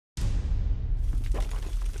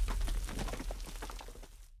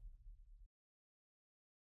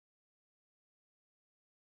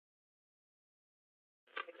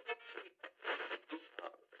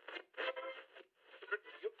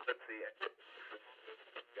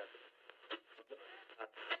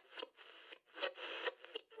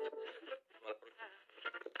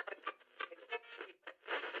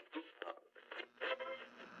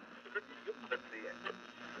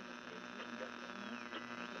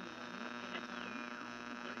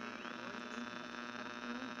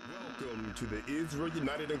Welcome to the Israel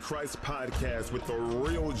United in Christ podcast with the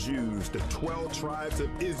real Jews, the 12 tribes of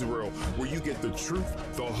Israel, where you get the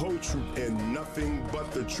truth, the whole truth, and nothing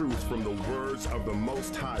but the truth from the words of the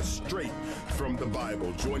Most High, straight from the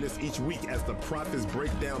Bible. Join us each week as the prophets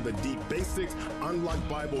break down the deep basics, unlock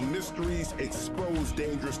Bible mysteries, expose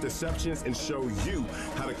dangerous deceptions, and show you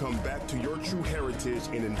how to come back to your true heritage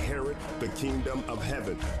and inherit the kingdom of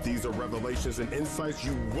heaven. These are revelations and insights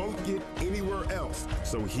you won't get anywhere else.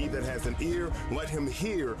 So he that has an ear, let him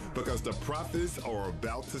hear, because the prophets are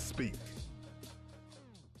about to speak.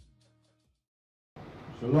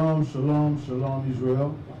 Shalom, shalom, shalom,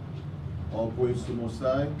 Israel. All praise to Most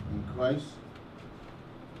High in Christ.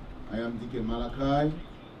 I am Deacon Malachi.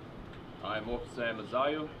 I'm Officer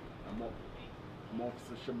Amaziah. I'm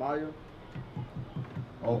Officer Shemaiah.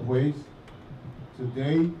 All praise.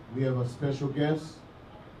 Today we have a special guest.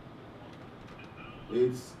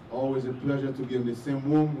 It's always a pleasure to be in the same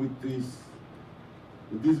room with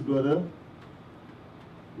this brother.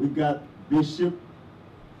 We got Bishop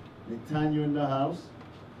Nathaniel in the house.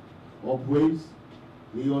 All praise.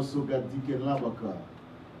 We also got Deacon Labaka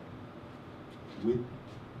with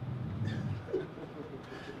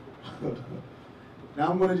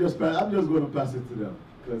now I'm just gonna pass it to them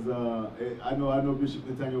because I know Bishop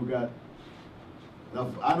Nathaniel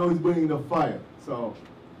I know he's bringing the fire, so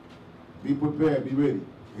be prepared, be ready.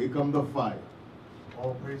 Here come the fire.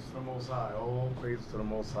 All praise to the Most High. All praise to the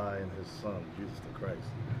Most High and His Son, Jesus the Christ.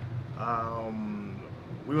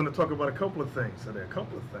 We want to talk about a couple of things today.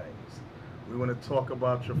 We want to talk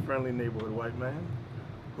about your friendly neighborhood white man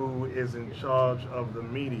who is in charge of the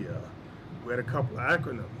media. We had a couple of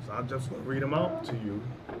acronyms. I'm just going to read them out to you,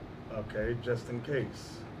 okay, just in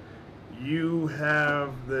case. You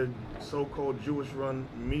have the so-called Jewish-run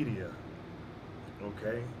media,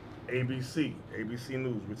 okay? ABC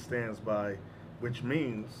News, which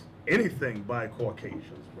means anything by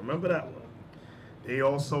Caucasians. Remember that one. They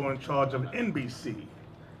also in charge of NBC,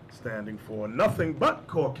 standing for nothing but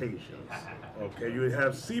Caucasians. Okay, you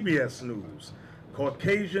have CBS News,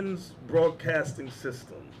 Caucasians Broadcasting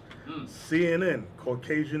System, CNN,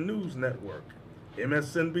 Caucasian News Network,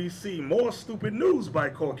 MSNBC, more stupid news by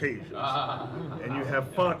Caucasians. And you have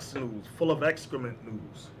Fox News, full of excrement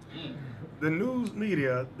news. The news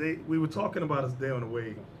media, we were talking about this day on the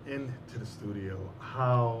way into the studio,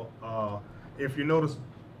 how, if you notice,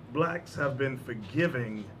 blacks have been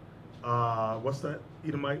forgiving, what's that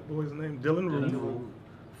Edomite boy's name? Dylan Roof,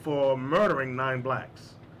 for murdering 9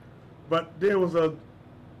 blacks. But there was a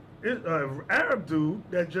Arab dude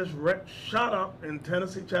that just shot up in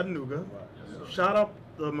Tennessee, Chattanooga, shot up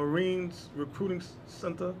the Marines recruiting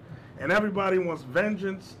center, and everybody wants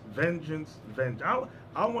vengeance, vengeance, vengeance.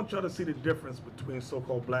 I want y'all to see the difference between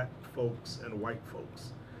so-called black folks and white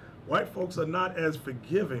folks. White folks are not as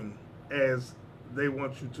forgiving as they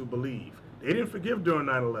want you to believe. They didn't forgive during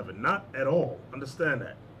 9/11, not at all. Understand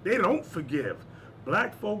that. They don't forgive.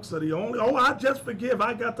 Black folks are the only, I just forgive,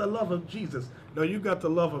 I got the love of Jesus. No, you got the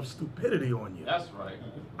love of stupidity on you. That's right.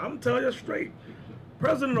 I'm telling you straight.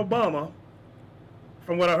 President Obama,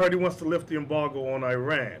 from what I heard, he wants to lift the embargo on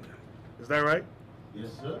Iran. Is that right?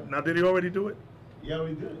 Yes, sir. Now, did he already do it? Yeah,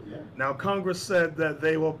 we did, yeah. Now, Congress said that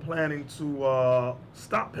they were planning to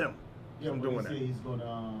stop him from doing that. He's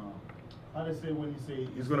gonna, how do they say when you say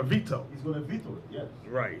He's going to veto. He's gonna veto it, yes.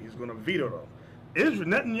 Right, he's going to veto them.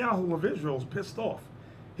 Netanyahu of Israel is pissed off.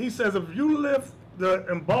 He says if you lift the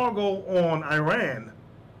embargo on Iran,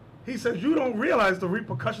 he says you don't realize the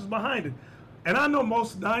repercussions behind it. And I know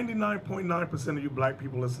most 99.9% of you black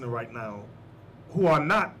people listening right now who are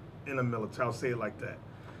not in the military, I'll say it like that.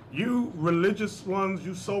 You religious ones,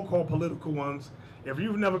 you so-called political ones, if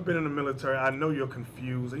you've never been in the military, I know you're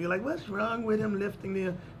confused. And you're like, what's wrong with him lifting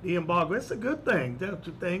the embargo? It's a good thing, don't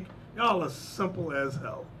you think? Y'all are simple as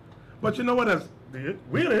hell. But you know what?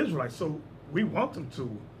 We're the Israelites, so we want them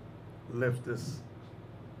to lift this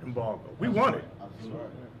embargo. We want it. Absolutely.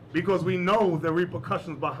 Because we know the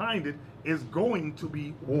repercussions behind it is going to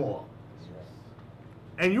be war.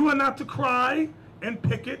 And you are not to cry and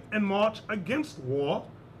picket and march against war.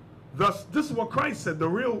 Thus, this is what Christ said, the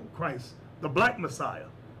real Christ, the black Messiah.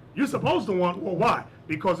 You're supposed to want war. Why?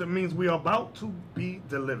 Because it means we are about to be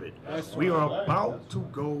delivered. We are about to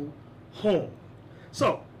go home.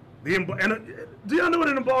 So, do y'all know what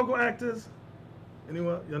an embargo act is?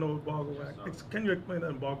 Anyone? Y'all know what embargo act? Can you explain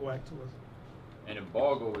that embargo act to us? An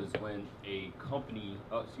embargo is when a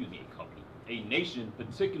nation,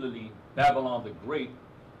 particularly Babylon the Great,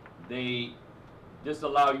 they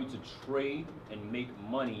disallow you to trade and make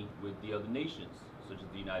money with the other nations, such as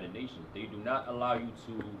the United Nations. They do not allow you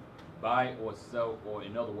to buy or sell, or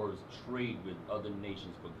in other words, trade with other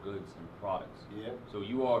nations for goods and products. Yeah. So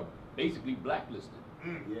you are basically blacklisted.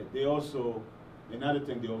 Yeah, they also, another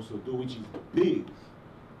thing they also do, which is big,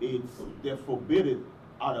 it's they're forbidden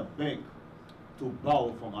other bank to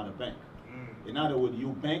borrow from other bank. In other words, you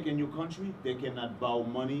bank in your country, they cannot borrow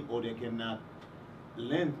money or they cannot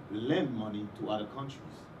lend money to other countries.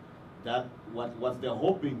 That what they're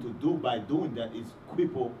hoping to do by doing that is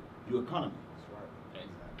cripple your economy.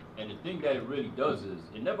 And the thing that it really does is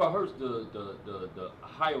it never hurts the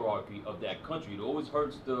hierarchy of that country. It always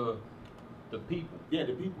hurts the people. Yeah,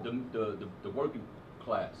 the people. The working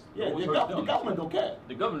class. Yeah, the government don't care.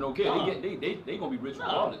 The government don't care. They gonna be rich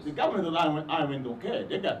regardless. The government of Iran don't care.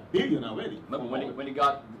 They got billion already. Remember when they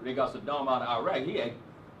got Saddam out of Iraq,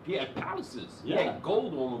 he had palaces. Yeah. He had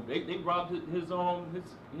gold on him. They robbed his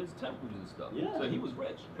temples and stuff. Yeah. So he was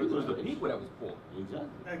rich. It was the people that was poor.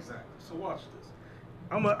 Exactly. So watch this.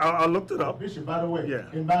 I looked it up. Bishop, by the way, yeah.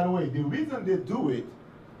 And by the way, the reason they do it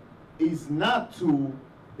is not to,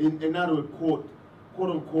 in another quote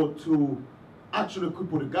unquote, to actually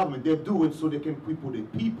cripple the government. They do it so they can cripple the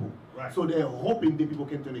people. Right. So they're hoping the people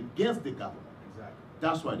can turn against the government. Exactly.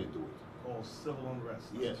 That's why they do it. Called civil unrest.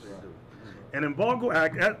 Yes. An embargo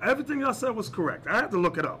act, everything y'all said was correct. I had to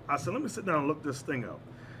look it up. I said, let me sit down and look this thing up.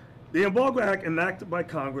 The Embargo Act, enacted by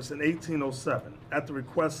Congress in 1807 at the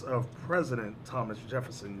request of President Thomas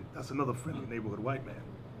Jefferson, that's another friendly neighborhood white man,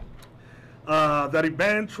 that he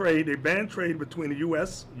banned trade between the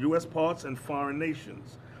U.S. parts and foreign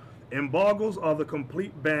nations. Embargoes are the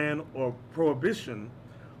complete ban or prohibition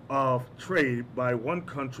of trade by one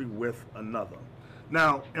country with another.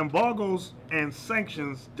 Now, embargoes and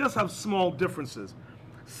sanctions just have small differences.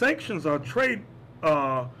 Sanctions are trade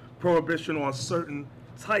prohibition on certain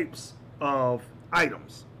types of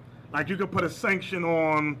items. Like you could put a sanction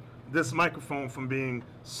on this microphone from being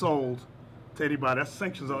sold to anybody. That's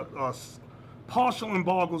sanctions are partial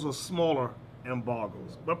embargoes or smaller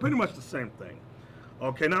embargoes, but pretty much the same thing.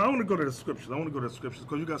 Okay, now I want to go to the scriptures.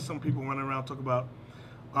 Because you got some people running around talking about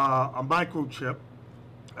a microchip,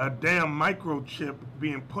 a damn microchip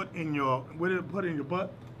being put in your, where did it put in your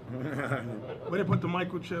butt? Where they put the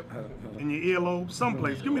microchip? In your earlobe?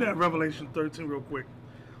 Someplace. Give me that Revelation 13 real quick.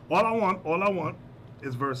 All I want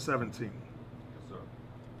is verse 17. Yes, sir.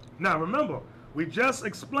 Now remember, we just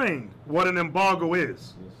explained what an embargo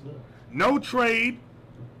is. Yes, sir. No trade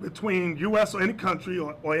between U.S. or any country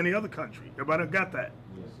or any other country. Everybody got that?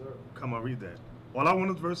 Yes, sir. Come on, read that. All I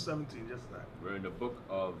want is verse 17, just that. We're in the book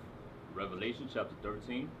of Revelation, chapter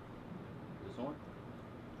 13. This on?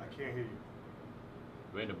 I can't hear you.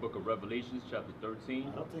 We're in the book of Revelations, chapter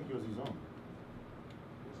 13. I don't think it was his own.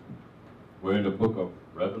 We're in the book of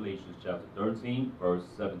Revelations, chapter 13, verse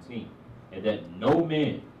 17. And that no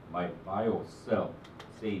man might buy or sell,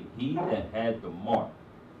 save he that had the mark,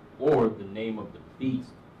 or the name of the beast,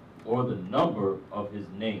 or the number of his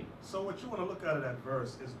name. So what you want to look at in that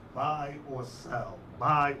verse is buy or sell.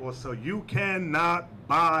 Buy or sell. You cannot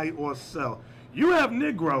buy or sell. You have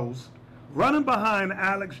Negroes running behind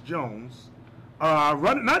Alex Jones,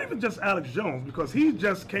 not even just Alex Jones, because he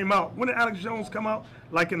just came out. When did Alex Jones come out?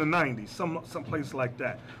 Like in the 90s, some place like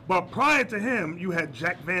that. But prior to him, you had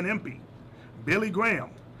Jack Van Impe, Billy Graham.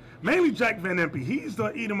 Mainly Jack Van Impe. He's the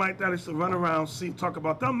Edomite that used to run around, talk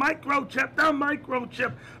about the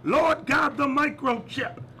microchip, Lord God, the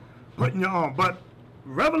microchip. Putting your arm. But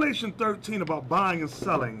Revelation 13 about buying and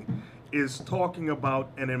selling is talking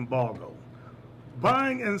about an embargo.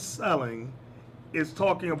 Buying and selling is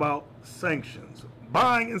talking about sanctions.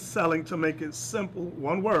 Buying and selling, to make it simple,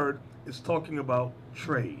 one word, is talking about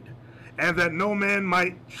trade. And that no man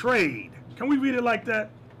might trade. Can we read it like that?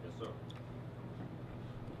 Yes, sir.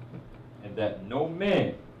 And that no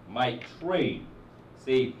man might trade,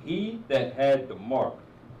 save he that had the mark,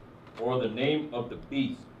 or the name of the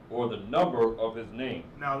beast, or the number of his name.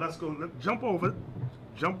 Now let's go, jump over.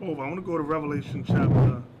 I want to go to Revelation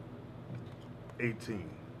chapter 18.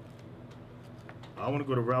 I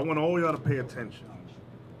want all y'all to pay attention.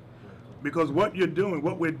 Because what we're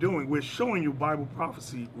doing, we're showing you Bible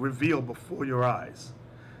prophecy revealed before your eyes.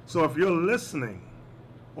 So if you're listening,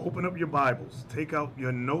 open up your Bibles, take out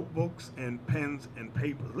your notebooks and pens and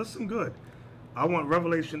papers. Listen good. I want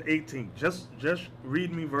Revelation 18. Just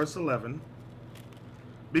read me verse 11.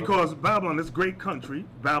 Because Babylon, this great country,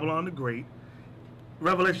 Babylon the Great,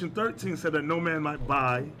 Revelation 13 said that no man might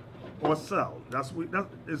buy or sell.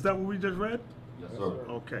 Is that what we just read? Yes, sir.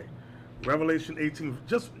 Okay. Revelation 18,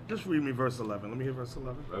 just read me verse 11. Let me hear verse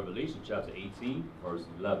 11. Revelation chapter 18, verse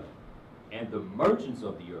 11. And the merchants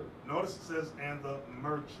of the earth. Notice it says, and the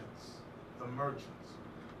merchants. The merchants.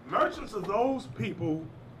 Merchants are those people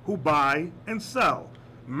who buy and sell.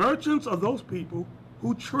 Merchants are those people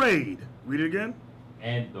who trade. Read it again.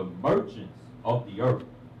 And the merchants of the earth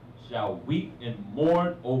shall weep and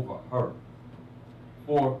mourn over her.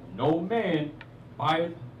 For no man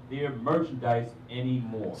buyeth their merchandise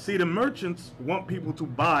anymore. See, the merchants want people to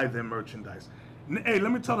buy their merchandise. Hey,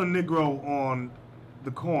 let me tell a Negro on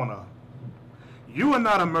the corner, you are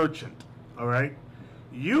not a merchant, all right?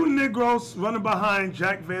 You Negroes running behind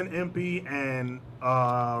Jack Van Impe and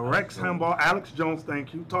Rex Hamball, Alex Jones,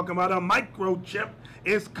 thank you, talking about a microchip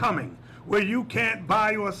is coming where you can't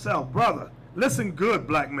buy or sell. Brother, listen good,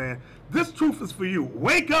 black man. This truth is for you.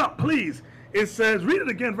 Wake up, please. It says, read it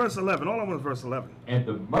again, verse 11. All I want is verse 11. And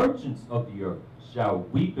the merchants of the earth shall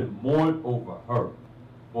weep and mourn over her,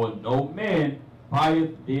 for no man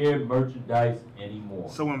buyeth their merchandise anymore.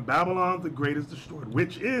 So when Babylon the Great is destroyed,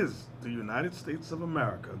 which is the United States of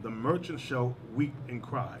America, the merchants shall weep and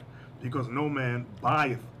cry, because no man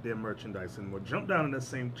buyeth their merchandise anymore. Jump down in that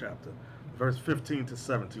same chapter, verse 15 to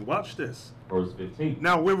 17. Watch this. Verse 15.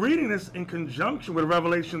 Now, we're reading this in conjunction with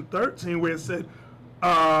Revelation 13, where it said,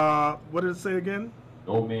 what did it say again?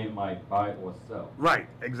 No man might buy or sell. Right,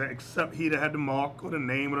 except he that had the mark or the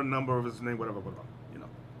name or the number of his name, whatever. You know,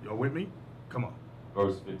 y'all with me? Come on.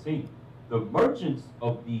 Verse 15. The merchants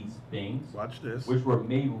of these things, Watch this. which were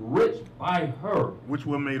made rich by her, Which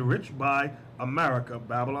were made rich by America,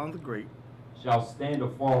 Babylon the Great, shall stand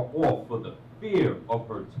afar off for the fear of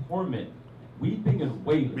her torment, weeping and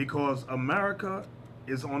wailing. because America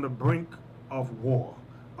is on the brink of war.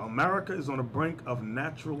 America is on the brink of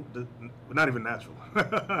not even natural,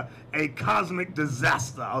 a cosmic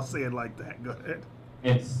disaster. I'll say it like that. Go ahead.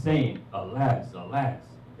 And saying, alas, alas,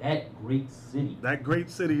 that great city That great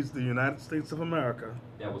city is the United States of America,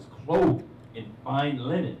 that was clothed in fine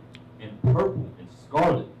linen, and purple, and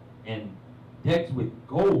scarlet, and decked with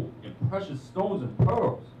gold, and precious stones, and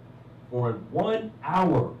pearls. For in 1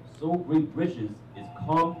 hour so great riches is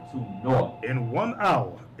come to naught. in 1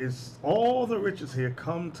 hour is all the riches here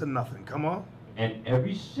come to nothing. Come on. And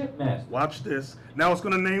every shipmaster Watch this. Now it's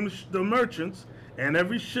going to name the merchants and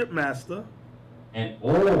every shipmaster and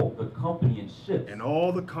all the company in ships and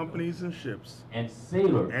all the companies and ships and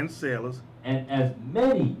sailors and sailors and as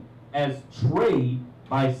many as trade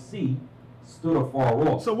by sea stood afar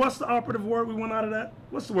off. So what's the operative word we want out of that?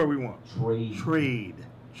 What's the word we want? Trade. Trade.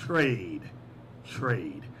 Trade.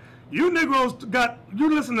 Trade. You Negroes you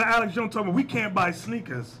listen to Alex Jones talking about we can't buy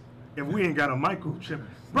sneakers if we ain't got a microchip.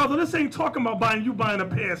 Brother, this ain't talking about buying a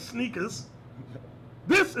pair of sneakers.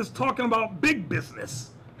 This is talking about big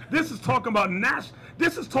business. This is talking about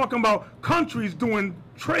this is talking about countries doing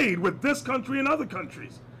trade with this country and other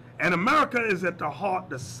countries. And America is at the heart,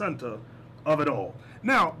 the center of it all.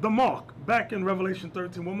 Now, the mark, back in Revelation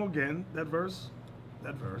 13, one more again, that verse.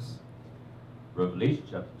 Revelation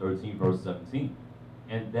chapter 13, verse 17.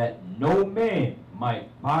 And that no man might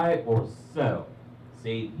buy or sell,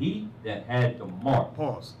 save he that had the mark.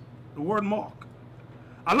 Pause. The word mark.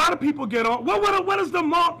 A lot of people get on, well, what is the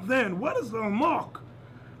mark then? What is the mark?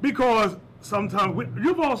 Because sometimes,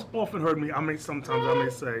 you've often heard me, sometimes I may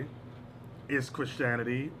say, it's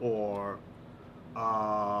Christianity or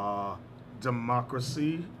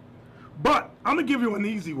democracy. But I'm going to give you an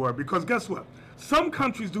easy word, because guess what? Some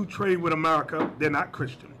countries do trade with America, they're not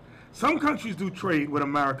Christian. Some countries do trade with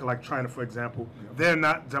America, like China, for example, they're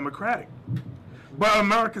not democratic. But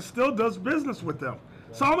America still does business with them.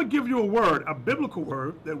 So I'm going to give you a word, a biblical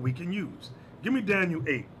word that we can use. Give me Daniel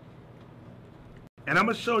 8. And I'm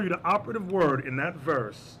going to show you the operative word in that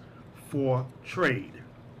verse for trade.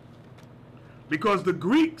 Because the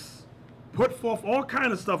Greeks put forth all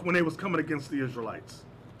kind of stuff when they was coming against the Israelites.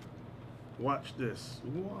 Watch this.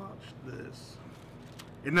 Watch this.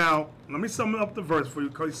 And now, let me sum up the verse for you,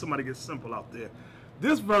 because somebody gets simple out there.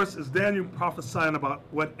 This verse is Daniel prophesying about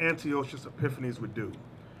what Antiochus Epiphanes would do.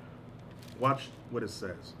 Watch what it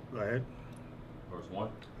says. Go ahead. Verse 1.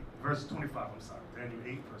 Verse 25, I'm sorry. Daniel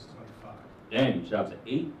 8, verse 25. Daniel chapter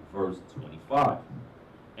 8, verse 25.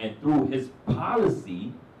 And through his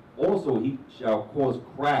policy also he shall cause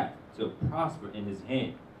craft to prosper in his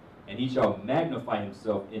hand, and he shall magnify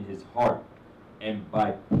himself in his heart, and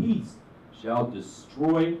by peace shall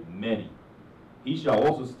destroy many. He shall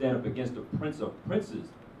also stand up against the prince of princes,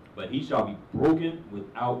 but he shall be broken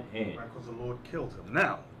without hand. Because the Lord killed him.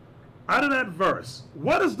 Now, out of that verse,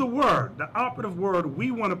 what is the word, the operative word we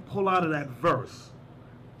want to pull out of that verse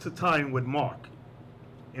to tie in with Mark?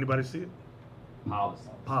 Anybody see it? Policy.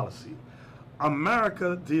 Policy.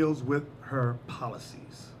 America deals with her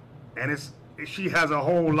policies. And she has a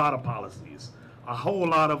whole lot of policies, a whole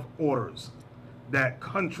lot of orders that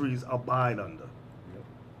countries abide under.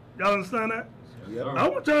 Y'all understand that? Yes,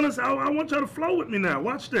 sir. I want y'all to flow with me now.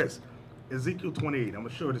 Watch this. Ezekiel 28. I'm going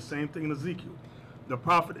to show you the same thing in Ezekiel. The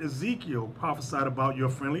prophet Ezekiel prophesied about your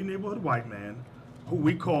friendly neighborhood white man, who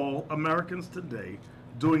we call Americans today,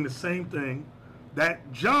 doing the same thing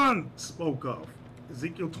that John spoke of.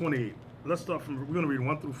 Ezekiel 28. Let's start from, we're going to read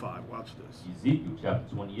 1 through 5. Watch this. Ezekiel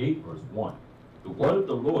chapter 28, verse 1. The word of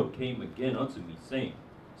the Lord came again unto me, saying,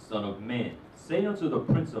 Son of man, say unto the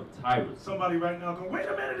prince of Tyrus. Somebody right now go, wait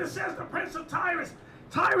a minute, it says the prince of Tyrus.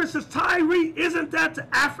 Tyrus is Tyree. Isn't that the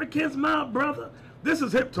Africans, my brother? This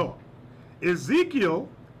is hip talk. Ezekiel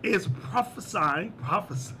is prophesying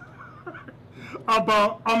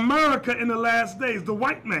about America in the last days, the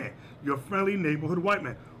white man, your friendly neighborhood white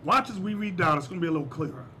man. Watch as we read down, it's going to be a little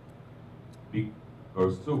clearer.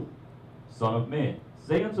 Verse 2. Son of man,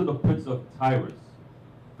 say unto the prince of Tyrus,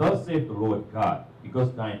 Thus saith the Lord God,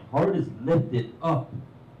 because thine heart is lifted up,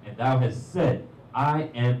 and thou hast said, I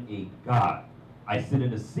am a God. I sit in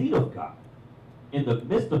the seat of God, in the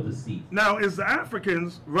midst of the seas. Now, is the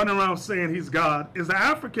Africans running around saying he's God? Is the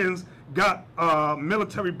Africans got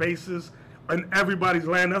military bases in everybody's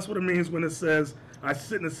land? That's what it means when it says, I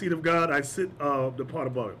sit in the seat of God, I sit the part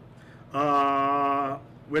above it.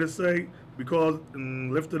 Where it say, because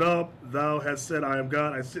lifted up, thou hast said, I am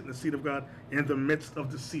God, I sit in the seat of God in the midst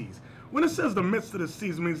of the seas. When it says the midst of the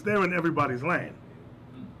seas, it means they're in everybody's land.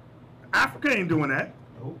 Africa ain't doing that.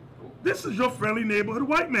 Nope. This is your friendly neighborhood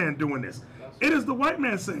white man doing this. It is the white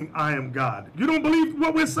man saying, I am God. You don't believe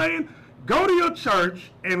what we're saying? Go to your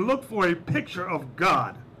church and look for a picture of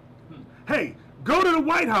God. Hey, go to the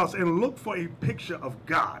White House and look for a picture of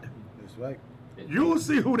God. That's right. You will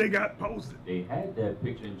see who they got posted. They had that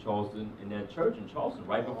picture in Charleston, in that church in Charleston,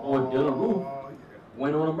 right before Dylan Roof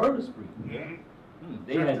went on a murder spree. Yeah.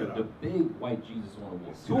 They had the big white Jesus on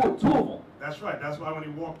the wall. Two of them. That's right. That's why when he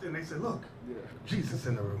walked in, they said, look, Jesus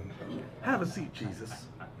in the room. Have a seat, Jesus.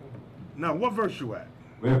 Now, what verse you at?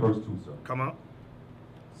 Read verse 2, sir. Come on.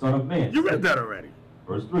 Son of man. You read that already.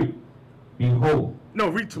 Verse 3. Behold. No,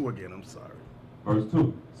 read 2 again. I'm sorry. Verse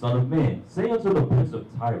 2. Son of man, say unto the prince of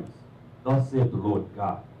Tyrus, Thus saith the Lord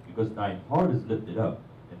God, because thine heart is lifted up,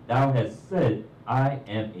 and thou hast said, I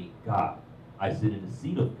am a God. I sit in the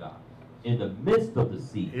seat of God, in the midst of the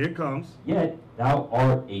sea. Here it comes. Yet thou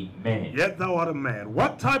art a man. Yet thou art a man.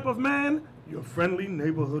 What type of man? Your friendly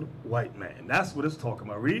neighborhood white man. That's what it's talking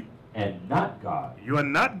about. Read. And not God. You are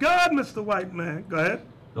not God, Mr. White Man. Go ahead.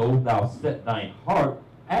 Though thou set thine heart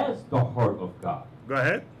as the heart of God. Go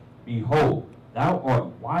ahead. Behold, thou art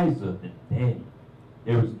wiser than Daniel.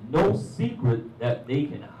 There is no secret that they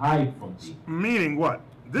can hide from thee. Meaning what?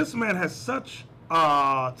 This man has such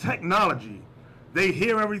technology. They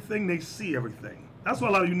hear everything, they see everything. That's why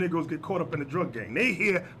a lot of you Negroes get caught up in the drug gang. They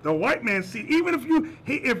hear the white man see. Even if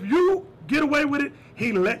you get away with it,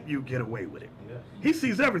 he let you get away with it. Yeah. He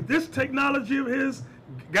sees everything. This technology of his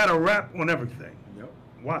got a rap on everything. Yep.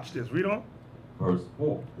 Watch this. Read on. Verse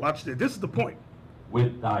 4. Watch this. This is the point.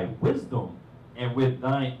 With thy wisdom and with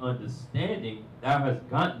thine understanding thou hast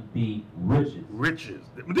gotten thee riches. Riches.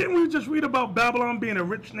 Didn't we just read about Babylon being a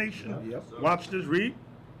rich nation? Yep. Watch this. Read.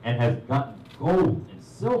 And hast gotten gold and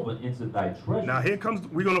silver into thy treasure. Now here comes,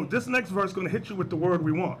 this next verse going to hit you with the word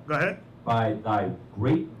we want. Go ahead. By thy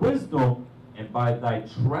great wisdom and by thy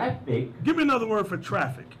traffic. Give me another word for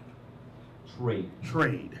traffic. Trade.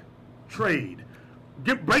 Trade.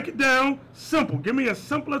 Break it down simple. Give me a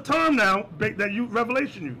simpler term now that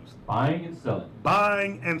Revelation used. Buying and selling.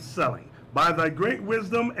 Buying and selling. By thy great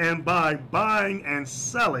wisdom and by buying and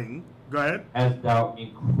selling. Go ahead. As thou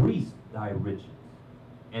increased thy riches,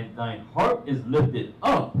 and thine heart is lifted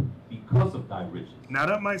up because of thy riches. Now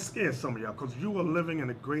that might scare some of y'all because you are living in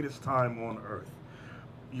the greatest time on earth.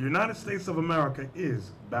 United States of America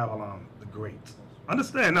is Babylon the Great.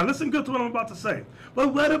 Understand? Now listen good to what I'm about to say.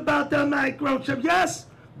 But what about the microchip? Yes,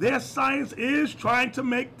 their science is trying to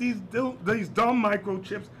make these dumb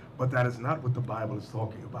microchips, but that is not what the Bible is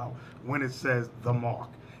talking about when it says the mark.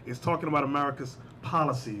 It's talking about America's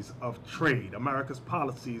policies of trade, America's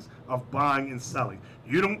policies of buying and selling.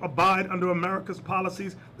 You don't abide under America's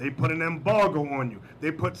policies, they put an embargo on you.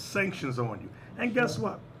 They put sanctions on you. And guess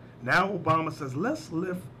what? Now Obama says, let's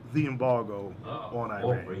lift the embargo on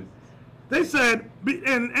Iran. They said,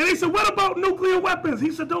 and they said, what about nuclear weapons?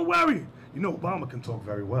 He said, don't worry. You know, Obama can talk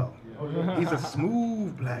very well. He's a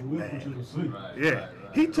smooth black man. Yeah,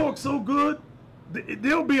 he talks so good.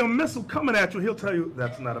 There'll be a missile coming at you. He'll tell you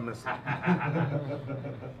that's not a missile.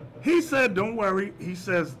 He said, don't worry. He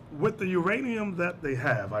says, with the uranium that they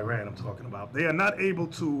have, Iran I'm talking about, they are not able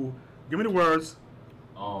to, give me the words,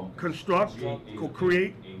 construct,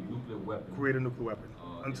 create a nuclear weapon. Create a nuclear weapon.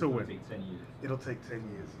 Until when? It'll take 10 years. It'll take 10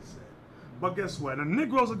 years, he said. But guess what? The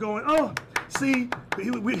Negroes are going, oh, see,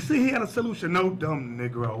 we see he had a solution. No dumb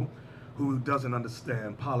Negro who doesn't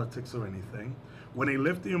understand politics or anything. When they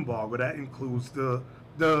lift the embargo, that includes the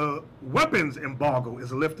weapons embargo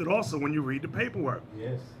is lifted also when you read the paperwork.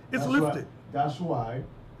 Yes. It's lifted. That's why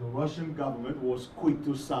the Russian government was quick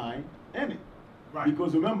to sign in it. Right.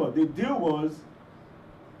 Because remember, the deal was,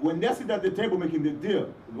 when they sit at the table making the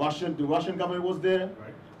deal, the Russian government was there,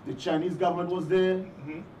 Right. the Chinese government was there,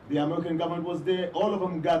 the American government was there. All of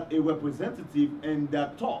them got a representative in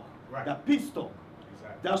that talk, Right. that peace talk.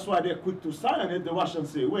 Exactly. That's why they're quick to sign it. The Russians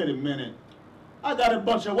say, wait a minute, I got a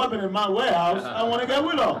bunch of weapons in my warehouse I want to get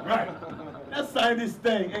rid of. Right. Let's sign this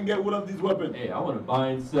thing and get rid of these weapons. Hey, I want to buy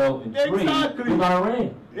and sell and trade Exactly. with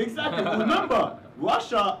Iran. Exactly. Remember,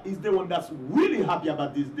 Russia is the one that's really happy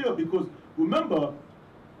about this deal because remember,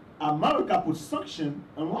 America put sanction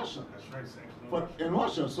on Russia. That's right, Sam. In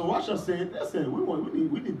Russia. So Russia said, listen,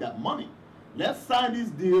 we need that money. Let's sign this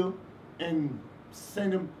deal and sell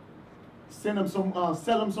them some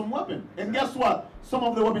weapon. And guess what? Some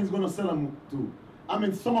of the weapons gonna sell them to. I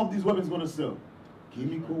mean, some of these weapons gonna sell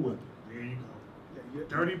chemical weapons. There you go.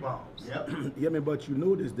 Dirty bombs. Yep. Yeah, man, but you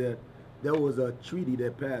notice that there was a treaty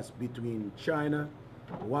that passed between China,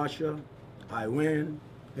 Russia, Iran,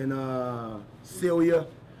 and Syria.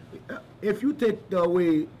 If you take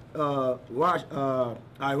away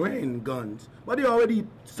Iran guns, but they already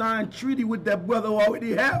signed treaty with that brother who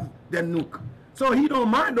already have the nuke. So he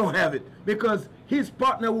don't have it because his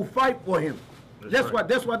partner will fight for him. That's what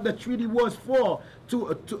the treaty was for,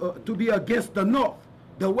 to be against the North,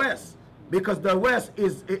 the West, because the West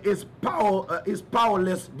is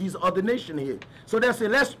powerless. These other nations here. So they say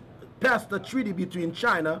let's pass the treaty between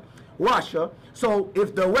China, Russia. So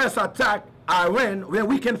if the West attack Iran, then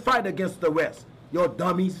we can fight against the West. You're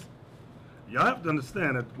dummies. Y'all have to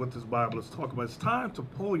understand that what this Bible is talking about. It's time to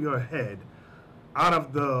pull your head out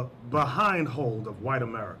of the behind hold of white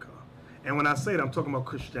America. And when I say that, I'm talking about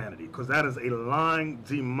Christianity, because that is a lying,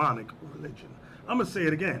 demonic religion. I'm going to say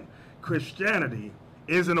it again. Christianity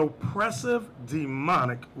is an oppressive,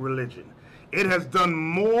 demonic religion. It has done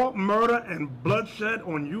more murder and bloodshed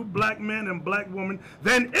on you black men and black women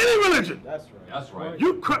than any religion. That's right. That's right.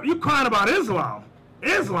 You crying about Islam.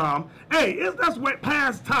 Hey, that's way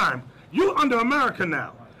past time. You under America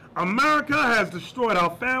now. America has destroyed our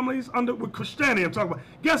families with Christianity. I'm talking about.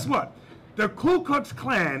 Guess what? The Ku Klux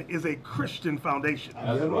Klan is a Christian foundation.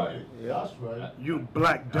 That's right. Yeah, that's right. You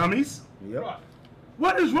black dummies. Yep.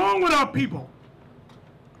 What is wrong with our people?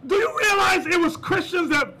 Do you realize it was Christians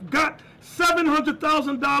that got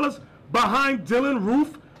 $700,000 behind Dylan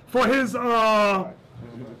Roof for his For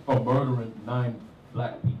murdering 9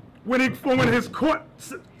 black people. when his court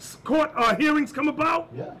hearings come about?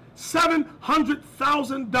 Yeah.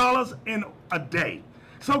 $700,000 in a day.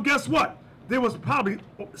 So guess what? There was probably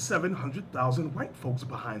 700,000 white folks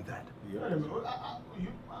behind that. Yeah.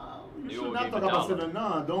 You should not talk about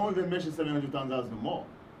 $700,000. Don't even mention $700,000 no more.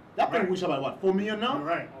 That thing reached about what, 4 million now? You're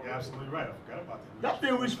right. You're absolutely right. I forgot about that. That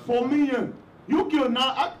thing reached 4 million. You kill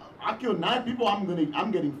 9. I kill 9 people. I'm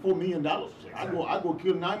getting $4 million. I go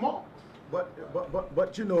kill 9 more.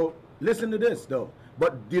 But you know, listen to this though.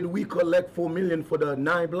 But did we collect 4 million for the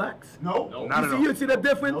 9 blacks? No. Not at all. You see the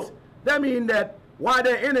difference? No. That means that why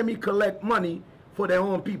the enemy collect money for their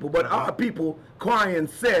own people, but our people cry and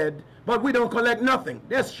sad, but we don't collect nothing.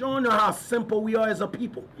 That's showing you how simple we are as a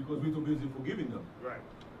people. Because we're too busy forgiving them. Right.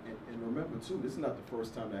 And remember too, this is not the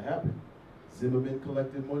first time that happened. Zimmerman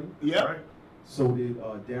collected money. Yep. Right. So did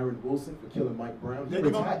Darren Wilson for killing Mike Brown. They give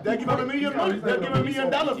him $1 million. They give him $1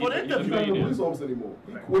 million for the He's interview. not a police officer anymore.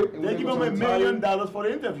 He quit. And They was give able him to $1 million retire. for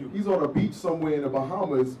the interview. He's on a beach somewhere in the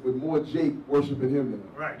Bahamas with more Jake worshiping him now.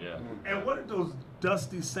 Right. Yeah. And what did those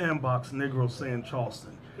dusty sandbox Negroes say in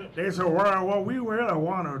Charleston? They said, well, what we really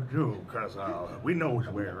want to do, because we know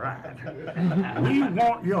we're right, we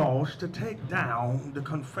want y'all to take down the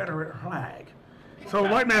Confederate flag. So the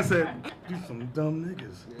white man said, you some dumb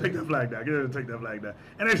niggas. Take that flag down. Get ready to take that flag down.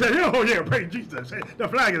 And they said, oh yeah, praise Jesus. The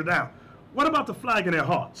flag is down. What about the flag in their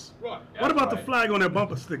hearts? Right. What about the That's flag on their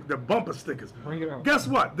bumper stickers? Bring it on. Guess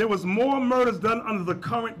what? There was more murders done under the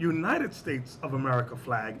current United States of America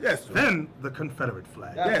flag Yes, sir. than the Confederate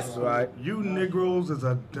flag. That's right. You Negroes is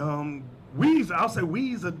a dumb, we's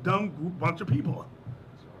a dumb bunch of people.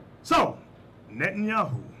 So,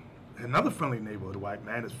 Netanyahu, another friendly neighborhood white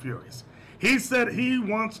man, is furious. He said he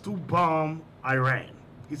wants to bomb Iran.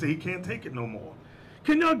 He said he can't take it no more.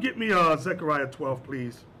 Can y'all get me Zechariah 12,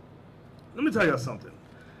 please? Let me tell you something.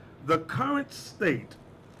 The current state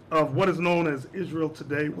of what is known as Israel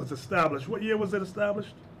today was established. What year was it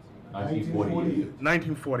established? 1948.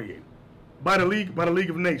 1948. by the League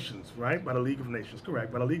of Nations, right? By the League of Nations,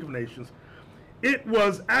 correct? By the League of Nations. It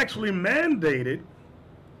was actually mandated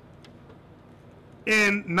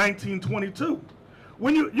in 1922.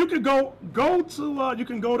 When you can go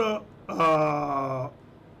to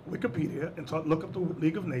Wikipedia and look up the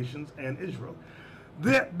League of Nations and Israel.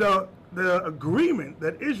 The agreement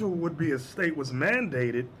that Israel would be a state was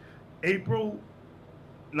mandated April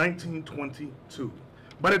 1922,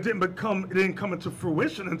 but it didn't come into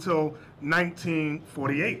fruition until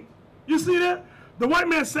 1948. You see that? The white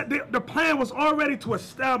man said the plan was already to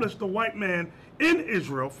establish the white man in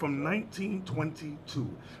Israel from 1922,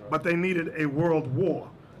 but they needed a world war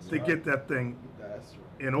to get that thing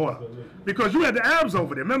in order. Because you had the Arabs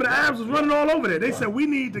over there. Remember, the Arabs was running all over there. They said, we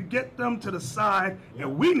need to get them to the side,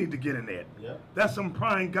 and we need to get in there. That's some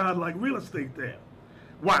prime God-like real estate there.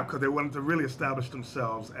 Why? Because they wanted to really establish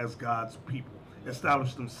themselves as God's people,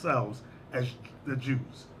 establish themselves as the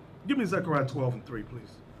Jews. Give me Zechariah 12:3,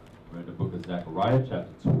 please. We're in the book of Zechariah,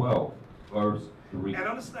 chapter 12, verse 3. And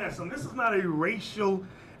understand something. This is not a racially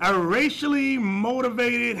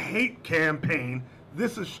motivated hate campaign.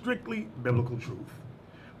 This is strictly biblical truth.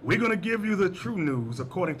 We're going to give you the true news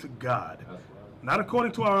according to God, not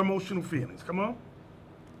according to our emotional feelings. Come on.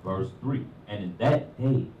 Verse 3. And in that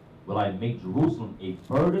day will I make Jerusalem a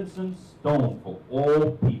burdensome stone for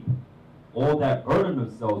all people. All that burden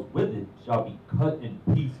themselves with it shall be cut in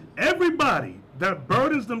pieces. Everybody that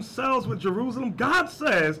burdens themselves with Jerusalem, God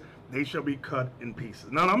says they shall be cut in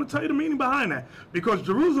pieces. Now, I'm going to tell you the meaning behind that, because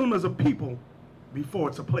Jerusalem is a people before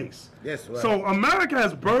it's a place. Yes, right. So America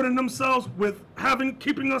has burdened themselves with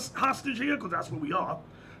keeping us hostage here, because that's what we are.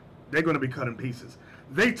 They're going to be cut in pieces.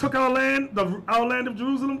 They took our land, our land of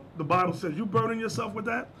Jerusalem. The Bible says, you burden yourself with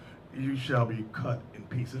that, you shall be cut in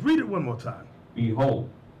pieces. Read it one more time. Behold,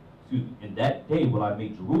 in that day will I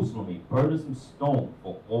make Jerusalem a burdensome stone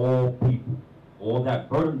for all people. All that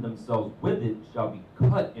burden themselves with it shall be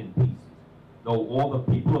cut in pieces, though all the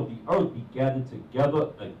people of the earth be gathered together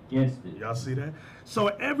against it. Y'all see that? So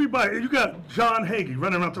everybody, you got John Hagee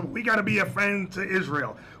running around talking, we got to be a friend to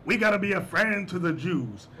Israel. We got to be a friend to the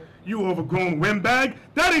Jews. You overgrown windbag.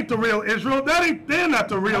 That ain't the real Israel. They're not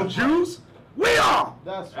the real Jews. We are.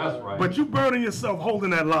 That's right. But you burden yourself holding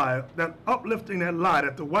that lie, that uplifting that lie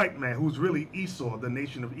that the white man, who's really Esau, the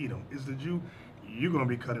nation of Edom, is the Jew, you're going to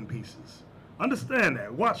be cut in pieces. Understand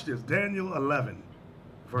that. Watch this. Daniel 11,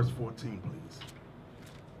 verse 14, please.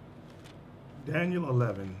 Daniel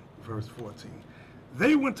 11, verse 14.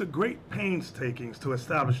 They went to great painstaking to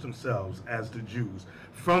establish themselves as the Jews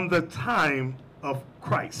from the time of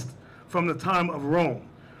Christ, from the time of Rome.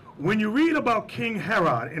 When you read about King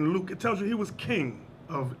Herod in Luke, it tells you he was king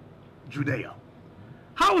of Judea.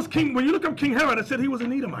 How was king? When you look up King Herod, it said he was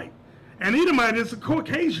an Edomite. And Edomite is the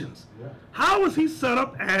Caucasians. How was he set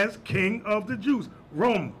up as king of the Jews?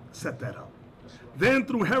 Rome set that up. Then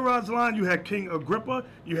through Herod's line, you had King Agrippa,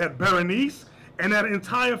 you had Berenice, and that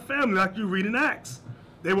entire family, like you read in Acts.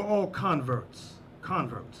 They were all converts.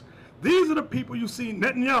 Converts. These are the people you see,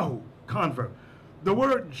 Netanyahu, convert. The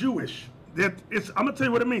word Jewish, I'm going to tell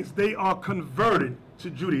you what it means. They are converted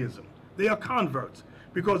to Judaism. They are converts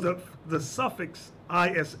because of the suffix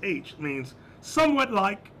ish means somewhat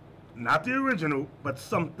like, not the original, but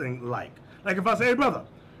something like. Like if I say, hey brother,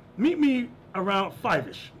 meet me around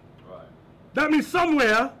 5-ish. Right. That means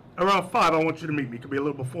somewhere around 5 I want you to meet me. It could be a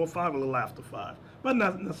little before 5, a little after 5, but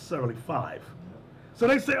not necessarily 5. So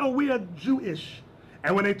they say, oh, we are Jewish.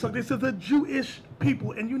 And when they talk, they say the Jewish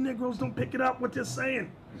people, and you Negroes don't pick it up what they're saying.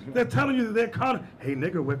 They're telling you that they're hey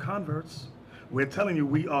nigger, we're converts. We're telling you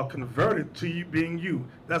we are converted to you being you.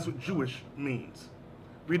 That's what Jewish means.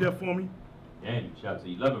 Read that for me. Daniel chapter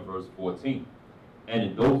 11, verse 14. And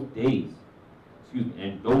in those days,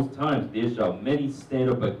 in those times, there shall many stand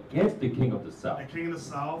up against the king of the south. The king of the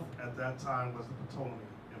south at that time was the Ptolemy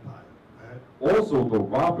Empire. Also the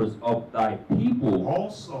robbers of thy people.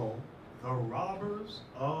 Also the robbers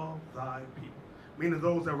of thy people. Meaning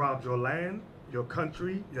those that robbed your land, your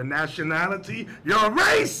country, your nationality, your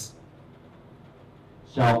race.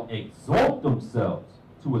 Shall exalt themselves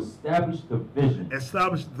to establish the vision.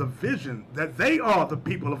 Establish the vision that they are the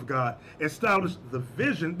people of God. Establish the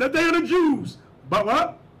vision that they are the Jews. But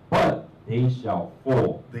what? But they shall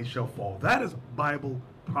fall. They shall fall. That is Bible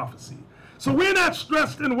prophecy. So we're not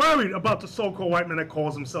stressed and worried about the so-called white man that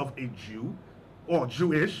calls himself a Jew or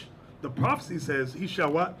Jewish. The prophecy says he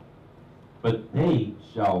shall what? But they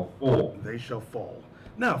shall fall. They shall fall.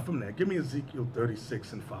 Now, from there, give me Ezekiel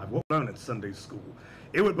 36:5. We'll learn at Sunday school.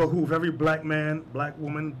 It would behoove every black man, black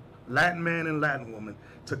woman, Latin man, and Latin woman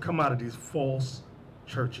to come out of these false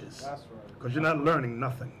churches. That's right. Because you're not learning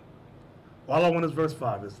nothing. All I want is verse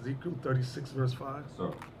 5. It's Ezekiel 36, verse 5.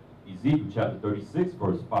 Sir, Ezekiel chapter 36,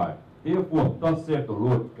 verse 5. Therefore, thus saith the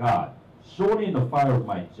Lord God, surely in the fire of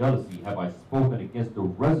my jealousy have I spoken against the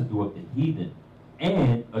residue of the heathen,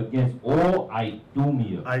 and against all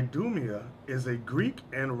Idumea. Idumea is a Greek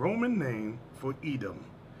and Roman name for Edom.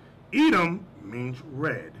 Edom means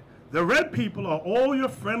red. The red people are all your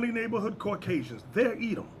friendly neighborhood Caucasians. They're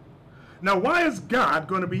Edom. Now, why is God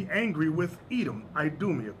going to be angry with Edom,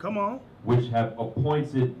 Idumea? Come on. Which have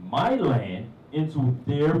appointed my land into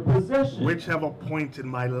their possession. Which have appointed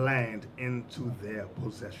my land into their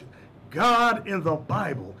possession. God in the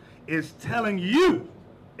Bible is telling you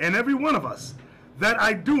and every one of us that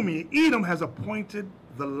Idumea, Edom, has appointed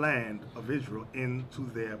the land of Israel into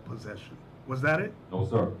their possession. Was that it? No,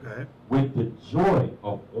 sir. Okay. With the joy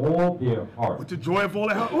of all their heart. With the joy of all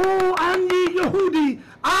their heart. Oh, I'm ye Yehudi.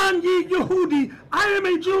 I'm ye Yehudi. I am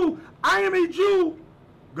a Jew. I am a Jew.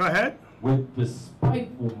 Go ahead. With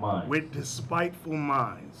despiteful minds. With despiteful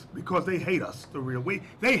minds. Because they hate us, the real.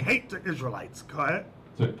 They hate the Israelites. Go ahead.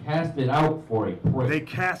 To cast it out for a prey. They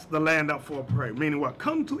cast the land out for a prey. Meaning what?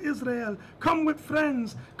 Come to Israel. Come with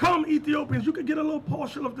friends. Come Ethiopians. You can get a little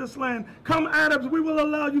portion of this land. Come Arabs. We will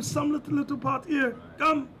allow you some little part here.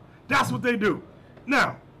 Come. That's what they do.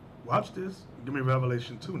 Now, watch this. Give me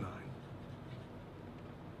Revelation 2:9.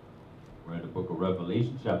 We're in the book of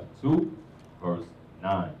Revelation chapter 2, verse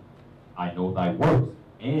 9. I know thy works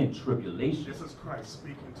and tribulation. This is Christ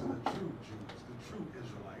speaking to the true Jews, the true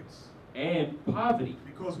Israelites. And poverty.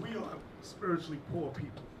 Because we are spiritually poor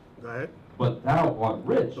people. Go ahead. But thou art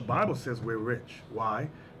rich. The Bible says we're rich. Why?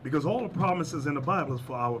 Because all the promises in the Bible is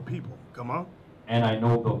for our people. Come on. And I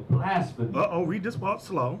know the blasphemy. Uh-oh, read this part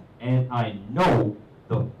slow. And I know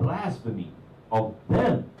the blasphemy of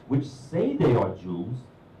them which say they are Jews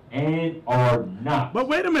and are not. But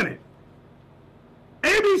wait a minute.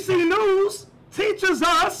 ABC News teaches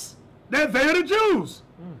us that they're the Jews.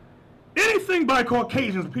 Anything by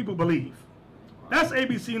Caucasians, people believe. That's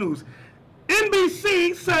ABC News.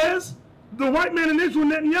 NBC says the white man in Israel,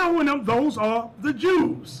 Netanyahu, and them, those are the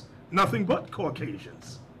Jews. Nothing but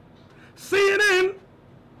Caucasians. CNN,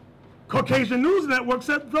 Caucasian News Network,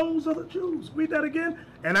 said those are the Jews. Read that again.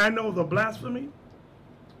 And I know the blasphemy.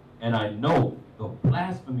 And I know the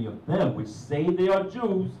blasphemy of them which say they are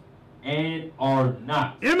Jews and are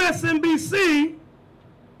not. MSNBC,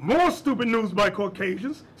 more stupid news by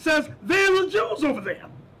Caucasians, says they're the Jews over there.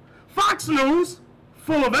 Fox News,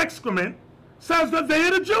 full of excrement, says that they're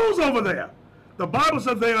the Jews over there. The Bible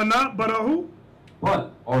says they are not, but are who?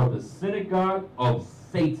 But are the synagogue of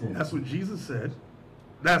Satan. That's what Jesus said.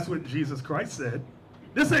 That's what Jesus Christ said.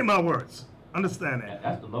 This ain't my words. Understand that.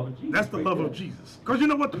 That's the love of Jesus. That's the right love there. of Jesus. Because you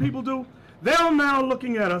know what the people do? They're now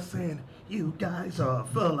looking at us saying, you guys are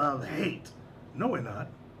full of hate. No, we're not.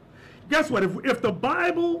 Guess what? If the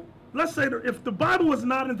Bible, let's say that if the Bible was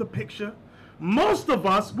not in the picture, most of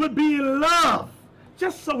us would be in love.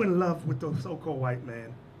 Just so in love with the so-called white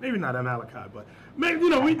man. Maybe not Amalekite, but maybe, you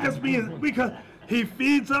know, we just be in, because he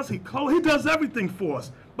feeds us, he clothes, he does everything for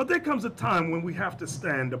us. But there comes a time when we have to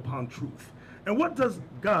stand upon truth. And what does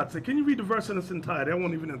God say? Can you read the verse in its entirety? I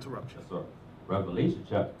won't even interrupt you. Yes, sir. Revelation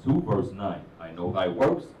chapter 2, verse 9. I know thy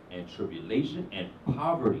works and tribulation and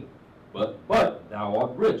poverty, but thou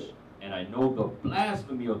art rich. And I know the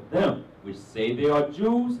blasphemy of them which say they are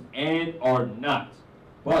Jews and are not,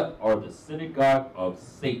 but are the synagogue of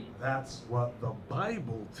Satan. That's what the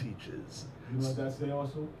Bible teaches. You know what that say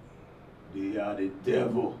also? They are the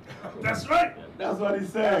devil. That's right. That's what he's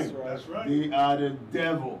saying. That's right. They are the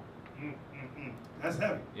devil. That's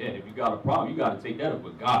heavy. Yeah, if you got a problem, you got to take that up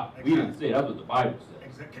with God. We didn't say that's what the Bible said.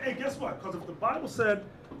 Exactly. Hey, guess what? Because if the Bible said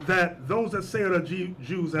that those that say are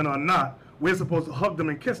Jews and are not, we're supposed to hug them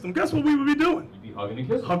and kiss them, guess what we would be doing? You'd be hugging and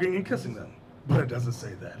kissing. Hugging and kissing them. But it doesn't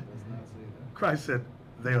say that. Christ said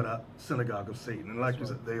they are the synagogue of Satan. And like you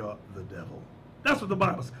said, they are the devil. That's what the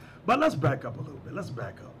Bible says. But let's back up a little bit. Let's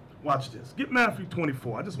back up. Watch this. Get Matthew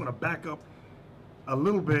 24. I just want to back up a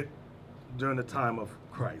little bit during the time of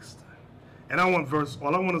Christ. And all I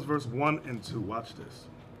want is verse 1 and 2. Watch this.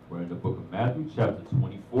 We're in the book of Matthew, chapter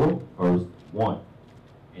 24, verse 1.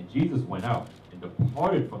 And Jesus went out and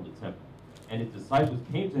departed from the temple. And his disciples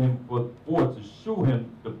came to him for to shew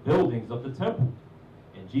him the buildings of the temple.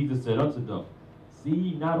 And Jesus said unto them, See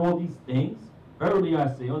ye not all these things? Verily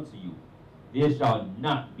I say unto you, there shall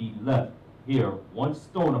not be left here one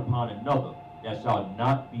stone upon another that shall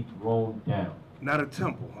not be thrown down. Now the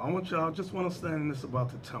temple. I just want to stand this about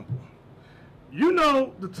the temple. You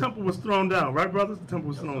know the temple was thrown down, right, brothers? The temple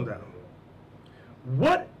was thrown down.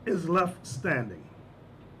 What is left standing?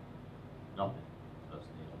 Nothing. Left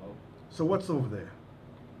standing. So what's over there?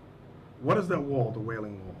 What is that wall, the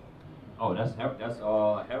Wailing Wall? Oh, that's Herod's.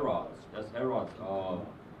 That's Herod's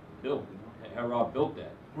built. Herod built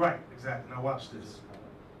that. Right, exactly. Now watch this.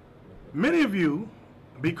 Many of you,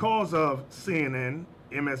 because of CNN,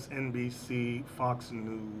 MSNBC, Fox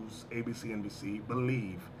News, ABC, NBC,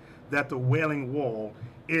 believe that the Wailing Wall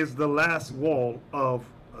is the last wall of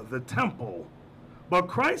the temple. But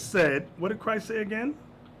Christ said, what did Christ say again?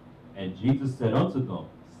 And Jesus said unto them,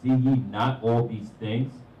 see ye not all these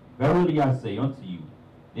things? Verily I say unto you,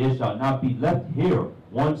 there shall not be left here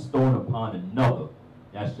one stone upon another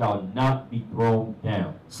that shall not be thrown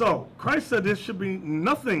down. So Christ said there should be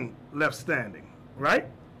nothing left standing, right?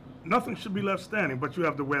 Nothing should be left standing, but you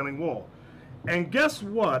have the Wailing Wall. And guess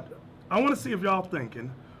what? I want to see if y'all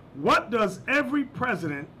thinking, what does every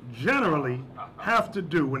president generally have to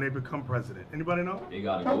do when they become president? Anybody know? They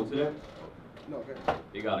gotta go to that. No, okay.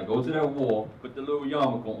 They gotta go to that wall, put the little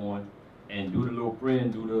yarmulke on, and do the little prayer,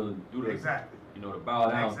 and do the Exactly. you know, the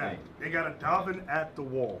bow down Exactly. thing. They got to daven at the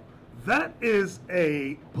wall. That is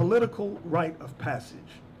a political rite of passage.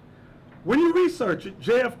 When you research it,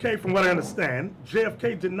 JFK, from what I understand,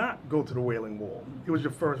 JFK did not go to the Wailing Wall. He was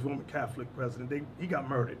your first Roman Catholic president. He got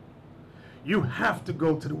murdered. You have to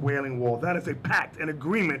go to the Wailing Wall. That is a pact, an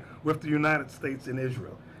agreement with the United States and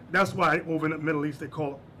Israel. That's why over in the Middle East they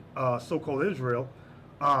call so-called Israel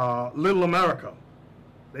Little America.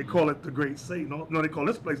 They call it the Great Satan. No, they call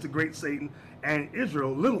this place the Great Satan and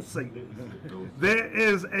Israel Little Satan. There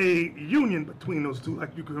is a union between those two,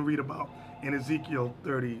 like you can read about in Ezekiel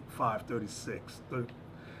 35, 36.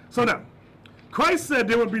 So now, Christ said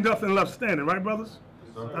there would be nothing left standing, right, brothers?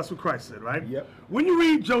 That's what Christ said, right? Yep. When you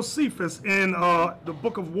read Josephus in the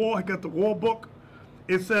book of war, he got the war book,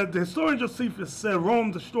 it said, the historian Josephus said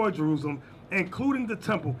Rome destroyed Jerusalem, including the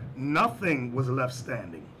temple. Nothing was left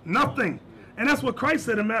standing. Nothing. And that's what Christ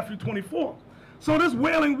said in Matthew 24. So this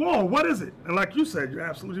Wailing Wall, what is it? And like you said, you're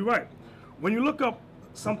absolutely right. When you look up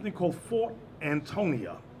something called Fort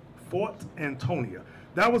Antonia,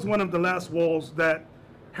 that was one of the last walls that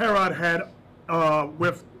Herod had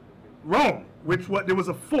with Rome, there was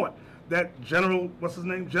a fort that General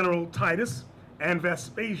Titus and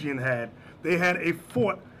Vespasian had. They had a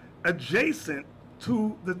fort adjacent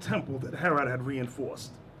to the temple that Herod had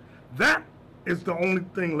reinforced. That is the only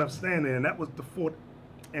thing left standing, and that was the Fort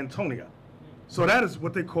Antonia. So that is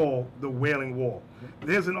what they call the Wailing Wall.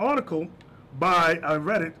 There's an article I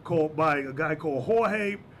read it, by a guy called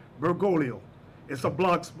Jorge Bergoglio. It's a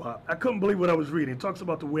blog spot. I couldn't believe what I was reading. He talks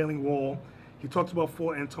about the Wailing Wall. He talks about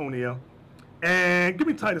Fort Antonia. And give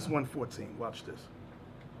me Titus 1:14. Watch this.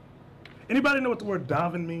 Anybody know what the word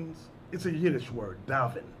daven means? It's a Yiddish word,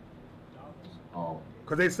 daven. Oh,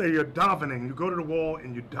 Because they say you're davening. You go to the wall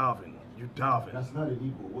and you daven. You daven. That's not an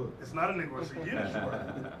Hebrew word. It's not a Negro, it's a Yiddish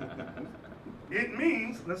word. It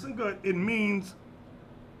means, listen good, it means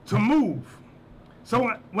to move.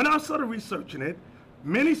 So when I started researching it,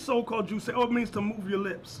 many so-called Jews say, oh, it means to move your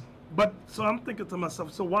lips. But, so I'm thinking to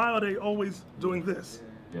myself, so why are they always doing this?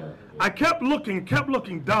 yeah. I kept looking,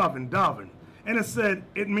 daven. And it said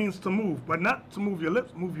it means to move, but not to move your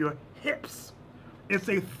lips, move your hips. It's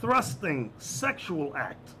a thrusting sexual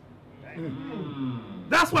act.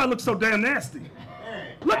 That's why it looks so damn nasty.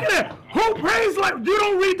 Look at that. Who prays like, you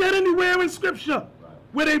don't read that anywhere in scripture.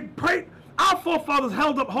 Where they prayed, our forefathers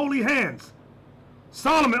held up holy hands.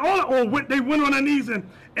 Solomon, they went on their knees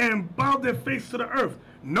and bowed their face to the earth.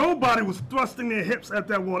 Nobody was thrusting their hips at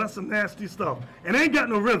that wall. That's some nasty stuff. And they ain't got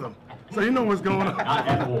no rhythm. So you know what's going on. Not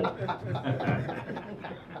at all.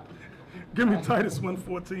 Give me Titus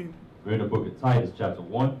 1:14. We're in the book of Titus, chapter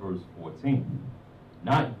 1, verse 14.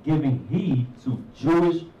 Not giving heed to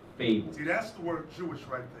Jewish fables. See, that's the word Jewish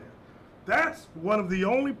right there. That's one of the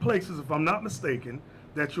only places, if I'm not mistaken,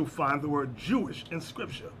 that you'll find the word Jewish in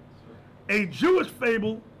Scripture. A Jewish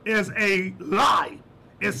fable is a lie.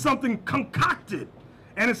 It's something concocted.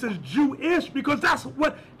 And it says Jewish because that's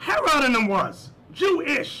what Herod and them was.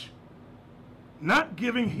 Jewish. Not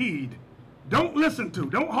giving heed. Don't listen to,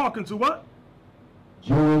 don't hearken to what?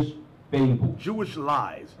 Jewish fables. Jewish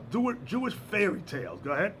lies. Jewish fairy tales.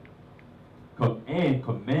 Go ahead. And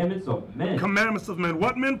commandments of men. Commandments of men.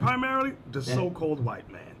 What men primarily? The so-called white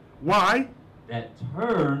man. Why? That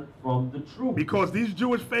turn from the truth. Because these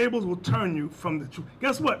Jewish fables will turn you from the truth.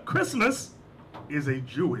 Guess what? Christmas is a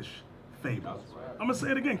Jewish fable. That's right. I'm going to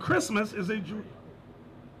say it again. Christmas is a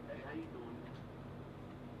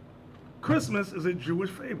Christmas is a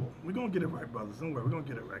Jewish fable. We're going to get it right, brothers. Don't worry. We're going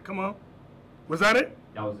to get it right. Come on. Was that it?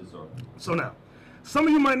 That was it, sir. So now, some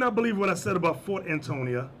of you might not believe what I said about Fort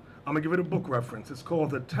Antonia. I'm going to give it a book reference. It's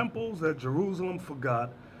called The Temples That Jerusalem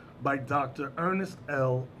Forgot by Dr. Ernest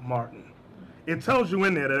L. Martin. It tells you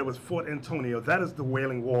in there that it was Fort Antonio. That is the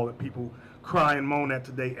Wailing Wall that people cry and moan at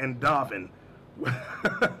today, and Darwin,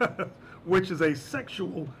 which is a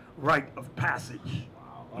sexual rite of passage.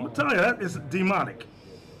 I'm going to tell you, that is demonic.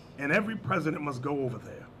 And every president must go over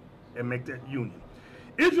there and make that union.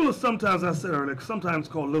 Israel is sometimes, I said earlier, sometimes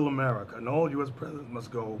called Little America, and all U.S. presidents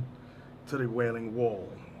must go to the Wailing Wall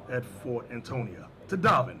at Fort Antonio, to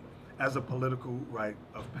Darwin, as a political rite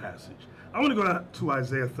of passage. I want to go to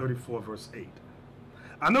Isaiah 34, verse 8.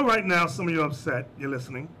 I know right now some of you are upset, you're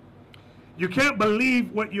listening. You can't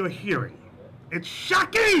believe what you're hearing. It's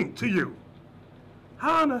shocking to you.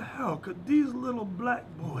 How in the hell could these little black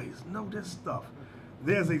boys know this stuff?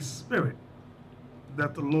 There's a spirit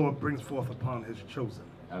that the Lord brings forth upon his chosen.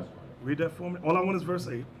 That's right. Read that for me. All I want is verse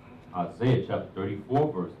 8. Isaiah chapter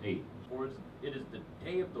 34, verse 8. For it is the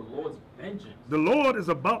day of the Lord's vengeance. The Lord is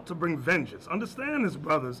about to bring vengeance. Understand this,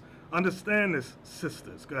 brothers. Understand this,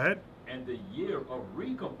 sisters. Go ahead. And the year of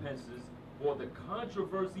recompenses for the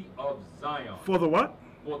controversy of Zion. For the what?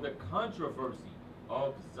 For the controversy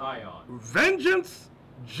of Zion. Vengeance,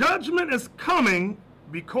 judgment is coming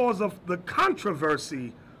because of the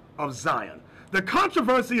controversy of Zion. The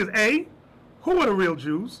controversy is A, who are the real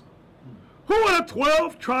Jews? Who are the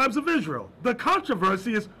 12 tribes of Israel? The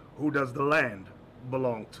controversy is, who does the land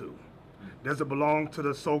belong to? Does it belong to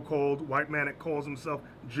the so-called white man that calls himself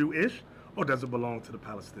Jewish, or does it belong to the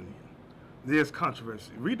Palestinian? There's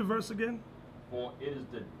controversy. Read the verse again. For it is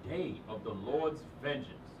the day of the Lord's vengeance,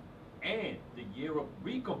 and the year of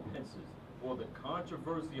recompenses for the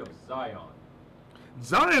controversy of Zion.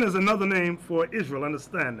 Zion is another name for Israel,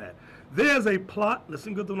 understand that. There's a plot,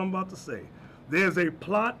 listen good to what I'm about to say. There's a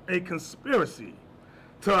plot, a conspiracy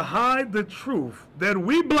to hide the truth that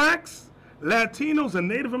we blacks, Latinos, and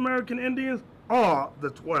Native American Indians are the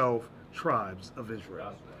 12 tribes of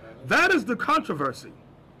Israel. That is the controversy.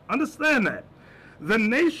 Understand that. The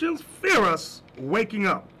nations fear us waking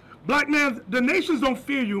up. Black man, the nations don't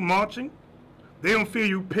fear you marching. They don't fear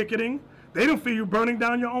you picketing. They don't fear you burning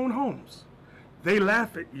down your own homes. They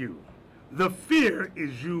laugh at you. The fear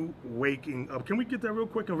is you waking up. Can we get that real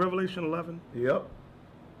quick in Revelation 11? Yep.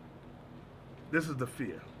 This is the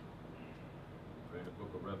fear. We're in the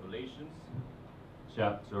book of Revelations,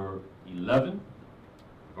 chapter 11,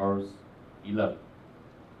 verse 11.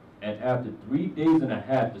 And after 3 days and a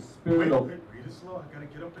half, the Spirit of... Read it slow. I got to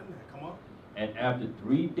get up in there. Come on. And after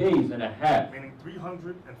 3 days and a half, Meaning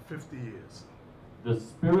 350 years. the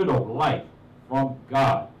Spirit of life from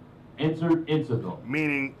God entered into them.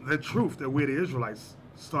 Meaning the truth that we the Israelites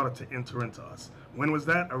started to enter into us. When was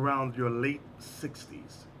that? Around your late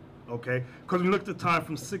 60s. Okay? Because we looked at time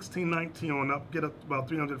from 1619 on up, get up to about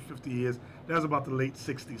 350 years. That's about the late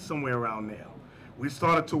 60s, somewhere around there. We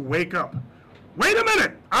started to wake up. Wait a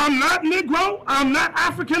minute! I'm not Negro. I'm not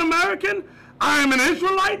African American. I am an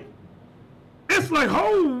Israelite. It's like,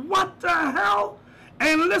 oh, what the hell?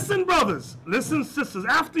 And listen, brothers, listen, sisters,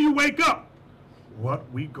 after you wake up, what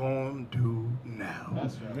we gonna do now?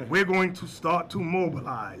 That's right. We're going to start to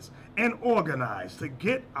mobilize and organize to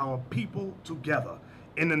get our people together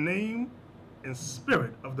in the name and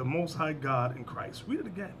spirit of the Most High God in Christ. Read it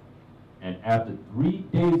again. And after 3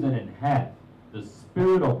 days and a half, the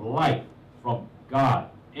Spirit of life from God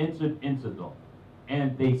entered into them.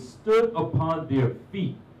 And they stood upon their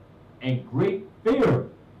feet, and great fear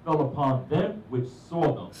fell upon them which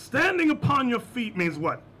saw them. Standing upon your feet means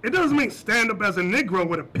what? It doesn't mean stand up as a Negro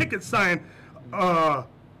with a picket sign, no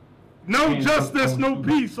Hands up, justice, don't no shoot.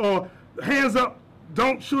 peace, or hands up,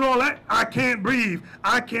 don't shoot, all that. I can't breathe.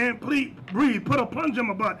 I can't breathe. Put a plunge in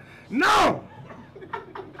my butt. No!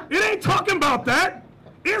 It ain't talking about that.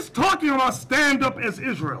 It's talking about stand up as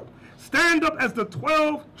Israel. Stand up as the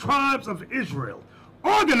 12 tribes of Israel.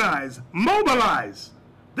 Organize, mobilize.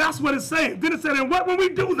 That's what it's saying. Then it said, and what when we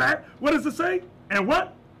do that? What does it say? And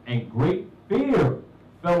what? And great fear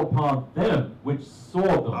fell upon them which saw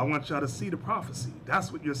them. I want y'all to see the prophecy.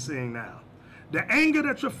 That's what you're seeing now. The anger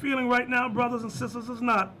that you're feeling right now, brothers and sisters, is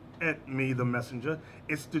not at me, the messenger.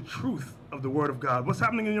 It's the truth of the word of God. What's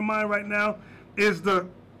happening in your mind right now is the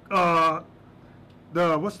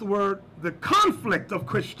what's the word? The conflict of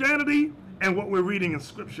Christianity and what we're reading in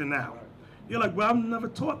Scripture now. You're like, well, I've never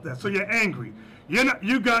taught that, so you're angry.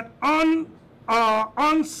 You got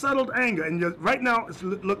unsettled anger, and right now it's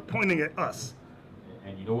pointing at us.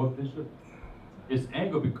 And you know what, Bishop? It's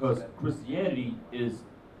anger because Christianity is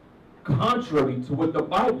contrary to what the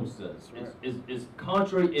Bible says. It's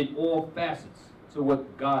contrary in all facets to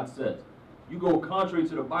what God says. You go contrary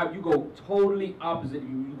to the Bible, you go totally opposite.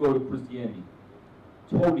 You go to Christianity.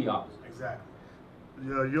 Totally opposite. Exactly.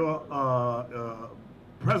 Your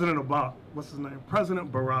President Obama, what's his name?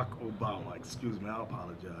 President Barack Obama, excuse me, I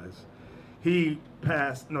apologize. He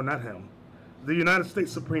passed, no, not him. The United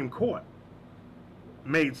States Supreme Court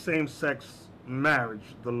made same-sex marriage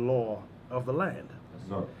the law of the land. Yes,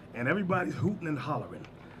 sir. And everybody's hooting and hollering.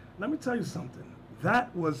 Let me tell you something.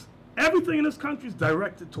 That was, everything in this country is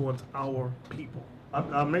directed towards our people.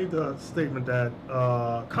 I made the statement that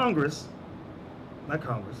Congress,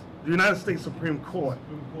 the United States Supreme Court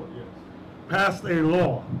passed a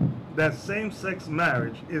law that same-sex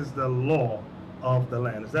marriage is the law of the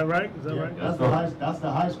land. Is that right? Is that right? That's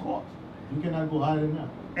the highest court. You cannot go higher than that.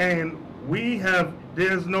 And we have,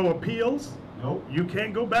 there's no appeals. Nope. You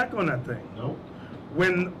can't go back on that thing. Nope.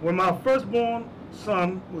 When my firstborn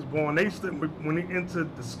son was born, they used to, when he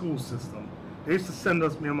entered the school system, they used to send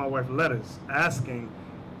us, me and my wife, letters asking,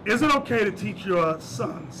 is it okay to teach your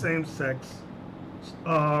son same-sex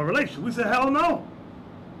relations? We said, hell no.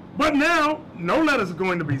 But now, no letters are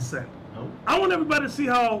going to be sent. Nope. I want everybody to see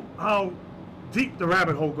how deep the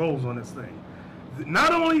rabbit hole goes on this thing.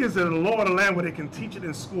 Not only is it a law of the land where they can teach it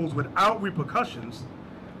in schools without repercussions,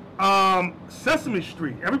 Sesame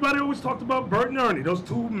Street, everybody always talked about Bert and Ernie, those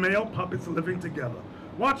two male puppets living together.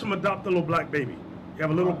 Watch them adopt a little black baby. You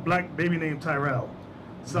have a little black baby named Tyrell,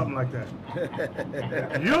 something like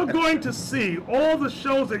that. You're going to see all the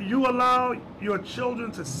shows that you allow your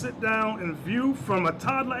children to sit down and view from a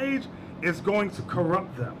toddler age is going to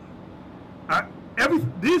corrupt them.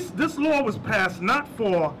 This law was passed not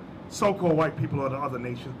for so-called white people or the other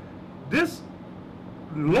nations. This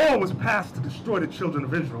law was passed to destroy the children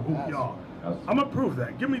of Israel, who we are. I'm going to prove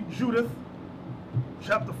that. Give me Judith,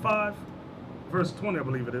 chapter 5, verse 20, I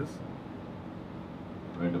believe it is.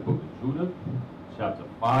 We're in the book of Judith, chapter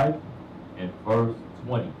 5, and verse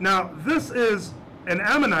 20. Now, this is an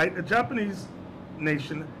Ammonite, a Japanese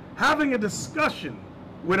nation, having a discussion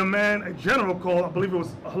with a man, a general called, I believe it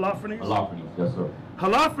was Holofernes. Holofernes, yes, sir.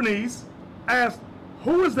 Holofernes asked,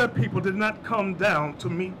 who is that people did not come down to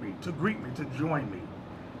meet me, to greet me, to join me?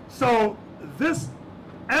 So this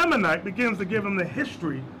Ammonite begins to give him the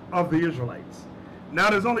history of the Israelites. Now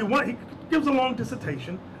there's only one, he gives a long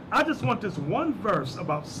dissertation. I just want this one verse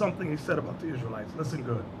about something he said about the Israelites. Listen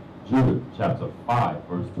good. Judith chapter 5,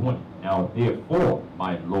 verse 20. Now therefore,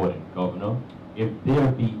 my Lord and Governor, if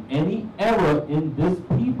there be any error in this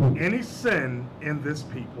people, any sin in this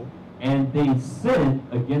people, and they sin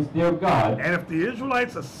against their God, and if the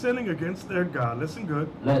Israelites are sinning against their God, listen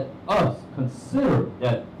good, let us consider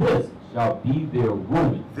that this shall be their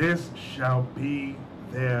ruin. This shall be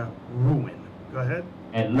their ruin. Go ahead.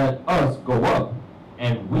 And let us go up,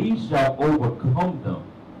 and we shall overcome them.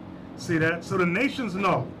 See that? So the nations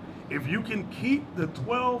know, if you can keep the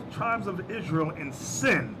 12 tribes of Israel in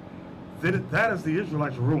sin, that is the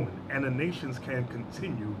Israelites' ruin, and the nations can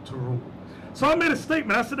continue to rule. So I made a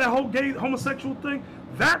statement. I said that whole gay, homosexual thing,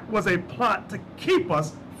 that was a plot to keep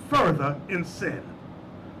us further in sin.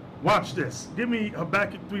 Watch this. Give me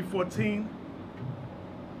Habakkuk 3:14.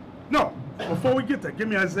 No, before we get there, give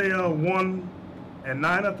me Isaiah 1 and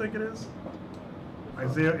 9, I think it is.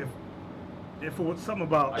 Isaiah, if it was something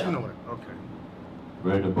about, you know what, okay.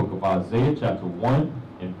 We're in the book of Isaiah, chapter 1,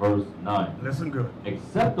 and verse 9. Listen good.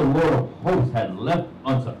 Except the Lord of hosts had left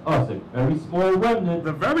unto us a very small remnant.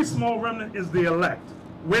 The very small remnant is the elect,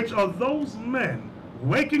 which are those men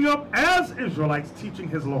waking up as Israelites teaching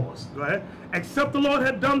his laws. Go ahead. Except the Lord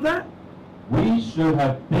had done that, we should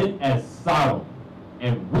have been as Sodom,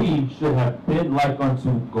 and we should have been like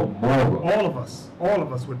unto Gomorrah. all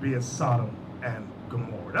of us would be as Sodom and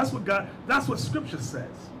Gomorrah. That's what Scripture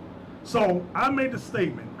says. So I made the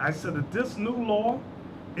statement. I said that this new law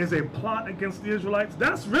is a plot against the Israelites.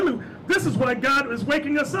 This is why God is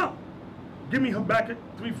waking us up. Give me Habakkuk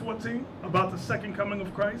 3:14 about the second coming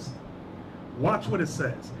of Christ. Watch what it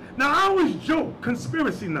says. Now I always joke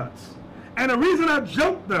conspiracy nuts. And the reason I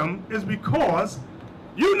joke them is because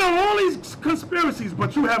you know all these conspiracies,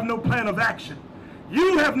 but you have no plan of action.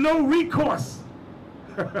 You have no recourse.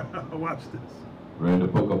 Watch this. We're in the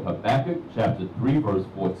book of Habakkuk, chapter 3, verse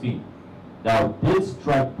 14. Thou didst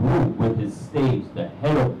strike Brute with his staves, the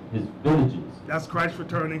head of his villages. That's Christ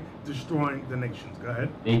returning, destroying the nations. Go ahead.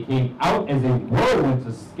 They came out as a whirlwind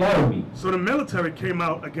to scatter me. So the military came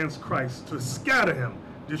out against Christ to scatter him,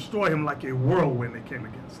 destroy him like a whirlwind. They came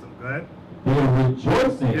against him. Go ahead. Their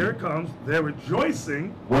rejoicing, Here it comes. Their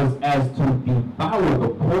rejoicing was as to devour the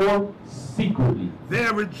poor secretly.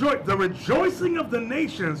 The rejoicing of the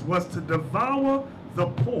nations was to devour the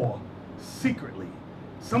poor secretly.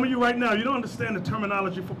 Some of you right now, you don't understand the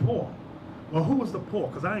terminology for poor. Well, who was the poor?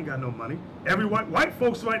 Because I ain't got no money. Every white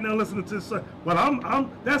folks right now listening to this, well,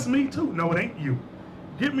 that's me too. No, it ain't you.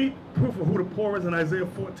 Give me proof of who the poor is in Isaiah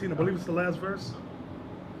 14. I believe it's the last verse.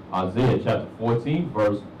 Isaiah chapter 14,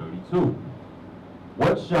 verse 32.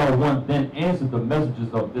 What shall one then answer the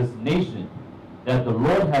messages of this nation, that the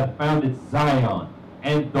Lord hath founded Zion,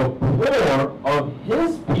 and the poor of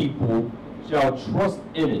his people shall trust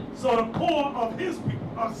in it? So the poor of his people,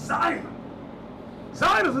 of Zion.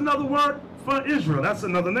 Zion is another word for Israel. That's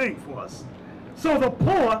another name for us. So the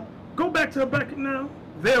poor, go back to Habakkuk now.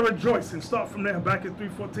 They're rejoicing. Start from there, Habakkuk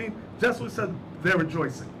 3:14. That's what it says, they're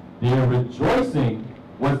rejoicing. Their rejoicing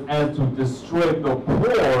was as to destroy the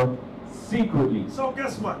poor secretly. So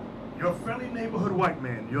guess what? Your friendly neighborhood white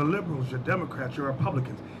man, your liberals, your Democrats, your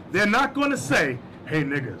Republicans, they're not going to say, hey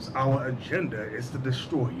niggas, our agenda is to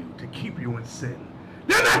destroy you, to keep you in sin.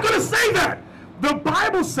 They're not going to say that. The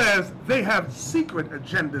Bible says they have secret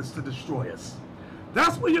agendas to destroy us.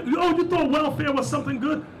 That's what you thought welfare was something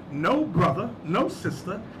good? No, brother, no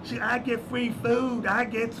sister. I get free food, I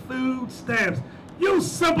get food stamps. You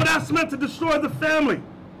simple, that's meant to destroy the family.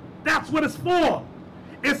 That's what it's for.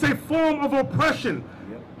 It's a form of oppression.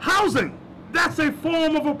 Yep. Housing, that's a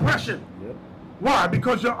form of oppression. Yep. Why?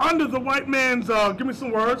 Because you're under the white man's, give me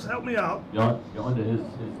some words, help me out. You're under his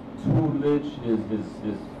tutelage,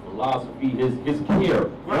 his philosophy, his care.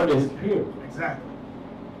 You're under his care. Exactly.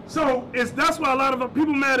 So that's why a lot of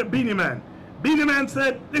people mad at Beanie Man. Beanie Man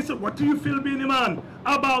said, what do you feel, Beanie Man,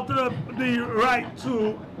 about the right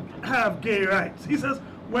to have gay rights? He says,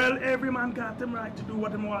 well, every man got them right to do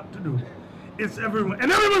what they want to do. It's everyone.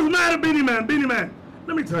 And everyone's mad at Beanie Man. Beanie Man,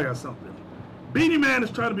 let me tell you something. Beanie Man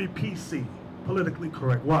is trying to be PC, politically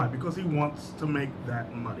correct. Why? Because he wants to make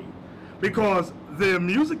that money. Because the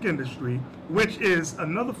music industry, which is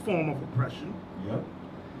another form of oppression,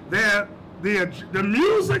 Yep. the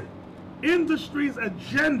music industry's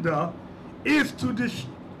agenda is to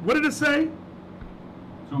what did it say?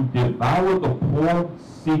 To devour the poor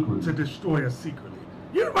secretly. To destroy us secretly.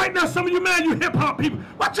 You right now, some of you man, you hip hop people,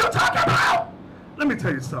 what you talking about? Let me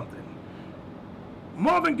tell you something.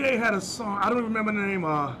 Marvin Gaye had a song, I don't remember the name,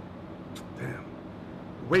 damn.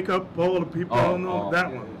 Wake up all the people, I don't know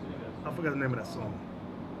that one. I forgot the name of that song.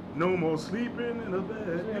 No more sleeping in a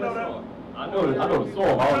bed. You know that? I know the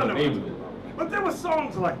song, I don't know the name of it. But there were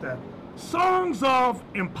songs like that. Songs of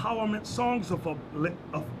empowerment, songs of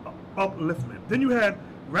upliftment. Then you had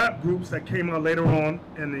rap groups that came out later on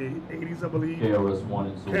in the 80s, I believe. KRS-One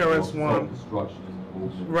and so KRS-One. Self-destruction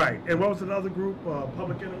movement. Right. And what was another group?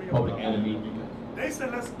 Public Enemy? Public Enemy. They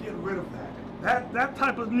said, let's get rid of that. That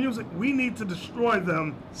type of music, we need to destroy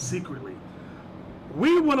them secretly.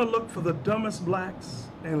 We want to look for the dumbest blacks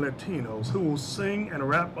and Latinos who will sing and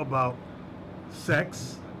rap about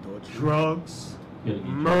sex, drugs,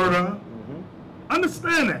 murder.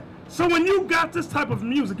 Understand that. So when you got this type of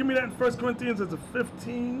music, give me that in 1 Corinthians, it's a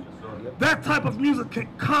 15. That type of music can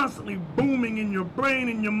constantly booming in your brain,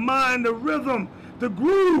 in your mind, the rhythm, the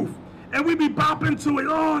groove. And we be bopping to it.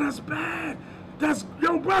 Oh, that's bad.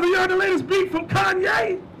 Yo, brother, you heard the latest beat from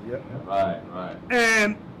Kanye? Yep. Right.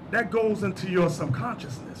 And that goes into your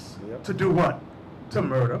subconsciousness. Yep. To do what? To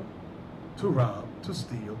murder, to rob, to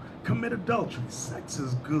steal, commit adultery. Sex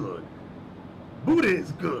is good. Booty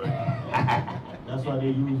is good. That's why they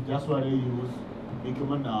use Nicki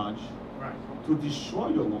Minaj to destroy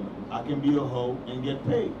your woman. I can be a hoe and get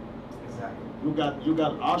paid. Exactly. You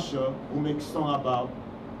got Usher who makes song about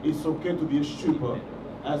it's okay to be a stripper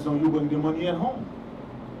as long as you bring the money at home.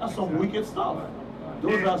 That's some wicked stuff.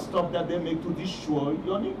 Those are stuff that they make to destroy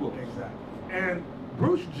your Negro. Exactly. And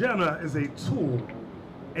Bruce Jenner is a tool,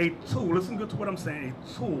 listen good to what I'm saying,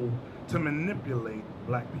 a tool to manipulate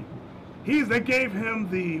black people. They gave him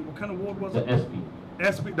what kind of award was it? The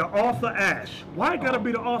ESPY, the Arthur Ashe. Why gotta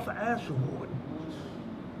be the Arthur Ashe Award?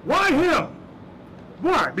 Why him?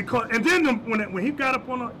 Why? Because, and then when he got up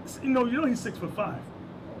on he's 6'5".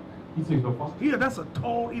 He's 6'5". Yeah, that's a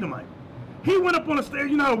tall Edomite. He went up on the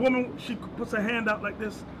stage, you know how a woman, she puts her hand out like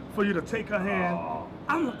this for you to take her hand.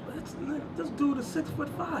 I'm like, this dude is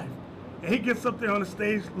 6'5". And he gets up there on the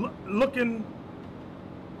stage looking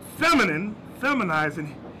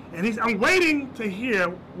feminizing, and I'm waiting to hear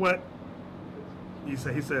what he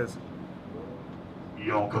says. He says,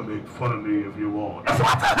 y'all can make fun of me if you want. I said,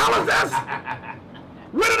 what the hell is this?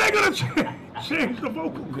 When are they gonna change the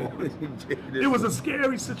vocal cords? It was a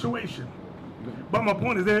scary situation. But my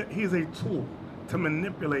point is that he's a tool to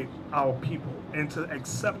manipulate our people into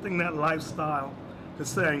accepting that lifestyle, to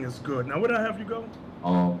saying it's good. Now, where did I have you go?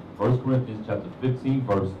 1 Corinthians chapter 15,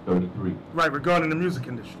 verse 33. Right, regarding the music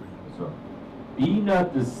industry. Yes, sir. Be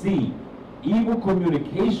not deceived. Evil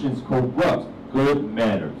communications corrupt good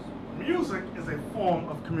manners. Music is a form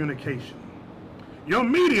of communication. Your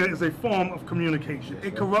media is a form of communication.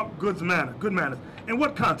 It corrupts good manners. In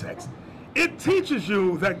what context? It teaches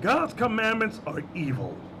you that God's commandments are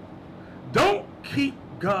evil. Don't keep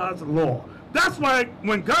God's law. That's why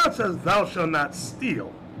when God says, thou shalt not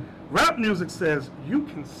steal, rap music says, you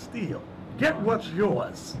can steal. Get what's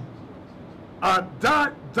yours. What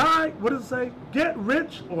does it say? Get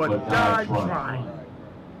rich or die trying.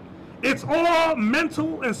 It's all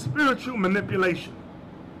mental and spiritual manipulation.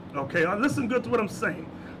 Okay, listen good to what I'm saying.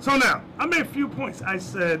 So now, I made a few points. I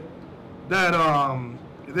said that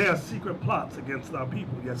there are secret plots against our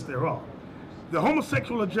people. Yes, there are. The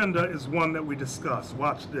homosexual agenda is one that we discuss.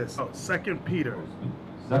 Watch this. 2 Peter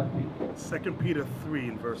 3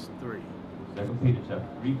 and verse 3. 2 Peter chapter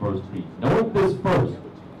 3, verse 3. Know this first,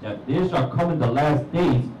 that there shall come in the last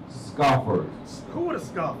days scoffers. Who are the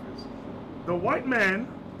scoffers? The white man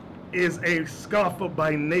is a scoffer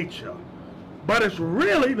by nature. But it's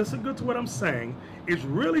really, listen good to what I'm saying, it's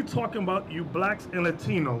really talking about you blacks and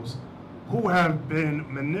Latinos who have been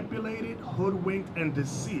manipulated, hoodwinked, and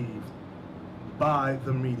deceived by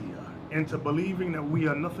the media into believing that we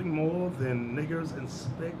are nothing more than niggers and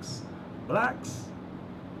spicks, blacks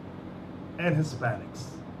and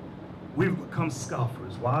Hispanics. We've become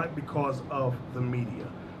scoffers. Why? Because of the media.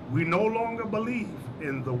 We no longer believe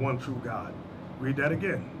in the one true God. Read that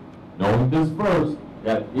again. Knowing this first,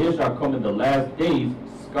 that there shall come in the last days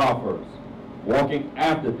scoffers, walking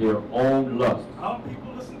after their own lusts. Our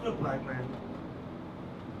people, listen good, black man.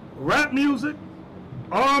 Rap music,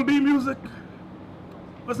 R&B music.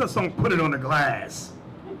 What's that song? Put It on the Glass.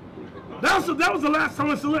 That was the last time I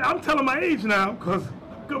listened. I'm telling my age now because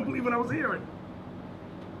I couldn't believe what I was hearing.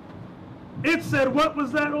 It said, what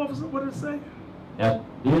was that, officer? What did it say? That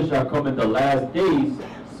there shall come in the last days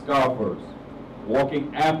scoffers,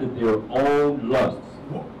 walking after their own lusts.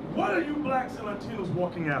 What are you blacks and Latinos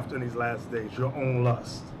walking after in these last days? Your own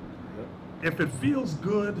lust. If it feels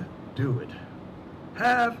good, do it.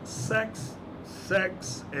 Have sex,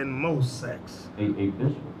 and most sex. Hey,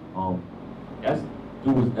 Bishop, that's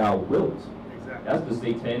do as thou wilt. Exactly. That's the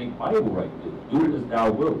satanic Bible right there. Do it as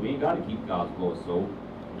thou wilt. We ain't got to keep God's law, so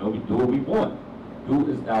we do what we want. Do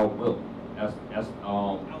it as thou wilt. That's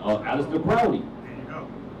Alistair Crowley. There you go.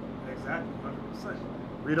 Exactly, 100%.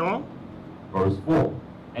 Read on. Verse 4.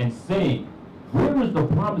 And saying, where is the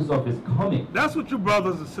promise of his coming? That's what you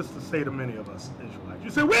brothers and sisters say to many of us Israelites. You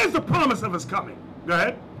say, where's the promise of his coming? Go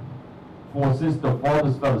ahead. For since the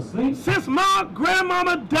fathers fell asleep, since my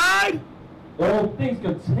grandmama died, all things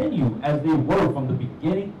continue as they were from the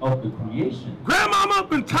beginning of the creation. Grandmama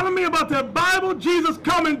been telling me about that Bible, Jesus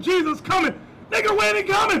coming, Jesus coming. Nigga, when he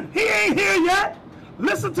coming? He ain't here yet.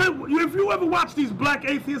 Listen to, if you ever watch these black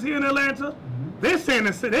atheists here in Atlanta, they're saying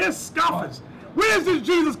this, they're scoffers. Where's this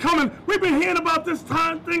Jesus coming? We've been hearing about this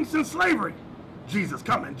thing since slavery. Jesus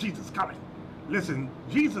coming, Jesus coming. Listen,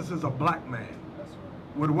 Jesus is a black man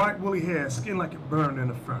with white woolly hair, skin like it burned in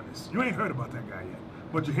a furnace. You ain't heard about that guy yet,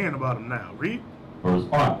 but you're hearing about him now. Read. Verse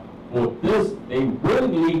 5. For this they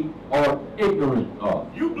willingly are ignorant of.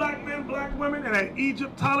 You black men, black women, and that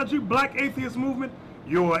Egyptology, black atheist movement,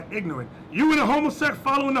 you are ignorant. You in a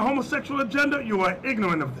following the homosexual agenda, you are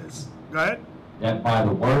ignorant of this. Go ahead. That by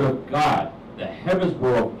the word of God, the heavens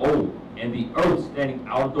were of old, and the earth standing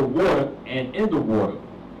out of the water and in the water,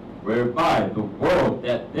 whereby the world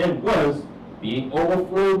that then was, being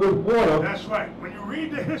overflowed with water. That's right. When you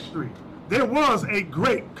read the history, there was a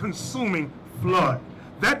great consuming flood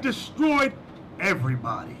that destroyed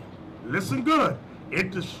everybody. Listen good.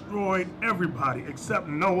 It destroyed everybody except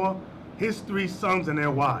Noah, his 3 sons, and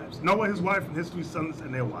their wives. Noah, his wife, and his 3 sons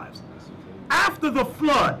and their wives. After the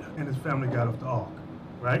flood, and his family got off the ark,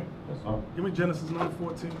 right? Yes, sir. Give me Genesis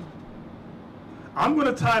 9:14. I'm going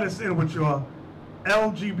to tie this in with your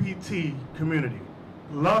LGBT community.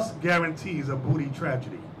 Lust guarantees a booty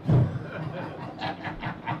tragedy.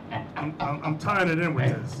 I'm tying it in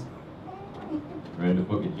with this. We're in the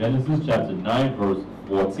book of Genesis, chapter 9, verse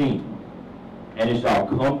 14. And it shall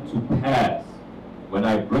come to pass, when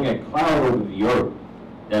I bring a cloud over the earth,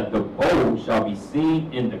 that the bow shall be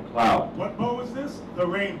seen in the cloud. What bow is this? The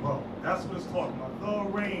rainbow. That's what it's talking about.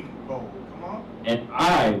 The rainbow. Come on. And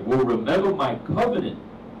I will remember my covenant,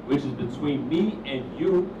 which is between me and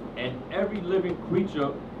you and every living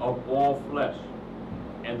creature of all flesh.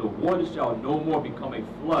 And the water shall no more become a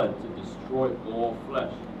flood to destroy all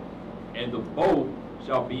flesh. And the bow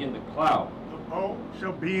shall be in the cloud. The bow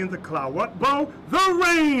shall be in the cloud. What bow? The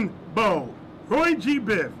rainbow. Roy G.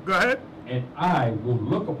 Biv. Go ahead. And I will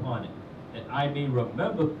look upon it, that I may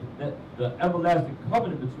remember that the everlasting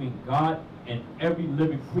covenant between God and every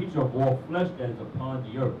living creature of all flesh that is upon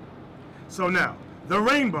the earth. So now, the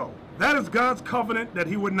rainbow. That is God's covenant that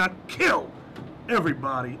he would not kill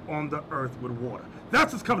everybody on the earth with water.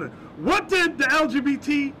 That's his covenant. What did the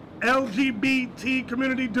LGBT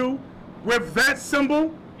community do with that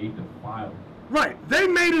symbol? They defiled. Right. They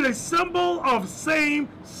made it a symbol of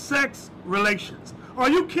same-sex relations. Are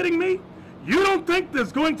you kidding me? You don't think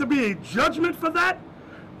there's going to be a judgment for that?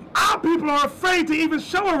 Our people are afraid to even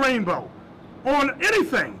show a rainbow on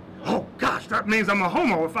anything. Oh gosh, that means I'm a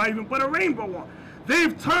homo if I even put a rainbow on.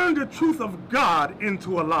 They've turned the truth of God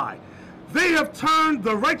into a lie. They have turned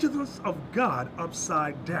the righteousness of God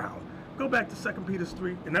upside down. Go back to 2 Peter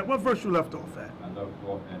 3. And that what verse you left off at? I left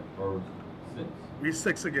off at verse 6. Read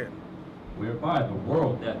 6 again. Whereby the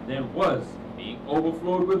world that then was, being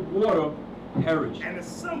overflowed with water, perished. And the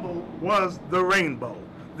symbol was the rainbow.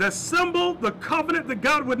 The symbol, the covenant that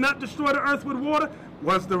God would not destroy the earth with water,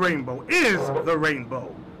 was the rainbow, is the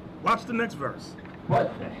rainbow. Watch the next verse.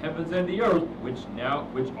 But the heavens and the earth, which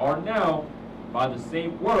are now, by the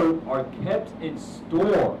same word, are kept in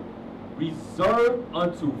store, reserved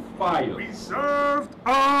unto fire. Reserved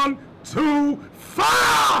unto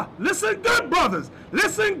fire! Listen good, brothers.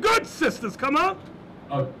 Listen good, sisters. Come on.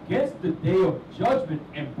 Against the day of judgment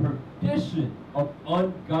and perdition of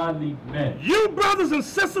ungodly men. You brothers and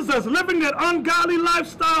sisters that's living that ungodly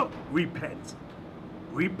lifestyle, repent.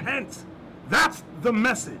 Repent. That's the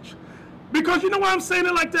message. Because you know why I'm saying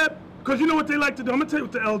it like that? Because you know what they like to do. I'm going to tell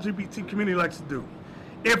you what the LGBT community likes to do.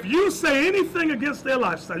 If you say anything against their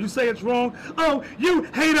lifestyle, you say it's wrong, oh, you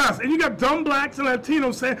hate us. And you got dumb blacks and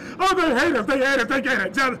Latinos saying, oh, they hate us, they hate us, they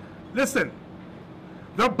hate us. Listen,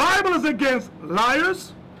 the Bible is against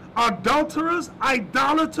liars, adulterers,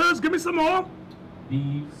 idolaters. Give me some more.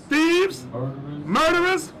 Thieves,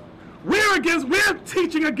 murderers. We're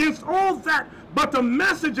teaching against all that. But the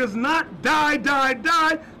message is not die, die,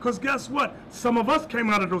 die, because guess what? Some of us came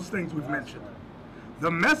out of those things we've mentioned. The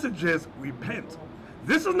message is repent.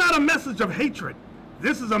 This is not a message of hatred.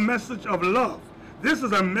 This is a message of love. This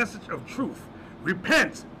is a message of truth.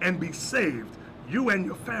 Repent and be saved, you and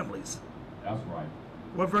your families. That's right.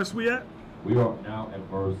 What verse we at? We are now at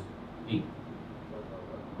verse 8.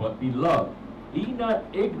 But beloved, be not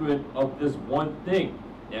ignorant of this one thing,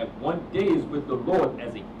 that one day is with the Lord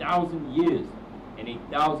as 1,000 years, and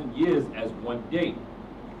 1,000 years as one day.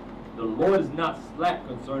 The Lord is not slack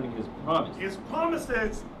concerning his promise. His promise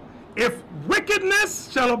is, if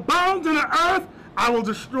wickedness shall abound in the earth, I will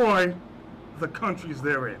destroy the countries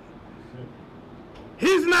therein.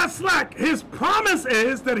 He's not slack. His promise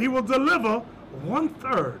is that he will deliver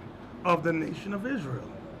 1/3 of the nation of Israel.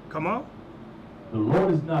 Come on. The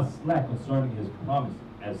Lord is not slack concerning his promise,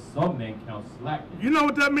 as some men count slackness. You know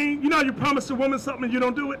what that means? You know you promise a woman something and you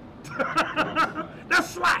don't do it? That's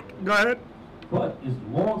slack. Go ahead. But is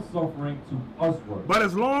long-suffering to usward. But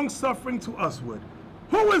is long-suffering to usward.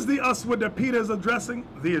 Who is the usward that Peter is addressing?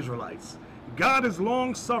 The Israelites. God is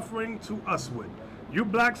long-suffering to usward. You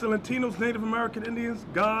blacks and Latinos, Native American Indians,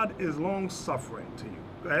 God is long-suffering to you.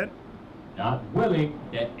 Go ahead. Not willing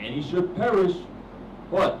that any should perish,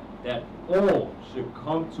 but that all should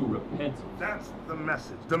come to repentance. That's the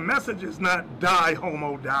message. The message is not die,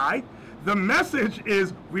 homo, die. The message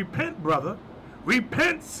is repent, brother.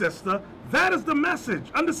 Repent, sister. That is the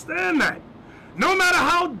message. Understand that. No matter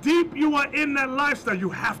how deep you are in that lifestyle, you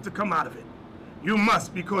have to come out of it. You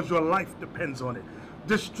must, because your life depends on it.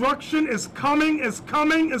 Destruction is coming, is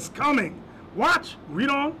coming, is coming. Watch. Read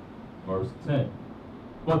on. Verse 10.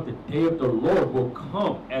 But the day of the Lord will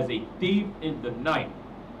come as a thief in the night,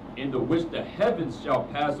 in the which the heavens shall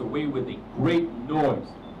pass away with a great noise.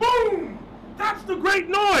 Boom! That's the great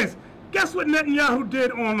noise. Guess what Netanyahu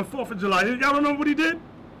did on the 4th of July? Y'all remember what he did?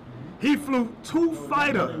 He flew 2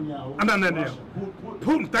 fighters. I'm not Netanyahu.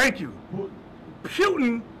 Putin, thank you.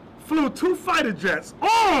 Putin flew 2 fighter jets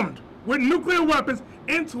armed with nuclear weapons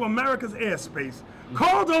into America's airspace,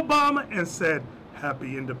 called Obama and said,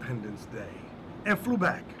 Happy Independence Day, and flew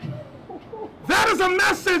back. That is a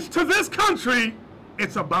message to this country.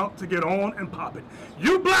 It's about to get on and pop it.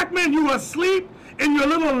 You black men, you asleep in your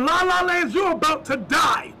little la-la lands, you're about to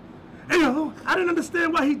die. And you know, I didn't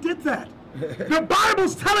understand why he did that. The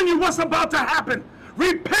Bible's telling you what's about to happen.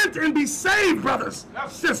 Repent and be saved, brothers,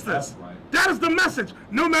 sisters. That's right. That is the message,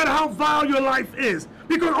 no matter how vile your life is.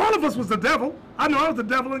 Because all of us was the devil. I know I was the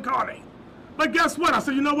devil incarnate. But guess what? I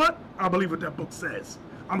said, you know what? I believe what that book says.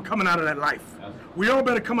 I'm coming out of that life. We all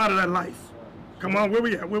better come out of that life. Come on, where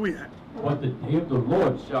we at? Where we at? But the day of the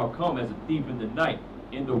Lord shall come as a thief in the night,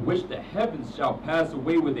 in the which the heavens shall pass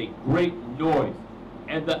away with a great noise,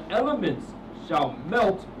 and the elements shall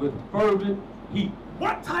melt with fervent heat.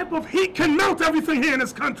 What type of heat can melt everything here in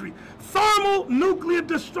this country? Thermonuclear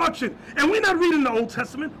destruction. And we're not reading the Old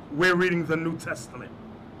Testament, we're reading the New Testament.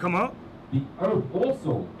 Come on. The earth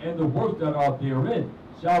also and the works that are therein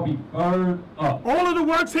shall be burned up. All of the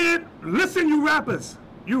works here, listen, you rappers,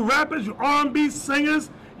 you R&B singers,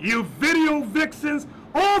 you video vixens,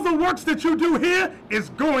 all the works that you do here is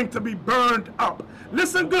going to be burned up.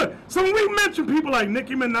 Listen good. So when we mention people like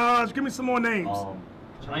Nicki Minaj, give me some more names.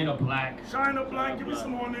 China Black. China Black, give me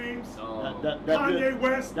some more names. That Kanye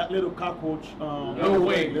West. That little cockroach. Lil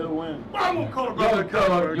Wayne. Lil Wayne. I won't call it brother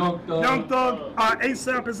cockroach. Young Thug. Young Thug.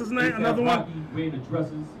 ASAP is his name. Another one. Wearing the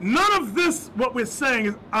dresses. None of this, what we're saying,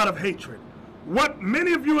 is out of hatred. What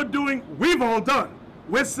many of you are doing, we've all done.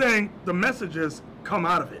 We're saying the messages come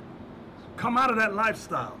out of it. Come out of that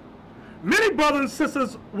lifestyle. Many brothers and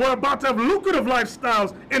sisters were about to have lucrative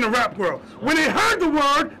lifestyles in the rap world. When they heard the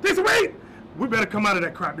word, they said, wait, we better come out of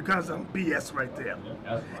that crap because I'm BS right there.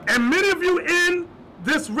 That's right. And many of you in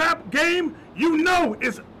this rap game, you know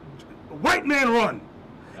it's white man run.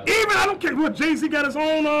 Even, I don't care what, Jay-Z got his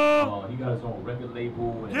own, he got his own record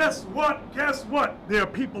label. And guess what? There are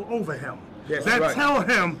people over him Yes, that right. tell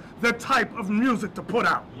him the type of music to put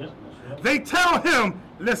out. Yes, that's right. They tell him,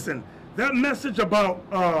 listen, that message about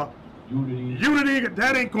unity,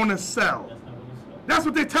 that ain't gonna sell. That's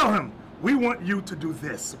what they tell him. We want you to do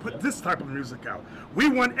this, put this type of music out. We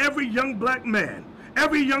want every young black man,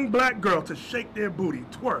 every young black girl to shake their booty,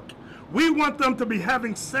 twerk. We want them to be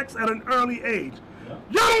having sex at an early age.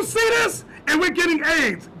 Y'all don't see this? And we're getting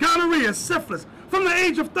AIDS, gonorrhea, syphilis from the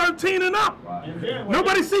age of 13 and up. Right. And then what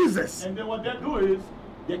Nobody they- sees this. And then what they do is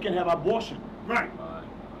they can have abortion. Right. Right.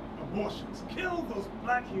 Abortions. Kill those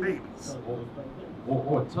black babies.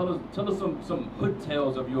 Or tell us some hood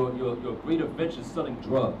tales of your great adventures selling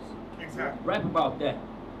drugs. Exactly. Rap about that.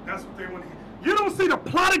 That's what they want to hear. You don't see the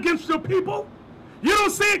plot against your people? You don't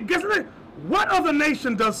see it? Guess what? What other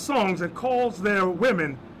nation does songs and calls their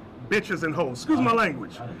women bitches and hoes? Excuse my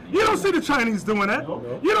language. You don't see the Chinese doing that.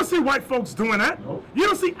 Nope. You don't see white folks doing that. Nope. You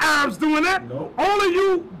don't see Arabs doing that. Nope. All of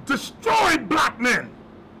you destroyed black men,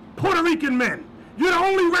 Puerto Rican men. You're the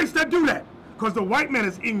only race that do that because the white man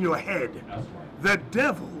is in your head. That's right. The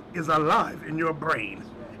devil is alive in your brain.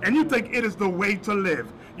 And you think it is the way to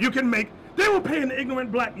live. You can make, they will pay an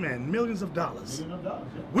ignorant black man millions of dollars. $1 million, yeah.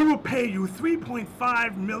 We will pay you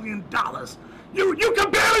 $3.5 million. You can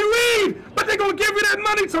barely read, but they're gonna give you that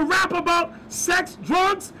money to rap about sex,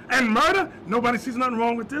 drugs, and murder. Nobody sees nothing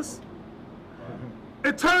wrong with this.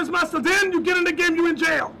 It turns master, then you get in the game, you in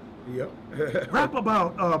jail. Yep. Rap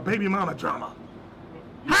about baby mama drama.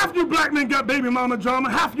 Half you black men got baby mama drama,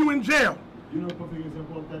 half you in jail. You know what is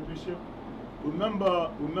important, Bishop?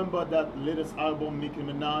 Remember that latest album, Nicki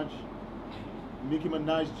Minaj? Nicki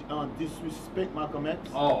Minaj disrespect Malcolm X?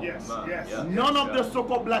 Oh, Yes, man. yes. Yeah. None of the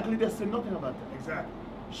so-called black leaders say nothing about that. Exactly.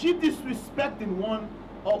 She disrespecting one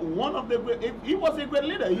of the great. He was a great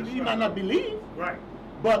leader. He might not believe, Right.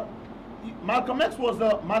 but Malcolm X was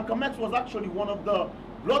actually one of the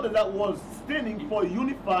brothers that was standing for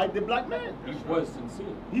unify the black man. He was sincere.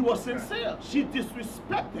 He was sincere. She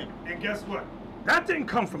disrespect him. And guess what? That didn't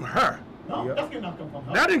come from her. No, Yep. that's not come from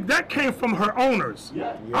her. That came from her owners.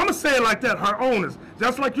 Yeah. I'm gonna say it like that, her owners.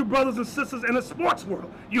 Just like you brothers and sisters in the sports world,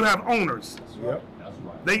 you have owners. Yep. That's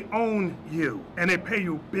right. They own you, and they pay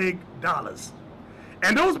you big dollars.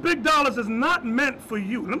 And those big dollars is not meant for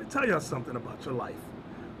you. Let me tell you something about your life.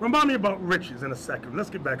 Remind me about riches in a second. Let's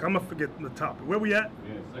get back. I'm gonna forget the topic. Where we at?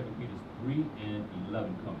 Yeah, 2 Peter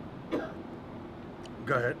 3:11 coming.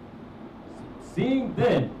 Go ahead. Seeing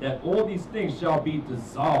then that all these things shall be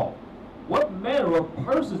dissolved, what manner of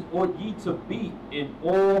persons ought ye to be in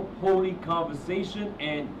all holy conversation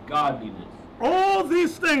and godliness? All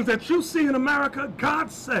these things that you see in America,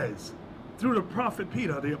 God says through the prophet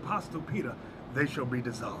Peter, the apostle Peter, they shall be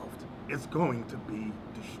dissolved. It's going to be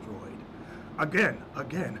destroyed. Again,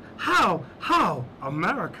 how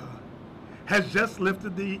America has just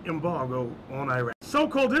lifted the embargo on Iran.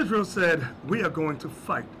 So-called Israel said, we are going to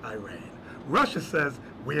fight Iran. Russia says,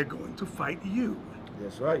 we are going to fight you.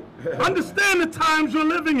 That's right. Understand the times you're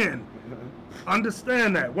living in.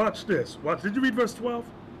 Understand that. Watch this. Watch. Did you read verse 12?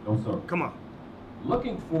 No, sir. Come on.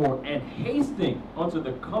 Looking for and hasting unto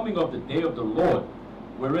the coming of the day of the Lord,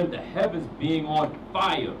 wherein the heavens being on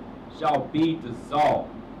fire shall be dissolved,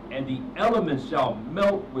 and the elements shall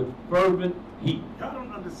melt with fervent heat. Y'all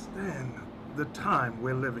don't understand the time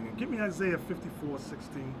we're living in. Give me Isaiah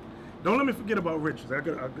 54:16. Don't let me forget about riches.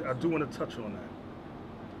 I do want to touch on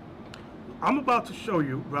that. I'm about to show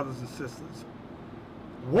you, brothers and sisters,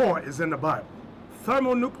 war is in the Bible.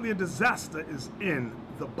 Thermonuclear disaster is in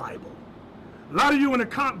the Bible. A lot of you in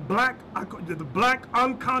the black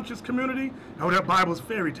unconscious community know that Bible's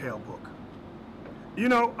fairy tale book. You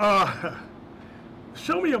know,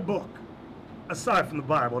 show me a book aside from the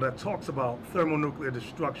Bible that talks about thermonuclear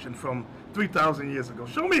destruction from 3,000 years ago.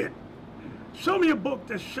 Show me it. Show me a book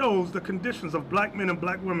that shows the conditions of black men and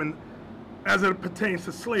black women as it pertains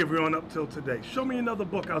to slavery on up till today. Show me another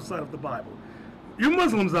book outside of the Bible. You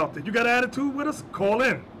Muslims out there, you got an attitude with us? Call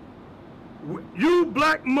in. You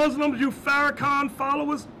black Muslims, you Farrakhan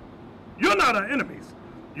followers, you're not our enemies.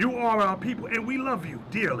 You are our people, and we love you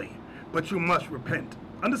dearly, but you must repent.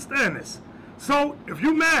 Understand this. So if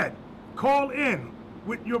you're mad, call in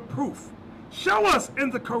with your proof. Show us in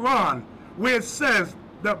the Quran where it says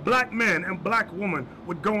that black men and black women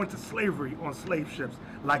would go into slavery on slave ships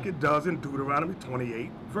like it does in Deuteronomy 28,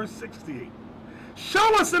 verse 68.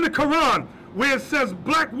 Show us in the Quran where it says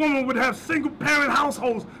black women would have single-parent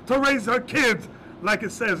households to raise her kids like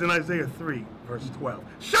it says in Isaiah 3, verse 12.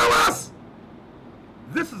 Show us!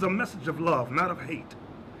 This is a message of love, not of hate.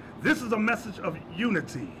 This is a message of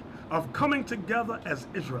unity, of coming together as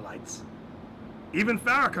Israelites. Even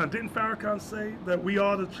Farrakhan, didn't Farrakhan say that we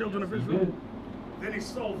are the children of Israel? Then he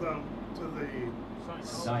sold them to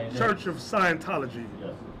the Church of Scientology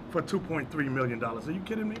for $2.3 million. Are you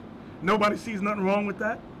kidding me? Nobody sees nothing wrong with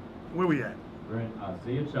that? Where we at? We're in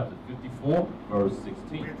Isaiah chapter 54, verse 16.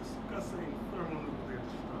 We're discussing thermonuclear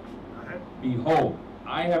destruction. Go ahead. Behold,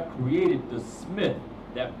 I have created the smith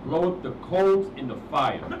that bloweth the coals in the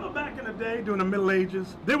fire. Remember back in the day, during the Middle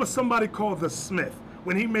Ages, there was somebody called the smith.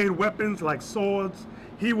 When he made weapons like swords,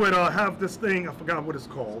 he would have this thing, I forgot what it's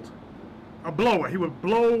called, a blower. He would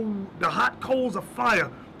blow the hot coals of fire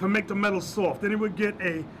to make the metal soft. Then he would get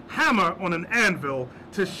a hammer on an anvil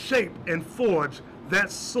to shape and forge that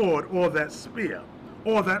sword or that spear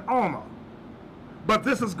or that armor. But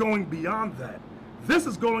this is going beyond that. This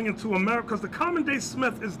is going into America, because the common day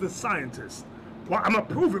smith is the scientist. Well, I'm going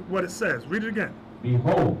to prove it what it says. Read it again.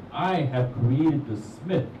 Behold, I have created the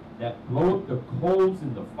smith that bloweth the coals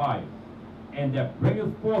in the fire, and that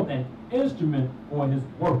bringeth forth an instrument for his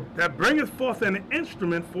work. That bringeth forth an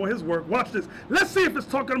instrument for his work. Watch this. Let's see if it's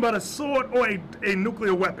talking about a sword or a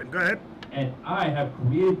nuclear weapon. Go ahead. And I have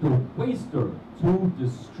created the waster to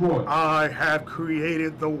destroy. I have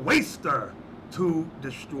created the waster to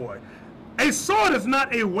destroy. A sword is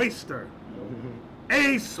not a waster.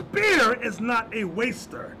 A spear is not a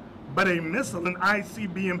waster. But a missile, an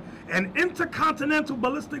ICBM, an intercontinental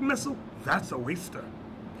ballistic missile, that's a waster.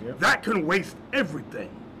 Yep. That can waste everything.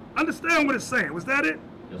 Understand what it's saying? Was that it?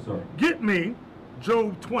 Yes, sir. Get me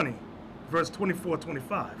Job 20, verse 24,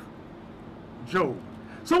 25. Job.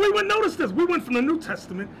 So we would notice this. We went from the New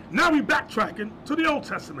Testament, now we backtracking to the Old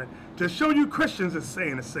Testament to show you Christians is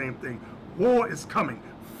saying the same thing. War is coming.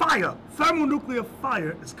 Fire, thermonuclear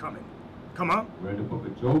fire is coming. Come on. We're in the book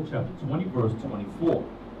of Job, chapter 20, verse 24.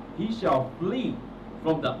 He shall flee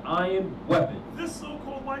from the iron weapon. This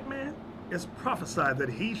so-called white man is prophesied that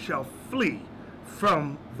he shall flee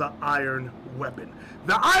from the iron weapon.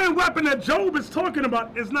 The iron weapon that Job is talking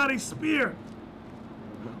about is not a spear.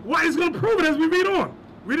 Well, he's going to prove it as we read on.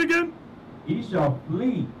 Read again. He shall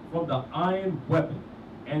flee from the iron weapon,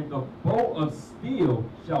 and the bow of steel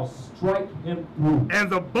shall strike him through. And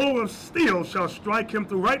the bow of steel shall strike him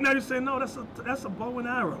through. Right now you're saying, no, that's a bow and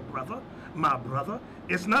arrow, brother. My brother.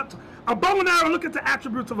 It's not. A bow and arrow, look at the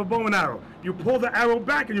attributes of a bow and arrow. You pull the arrow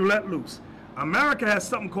back and you let loose. America has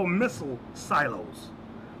something called missile silos,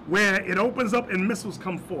 where it opens up and missiles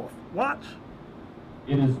come forth. Watch.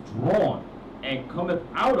 It is drawn and cometh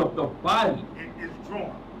out of the body. It is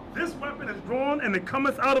drawn. This weapon is drawn and it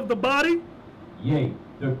cometh out of the body. Yea,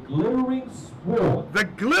 the glittering sword. The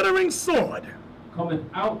glittering sword. Cometh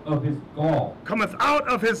out of his gall. Cometh out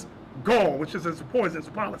of his gall, which is his poisonous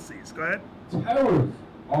policies. Go ahead. Terrors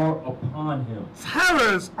are upon him.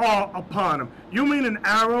 Terrors are upon him. You mean an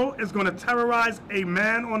arrow is going to terrorize a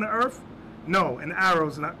man on the earth? No, an arrow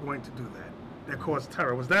is not going to do that. That cause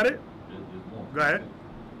terror. Was that it? Go ahead.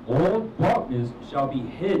 All darkness shall be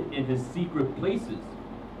hid in his secret places.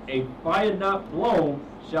 A fire not blown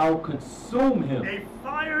shall consume him. A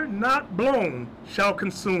fire not blown shall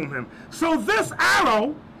consume him. So this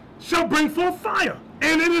arrow shall bring forth fire.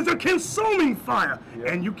 And it is a consuming fire. Yep.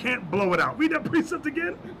 And you can't blow it out. Read that precept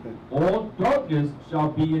again. All darkness shall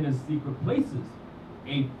be in his secret places.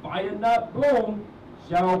 A fire not blown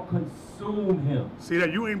shall consume him. See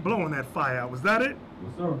that? You ain't blowing that fire out. Was that it?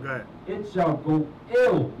 Yes, sir. Go ahead. It shall go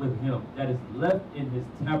ill with him that is left in his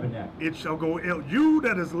tabernacle. It shall go ill. You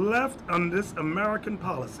that is left on this American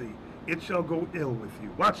policy, it shall go ill with you.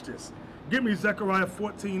 Watch this. Give me Zechariah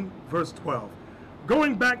 14, verse 12.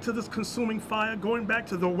 Going back to this consuming fire, going back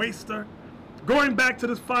to the waster, Going back to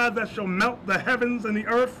this fire that shall melt the heavens and the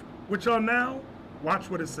earth, which are now, watch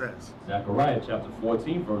what it says. Zechariah chapter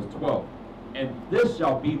 14, verse 12. And this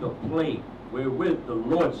shall be the plague wherewith the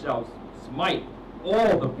Lord shall smite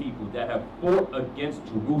all the people that have fought against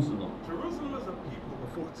Jerusalem. Jerusalem is a people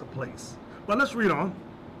before it's a place. But let's read on.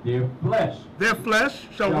 Their flesh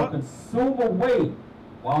shall what? Consume away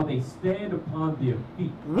while they stand upon their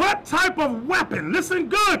feet. What type of weapon? Listen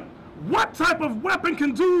good. What type of weapon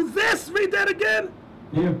can do this? Read that again.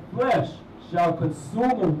 Their flesh shall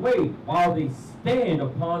consume away while they stand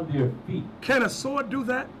upon their feet. Can a sword do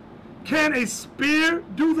that? Can a spear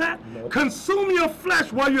do that? No. Consume your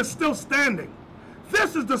flesh while you're still standing.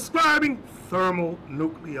 This is describing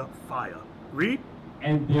thermonuclear fire. Read.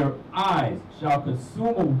 And their eyes shall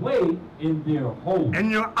consume away in their holes. And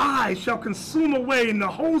your eyes shall consume away in the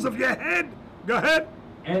holes of your head. Go ahead.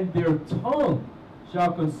 And their tongue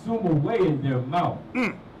shall consume away in their mouth.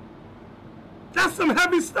 That's some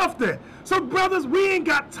heavy stuff there. So, brothers, we ain't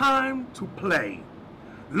got time to play.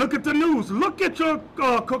 Look at the news. Look at your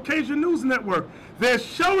Caucasian News Network. They're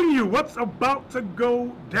showing you what's about to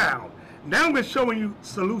go down. Now we're showing you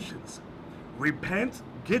solutions. Repent.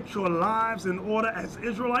 Get your lives in order as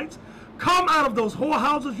Israelites. Come out of those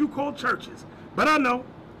whorehouses you call churches. But I know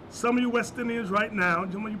some of you West Indians right now,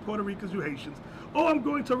 some of you Puerto Ricans, you Haitians, oh, I'm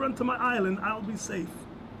going to run to my island. I'll be safe.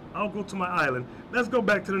 I'll go to my island. Let's go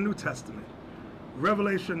back to the New Testament.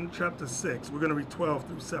 Revelation chapter 6. We're going to read 12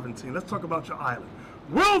 through 17. Let's talk about your island.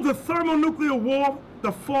 Will the thermonuclear war,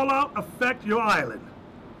 the fallout, affect your island?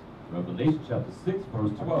 Revelation chapter 6,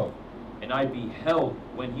 verse 12. And I beheld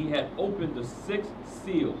when he had opened the sixth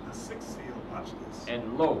seal. The sixth seal, watch this.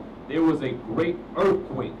 And lo, there was a great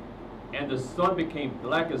earthquake, and the sun became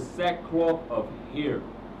black as sackcloth of hair,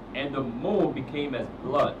 and the moon became as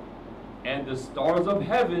blood, and the stars of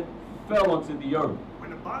heaven fell unto the earth.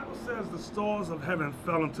 When the Bible says the stars of heaven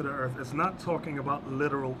fell into the earth, it's not talking about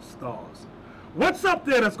literal stars. What's up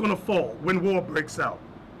there that's going to fall when war breaks out?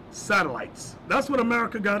 Satellites. That's what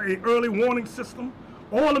America got, an early warning system.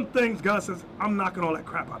 All them things, God says, I'm knocking all that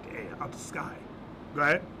crap out the air, out the sky. Go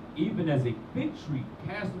ahead. Even as a fig tree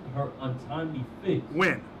casteth her untimely figs.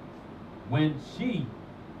 When? When she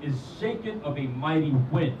is shaken of a mighty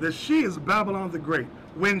wind. The she is Babylon the Great.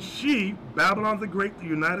 When she, Babylon the Great, the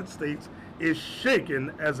United States, is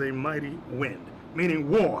shaken as a mighty wind. Meaning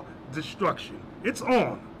war, destruction. It's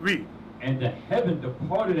on. Read. And the heaven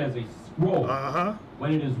departed as a scroll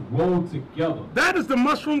when it is rolled together. That is the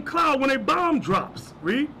mushroom cloud when a bomb drops.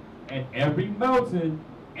 Read. And every mountain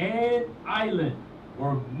and island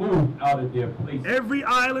were moved out of their place. Every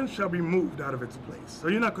island shall be moved out of its place. So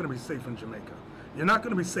you're not going to be safe in Jamaica. You're not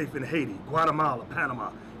going to be safe in Haiti, Guatemala,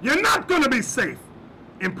 Panama. You're not going to be safe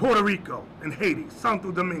in Puerto Rico, in Haiti,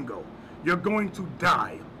 Santo Domingo. You're going to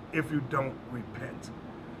die if you don't repent.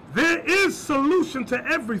 There is solution to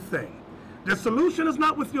everything. The solution is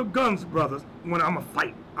not with your guns, brothers. When I'm a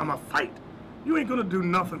fight. You ain't gonna do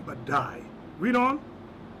nothing but die. Read on.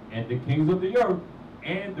 And the kings of the earth,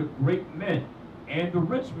 and the great men, and the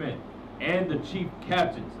rich men, and the chief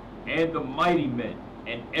captains, and the mighty men,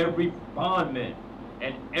 and every bondman,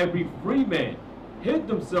 and every free man, hid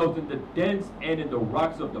themselves in the dens and in the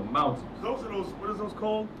rocks of the mountains. Those are those, what is those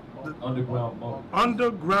called? Underground bunkers.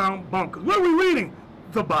 Underground bunkers. Where are we reading?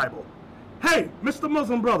 The Bible. Hey, Mr.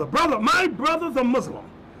 Muslim brother, my brother the Muslim,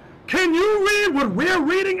 can you read what we're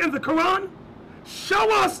reading in the Quran?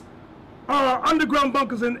 Show us underground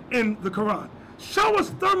bunkers in the Quran. Show us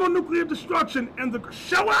thermonuclear destruction in the,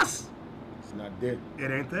 show us. It's not there. It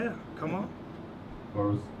ain't there. Come on.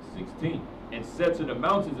 Verse 16. And said to the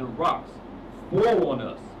mountains and rocks, fall on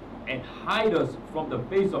us, and hide us from the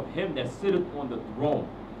face of him that sitteth on the throne,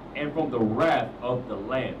 and from the wrath of the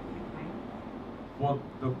Lamb. For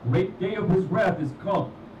the great day of his wrath is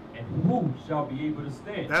come, and who shall be able to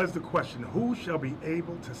stand? That is the question. Who shall be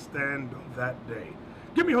able to stand on that day?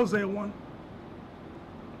 Give me Hosea 1.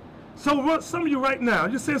 So what, some of you right now,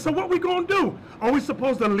 you're saying, so what we going to do? Are we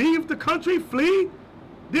supposed to leave the country, flee?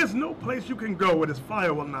 There's no place you can go where this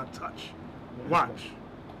fire will not touch. Watch.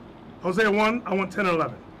 Hosea 1, I want 10 and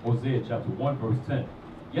 11. Hosea chapter 1, verse 10.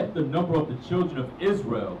 Yet the number of the children of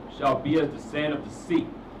Israel shall be as the sand of the sea,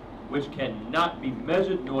 which cannot be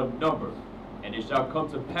measured nor numbered. And it shall come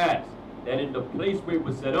to pass that in the place where it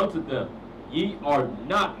was said unto them, ye are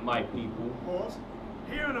not my people. Pause.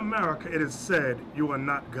 Here in America it is said, you are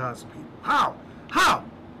not God's people. How? How?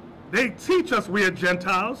 They teach us we are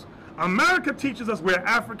Gentiles. America teaches us we're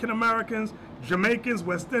African Americans, Jamaicans,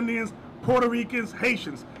 West Indians, Puerto Ricans,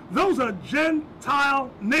 Haitians. Those are Gentile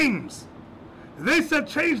names. They said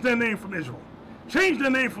change their name from Israel. Change their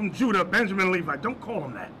name from Judah, Benjamin, Levi. Don't call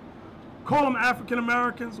them that. Call them African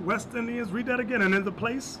Americans, West Indians. Read that again. And in the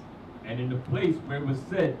place. And in the place where it was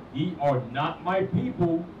said, Ye are not my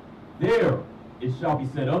people, there it shall be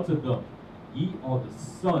said unto them, Ye are the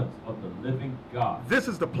sons of the living God. This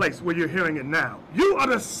is the place where you're hearing it now. You are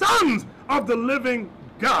the sons of the living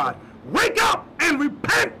God. Wake up and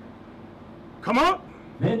repent. Come on.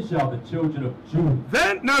 Then shall the children of Judah.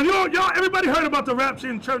 Then, now y'all, everybody heard about the rapture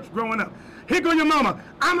in church growing up. Here go your mama.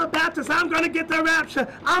 I'm a Baptist. I'm going to get the rapture.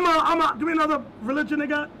 Give me another religion they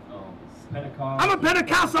got. Pentecost. I'm a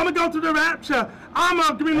Pentecostal. I'm going to go to the rapture.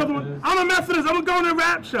 Give me another one. I'm a Methodist. I'm going to go to the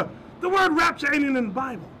rapture. The word rapture ain't in the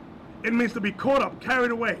Bible. It means to be caught up,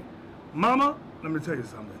 carried away. Mama, let me tell you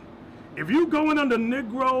something. If you going under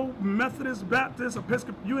Negro, Methodist, Baptist,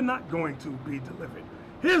 Episcopal, you're not going to be delivered.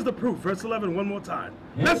 Here's the proof. Verse 11, one more time.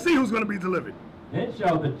 Let's see who's going to be delivered. Then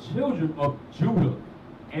shall the children of Judah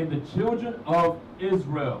and the children of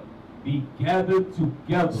Israel be gathered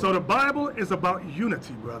together. So the Bible is about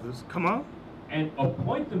unity, brothers. Come on. And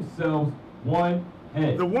appoint themselves one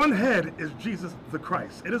head. The one head is Jesus the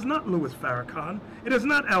Christ. It is not Louis Farrakhan. It is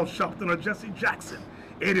not Al Sharpton or Jesse Jackson.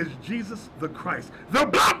 It is Jesus the Christ, the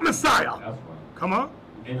Black Messiah. That's right. Come on.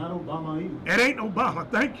 And not Obama either. It ain't Obama.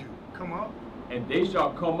 Thank you. Come on. And they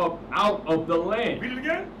shall come up out of the land. Read it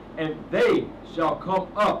again. And they shall come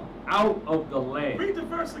up out of the land. Read the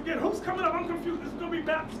verse again. Who's coming up? I'm confused. It's going to be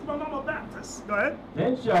Baptist. My mama Baptist. Go ahead.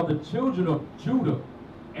 Then shall the children of Judah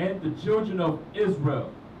and the children of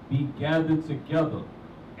Israel be gathered together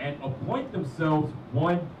and appoint themselves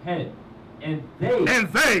one head. And they.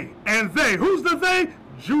 Who's the they?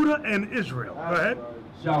 Judah and Israel. Go ahead.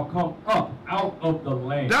 Shall come up out of the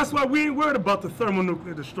land. That's why we ain't worried about the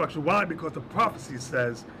thermonuclear destruction. Why? Because the prophecy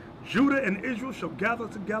says Judah and Israel shall gather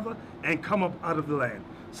together and come up out of the land.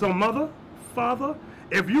 So mother, father,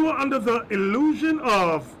 if you are under the illusion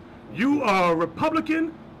of you are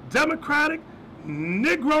Republican, Democratic,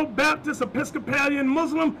 Negro, Baptist, Episcopalian,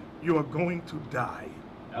 Muslim, you are going to die.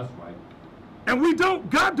 That's right. And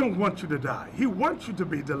God don't want you to die. He wants you to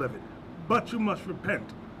be delivered. But you must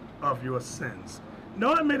repent of your sins.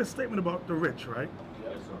 Now I made a statement about the rich, right?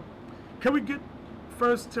 Yes, sir. Can we get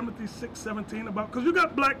 1 Timothy 6:17 about, because you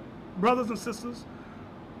got black brothers and sisters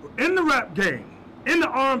in the rap game, in the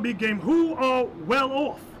R&B game, who are well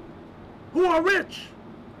off, who are rich.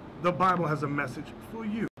 The Bible has a message for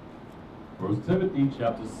you. 1 Timothy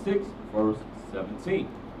chapter 6, verse 17.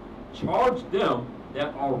 Charge them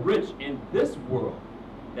that are rich in this world,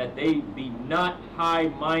 that they be not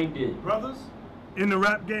high-minded. Brothers, in the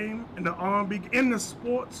rap game, in the R&B, in the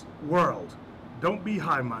sports world, don't be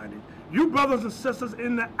high-minded. You brothers and sisters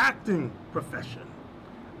in the acting profession,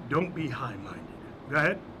 don't be high-minded. Go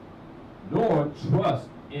ahead. Nor trust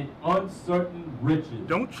in uncertain riches.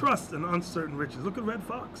 Don't trust in uncertain riches. Look at Red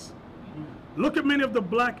Fox. Look at many of the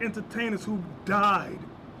black entertainers who died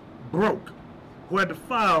broke, who had to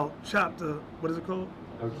file chapter, what is it called?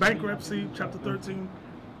 13. Bankruptcy, chapter 13.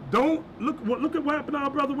 Don't look at what happened to our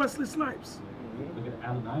brother Wesley Snipes. Look at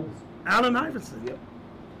Allen Iverson. Allen Iverson. Yep.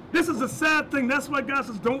 This is a sad thing. That's why God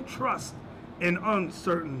says don't trust in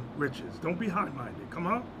uncertain riches. Don't be high-minded. Come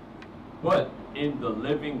on. But in the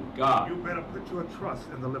living God, You better put your trust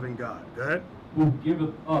in the living God. Go ahead. who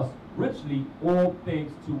giveth us richly all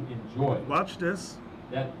things to enjoy, Watch this.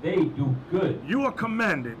 that they do good. You are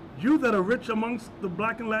commanded, you that are rich amongst the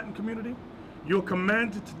black and Latin community, you're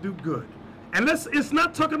commanded to do good. And it's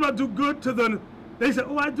not talking about do good to they say,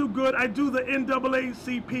 oh, I do good, I do the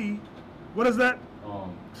NAACP. What does that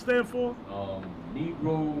stand for?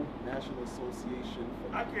 Negro. National Association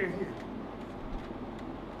for I can't hear.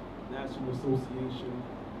 National Association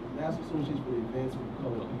for the Advancement of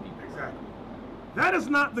Colored People. Exactly. That is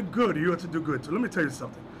not the good you are to do good to. Let me tell you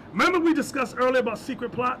something. Remember we discussed earlier about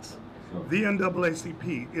secret plots? Sure. The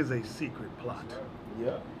NAACP is a secret plot.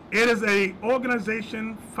 Yeah. It is an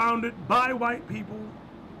organization founded by white people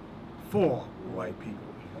for white people.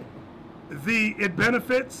 It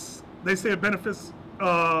benefits, they say it benefits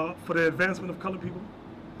for the advancement of colored people.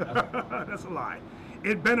 That's a lie.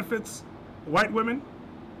 It benefits white women,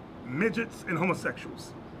 midgets, and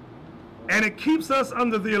homosexuals. And it keeps us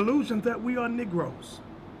under the illusion that we are Negroes.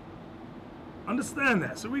 Understand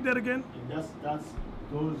that. So read that again. And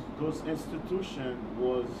those institutions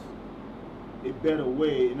was a better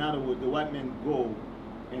way. In other words, the white men go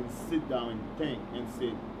and sit down and think and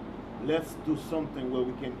say, let's do something where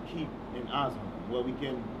we can keep an eye on them, where we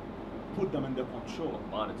can put them under control.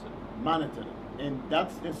 Monitor them. And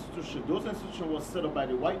that's institution. Those institutions were set up by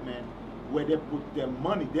the white man where they put their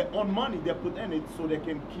money, their own money, they put in it so they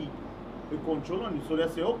can keep the control on you. So they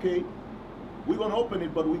say, okay, we're going to open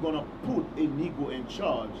it, but we're going to put a Negro in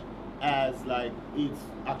charge as like it's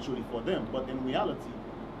actually for them, but in reality,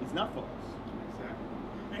 it's not for us.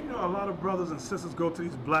 Exactly. And you know, a lot of brothers and sisters go to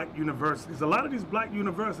these black universities. A lot of these black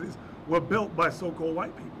universities were built by so-called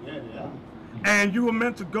white people. Yeah, they are. And you were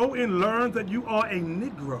meant to go and learn that you are a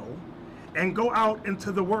Negro and go out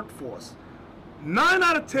into the workforce. 9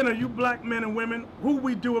 out of 10 of you black men and women who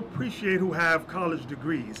we do appreciate who have college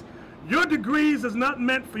degrees. Your degrees is not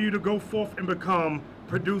meant for you to go forth and become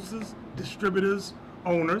producers, distributors,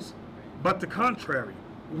 owners, but the contrary,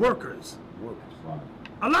 workers.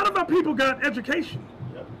 A lot of our people got education,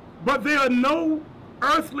 but they are no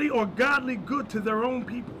earthly or godly good to their own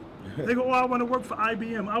people. They go, oh, I want to work for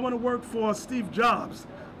IBM. I want to work for Steve Jobs.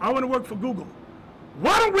 I want to work for Google.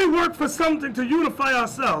 Why don't we work for something to unify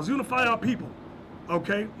ourselves, unify our people?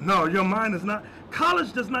 Okay? No, your mind is not.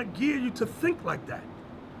 College does not gear you to think like that.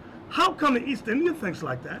 How come the East Indian thinks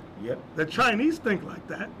like that? Yep. The Chinese think like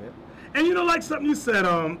that. Yep. And you know, like something you said,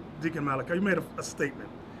 Deacon Malachi, you made a statement.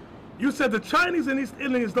 You said the Chinese and East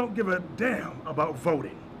Indians don't give a damn about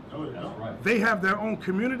voting. That's right. They have their own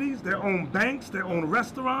communities, their own banks, their own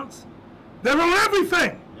restaurants, their own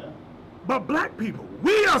everything. Yeah. But black people,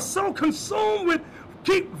 we are so consumed with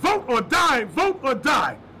vote or die, vote or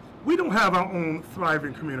die. We don't have our own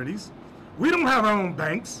thriving communities. We don't have our own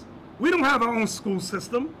banks. We don't have our own school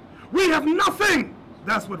system. We have nothing.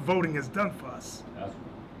 That's what voting has done for us. That's right.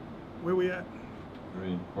 Where we at? We're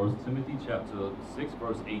in 1 Timothy chapter 6,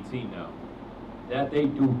 verse 18 now. That they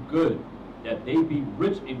do good, that they be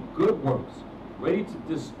rich in good works, ready to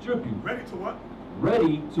distribute. Ready to what?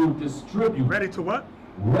 Ready to distribute. Ready to what?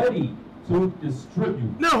 Ready to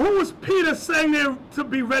distribute. Now, who was Peter saying there to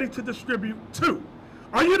be ready to distribute to?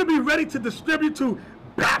 Are you to be ready to distribute to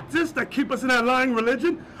Baptists that keep us in that lying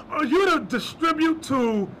religion? Are you to distribute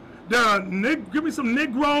to the, give me some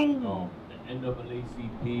Negro? The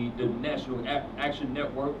NAACP, the National Action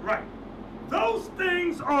Network. Right. Those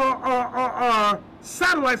things are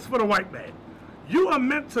satellites for the white man. You are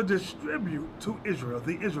meant to distribute to Israel,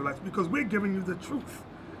 the Israelites, because we're giving you the truth.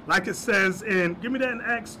 Like it says in, give me that in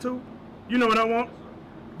Acts 2. You know what I want?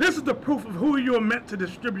 This is the proof of who you are meant to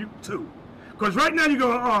distribute to. Because right now you're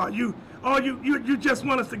going, you just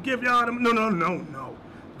want us to give y'all them. No.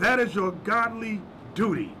 That is your godly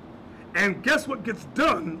duty. And guess what gets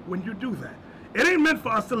done when you do that? It ain't meant for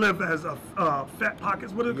us to live as fat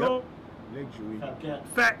pockets. What is it called? Luxury.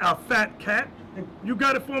 Fat cat. You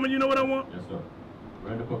got it for me? You know what I want? Yes, sir.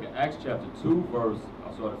 We're in the book of Acts chapter 2, verse,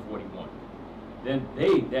 I'll start at 41. Then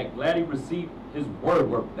they that gladly received his word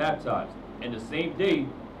were baptized, and the same day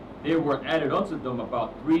there were added unto them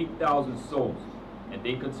about 3,000 souls. And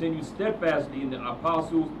they continued steadfastly in the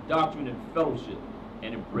apostles' doctrine and fellowship,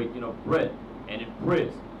 and in breaking of bread, and in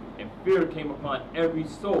prayers. And fear came upon every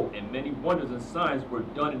soul, and many wonders and signs were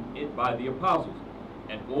done in it by the apostles.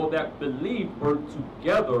 And all that believed were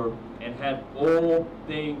together and had all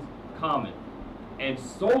things common, and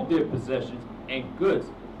sold their possessions and goods,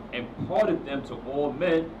 and parted them to all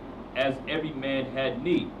men as every man had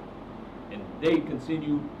need. And they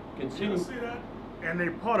continued. You see that? And they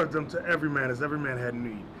parted them to every man as every man had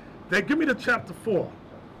need. They give me the chapter 4.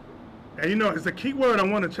 And you know, it's a key word I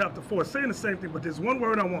want in chapter 4. It's saying the same thing, but there's one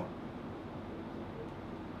word I want,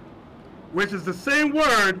 which is the same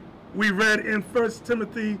word we read in 1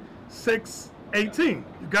 Timothy 6:18.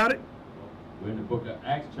 You got it? We're in the book of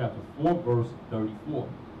Acts chapter 4, verse 34.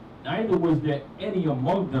 Neither was there any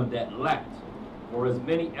among them that lacked, for as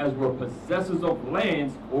many as were possessors of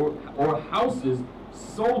lands or houses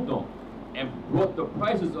sold them, and brought the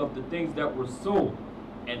prices of the things that were sold,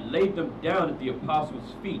 and laid them down at the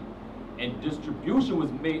apostles' feet. And distribution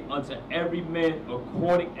was made unto every man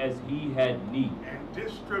according as he had need. And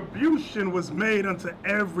distribution was made unto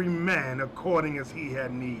every man according as he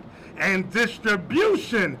had need. And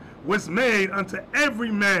distribution was made unto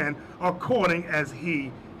every man according as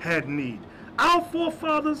he had need. Our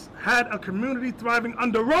forefathers had a community thriving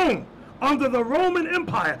under Rome, under the Roman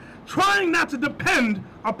Empire, trying not to depend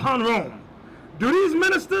upon Rome. Do these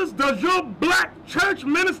ministers, does your black church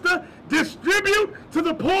minister distribute to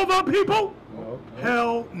the poor of our people? No.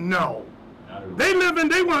 Hell no. They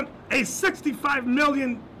want a $65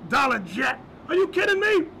 million jet. Are you kidding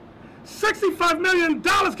me? $65 million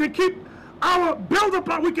can keep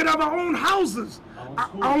we can have our own houses, our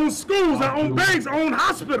own schools, our own banks, our own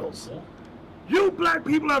hospitals. You black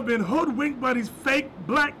people have been hoodwinked by these fake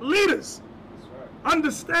black leaders. That's right.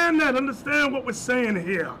 Understand that. Understand what we're saying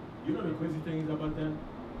here. You know the crazy thing is about that?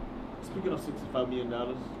 Speaking of $65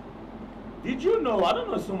 million, did you know, I don't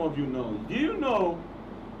know if some of you know, do you know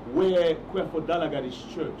where Kwefo Dala got his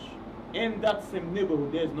church? In that same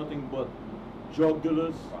neighborhood, there's nothing but drug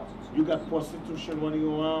dealers, you got prostitution running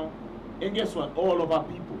around, and guess what? All of our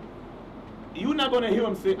people. You're not gonna hear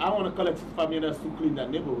them say, I want to collect $65 million to clean that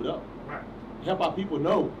neighborhood up. Right. Help our people.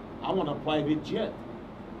 No, I want a private jet.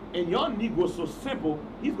 And your Negro's so simple,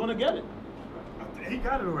 he's gonna get it. He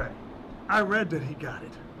got it already. I read that he got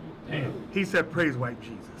it. Damn. He said, praise white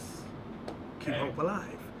Jesus. Keep Damn. hope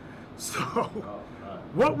alive. So,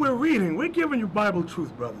 what we're reading, we're giving you Bible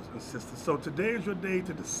truth, brothers and sisters. So today is your day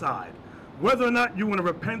to decide whether or not you want to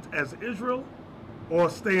repent as Israel or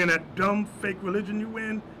stay in that dumb, fake religion you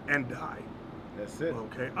in and die. That's it.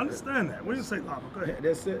 Okay, understand that. What do you say, Lava? Go ahead.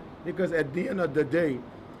 That's it. Because at the end of the day,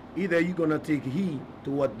 either you're going to take heed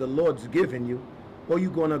to what the Lord's given you, or you're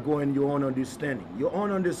going to go in your own understanding. Your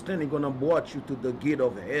own understanding going to watch you to the gate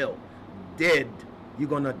of hell. Dead. You're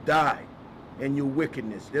going to die in your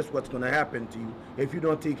wickedness. That's what's going to happen to you if you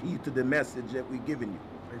don't take heed to the message that we're giving you.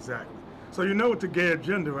 Exactly. So you know what the gay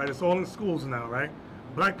agenda, right? It's all in schools now, right?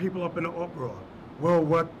 Black people up in the uproar. Well,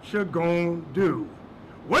 what you gonna do?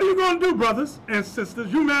 What are you gonna do, brothers and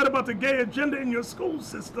sisters? You mad about the gay agenda in your school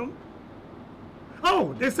system?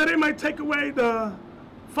 Oh, they said they might take away the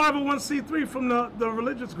 501c3 from the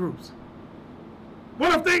religious groups.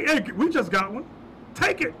 What if they, hey, we just got one.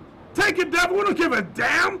 Take it. Take it, devil. We don't give a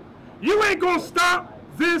damn. You ain't gonna stop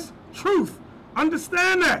this truth.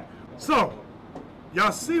 Understand that. So,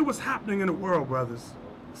 y'all see what's happening in the world, brothers,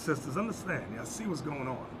 sisters. Understand. Y'all see what's going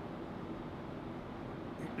on.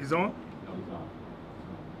 He's on? No, he's on.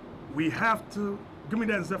 We have to, give me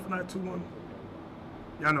that Zephaniah 2:1.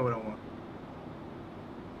 Y'all know what I want.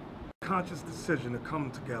 Conscious decision to come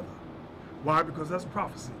together. Why? Because that's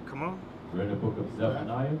prophecy. Come on. We're in the book of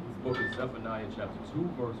Zephaniah. Book of Zephaniah, chapter 2,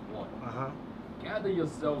 verse 1. Uh-huh. Gather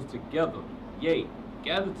yourselves together, yea,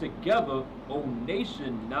 gather together, O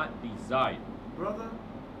nation not desired. Brother,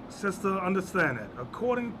 sister, understand that.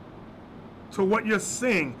 According to what you're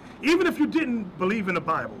seeing, even if you didn't believe in the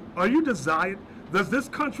Bible, are you desired? Does this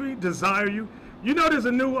country desire you? You know there's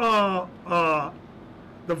a new,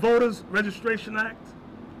 the Voters Registration Act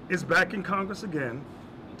is back in Congress again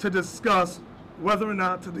to discuss whether or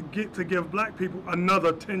not to give black people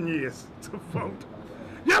another 10 years to vote.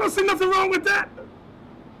 Y'all don't see nothing wrong with that?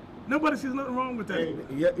 Nobody sees nothing wrong with that. Hey,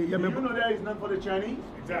 you know there is none for the Chinese?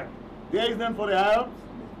 Exactly. There is none for the Arabs.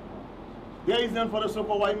 There is none for the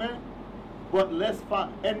so-called white man. But let's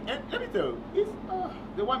find, and let me tell you, it's,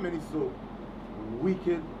 the white man is so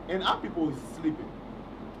wicked, and our people is sleeping.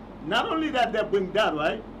 Not only that they bring that,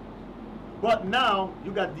 right? But now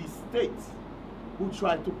you got these states who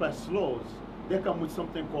try to pass laws. They come with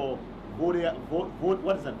something called voter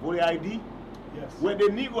ID? Yes. Where the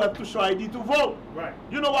Negro have to show ID to vote. Right.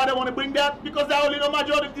 You know why they want to bring that? Because they only know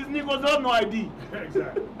majority of these Negroes have no ID.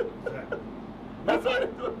 Exactly. Exactly. That's why they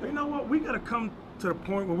do it. You know what? We got to come to the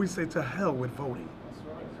point where we say to hell with voting.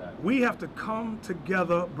 Exactly. We have to come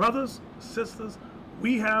together, brothers, sisters.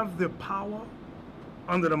 We have the power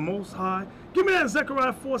under the Most High. Give me that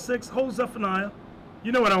Zechariah 4:6, whole Zephaniah.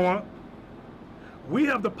 You know what I want. We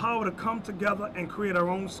have the power to come together and create our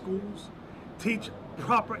own schools, teach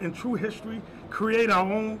proper and true history, create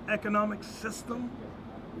our own economic system.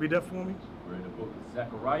 Read that for me. We're in the book of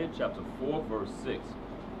Zechariah, chapter 4, verse 6.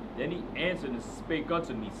 Then he answered and spake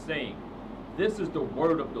unto me, saying, This is the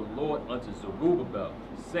word of the Lord unto Zerubbabel,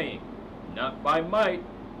 saying, Not by might,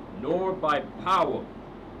 nor by power,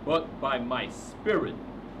 but by my spirit,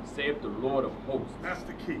 saith the Lord of hosts. That's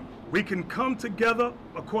the key. We can come together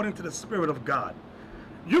according to the Spirit of God.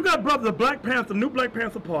 You got brother, the Black Panther, new Black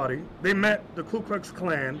Panther Party. They met the Ku Klux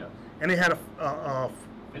Klan, Yes. and they had a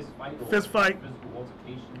Fist fight. Or Fist fight. Physical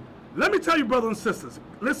altercation. Let me tell you, brothers and sisters,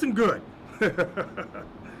 listen good.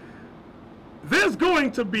 There's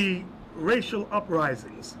going to be racial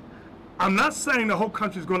uprisings. I'm not saying the whole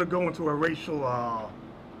country is going to go into a racial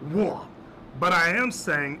war, but I am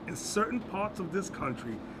saying in certain parts of this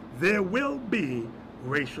country, there will be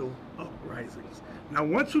racial uprisings. Now,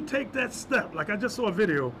 once you take that step, like I just saw a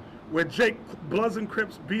video where Jake Bloods and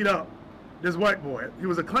Crips beat up this white boy. He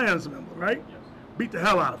was a Klans member, right? Yes. Beat the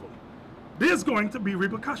hell out of him. There's going to be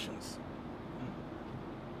repercussions.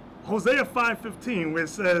 Hosea 5:15, where it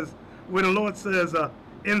says, where the Lord says,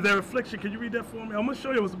 in their affliction, can you read that for me? I'm going to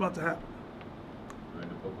show you what's about to happen. We're in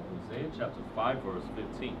the book of Hosea, chapter 5, verse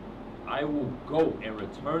 15. I will go and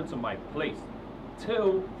return to my place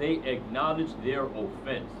till they acknowledge their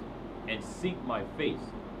offense and seek my face.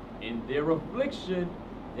 In their affliction,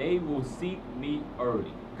 they will seek me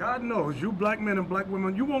early. God knows you black men and black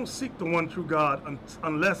women, you won't seek the one true God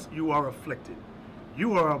unless you are afflicted.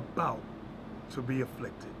 You are about to be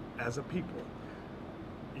afflicted as a people.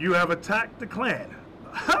 You have attacked the Klan.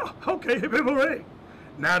 Okay, hooray.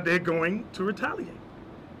 Now they're going to retaliate.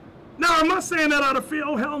 Now, I'm not saying that out of fear.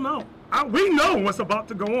 Oh, hell no. We know what's about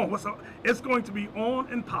to go on. It's going to be on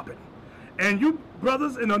and popping. And you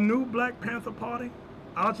brothers in a new Black Panther Party,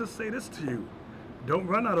 I'll just say this to you. Don't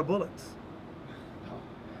run out of bullets.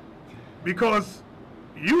 Because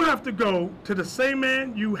you have to go to the same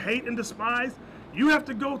man you hate and despise. You have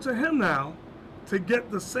to go to him now to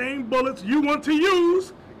get the same bullets you want to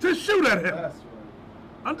use to shoot at him. That's right.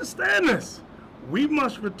 Understand this. We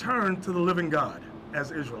must return to the living God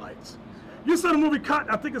as Israelites. You saw the movie Cotton,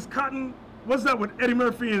 I think it's Cotton, what's that with Eddie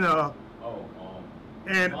Murphy and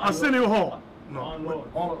Arsenio Hall? No.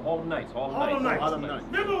 All the nights.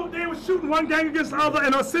 Remember they were shooting one gang against the other,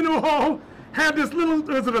 and Arsenio Hall had this little,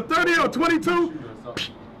 was it a 30 or 22?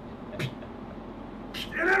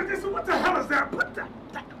 And I said, what the hell is that?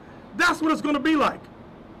 That's what it's going to be like.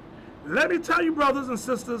 Let me tell you, brothers and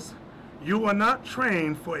sisters, you are not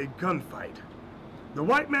trained for a gunfight. The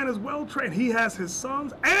white man is well trained. He has his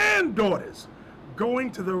sons and daughters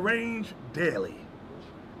going to the range daily.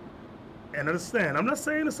 And understand, I'm not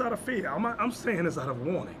saying this out of fear. I'm saying this out of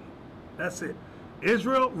warning. That's it.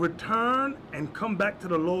 Israel, return and come back to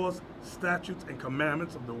the laws, statutes, and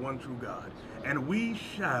commandments of the one true God, and we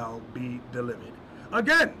shall be delivered.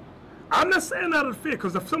 Again, I'm not saying out of fear,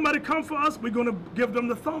 because if somebody come for us, we're going to give them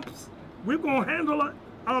the thumps. We're going to handle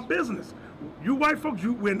our business. You white folks,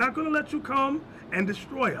 we're not going to let you come and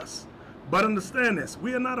destroy us. But understand this,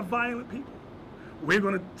 we are not a violent people. We're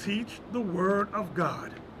going to teach the word of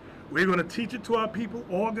God. We're going to teach it to our people,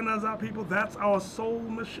 organize our people. That's our sole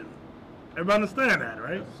mission. Everybody understand that,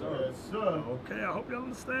 right? Yes, sir. Yes, sir. Okay, I hope y'all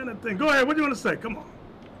understand that thing. Go ahead, what do you want to say? Come on.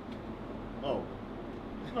 Oh.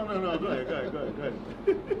 No. Go ahead. Go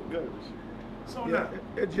ahead. So Yeah, now,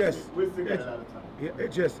 it just, We still got a lot of time.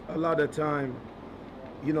 it just a lot of time,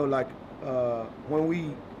 you know, like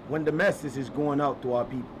when the message is going out to our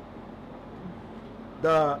people,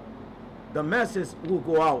 the message will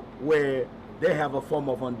go out where they have a form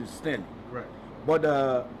of understanding. right. But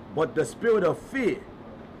the spirit of fear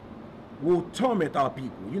will torment our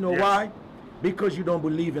people. You know Yes. why? Because you don't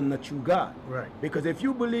believe in the true God. Right. Because if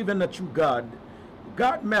you believe in the true God,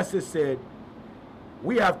 God's message said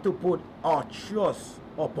we have to put our trust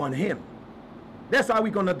upon Him. That's how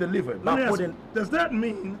we're gonna deliver. Let By me ask putting, you, does that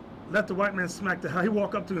mean let the white man smack the hell? He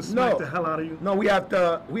walk up to you and smack the hell out of you? No, we have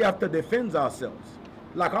to defend ourselves.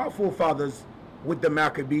 Like our forefathers with the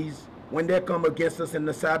Maccabees, when they come against us in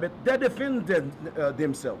the Sabbath, they defend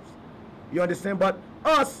themselves. You understand? But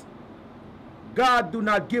us, God do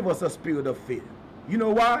not give us a spirit of fear. You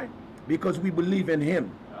know why? Because we believe in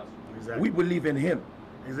Him. Exactly. We believe in Him.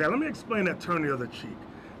 Exactly. Let me explain that turn the other cheek.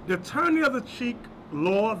 The turn the other cheek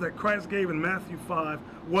law that Christ gave in Matthew 5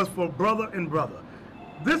 was for brother and brother.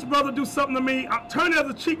 This brother do something to me, turn the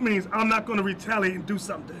other cheek means I'm not going to retaliate and do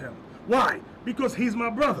something to him. Why? Because he's my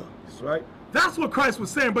brother. That's right. That's what Christ was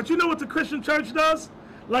saying. But you know what the Christian church does?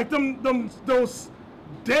 Like those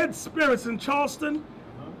dead spirits in Charleston?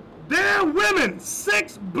 Their women,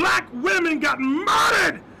 6 black women got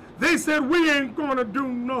murdered. They said, we ain't going to do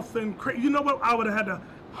nothing crazy. You know what? I would have had to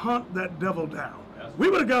hunt that devil down. We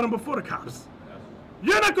would have got him before the cops.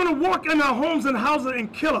 You're not going to walk in our homes and houses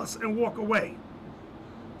and kill us and walk away.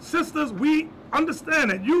 Sisters, we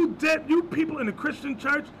understand that you people in the Christian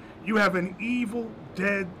church, you have an evil,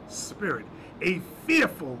 dead spirit, a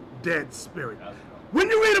fearful, dead spirit. When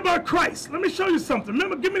you read about Christ, let me show you something.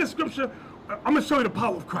 Remember, give me the scripture. I'm going to show you the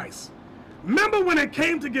power of Christ. Remember when it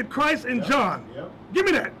came to get Christ and John? Yep. Give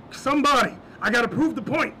me that. Somebody. I got to prove the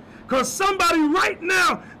point. Because somebody right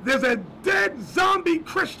now, there's a dead zombie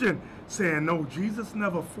Christian saying, no, Jesus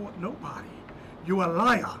never fought nobody. You're a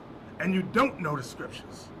liar, and you don't know the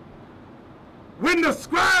scriptures. When the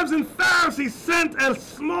scribes and Pharisees sent a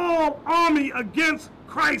small army against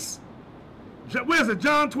Christ, where's it,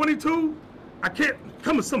 John 22? I can't,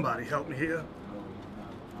 come on, somebody help me here.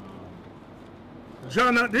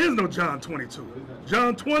 John, there is no John 22.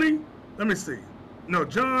 John 20, let me see. No,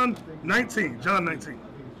 John 19, John 19. I think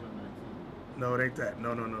it's John 19. No, it ain't that,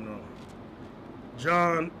 no.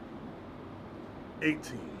 John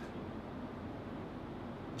 18.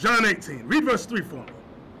 John 18, read verse 3 for me.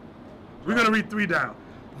 We're going to read 3 down.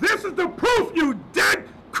 This is the proof, you dead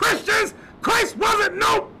Christians. Christ wasn't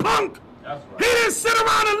no punk. That's right. He didn't sit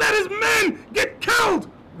around and let his men get killed.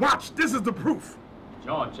 Watch, this is the proof.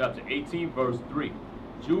 John chapter 18, verse 3.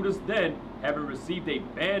 Judas then, having received a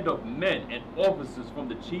band of men and officers from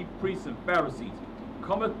the chief priests and Pharisees,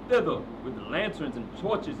 cometh thither with lanterns and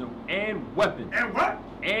torches and weapons. And what?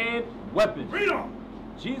 And weapons. Read on.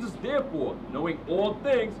 Jesus therefore, knowing all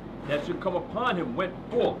things that should come upon him, went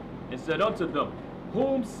forth and said unto them,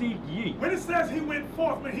 Whom seek ye? When it says he went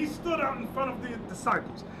forth, when he stood out in front of the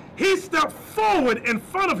disciples, he stepped forward in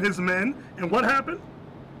front of his men, and what happened?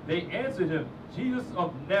 They answered him, Jesus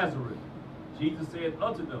of Nazareth. Jesus said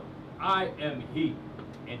unto them, I am he.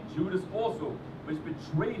 And Judas also, which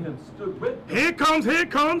betrayed him, stood with them. Here it comes, here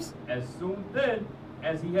it comes. As soon then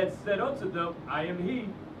as he had said unto them, I am he,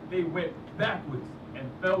 they went backwards and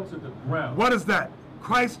fell to the ground. What is that?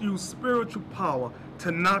 Christ used spiritual power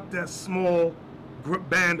to knock that small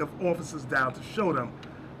band of officers down to show them,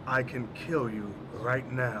 I can kill you right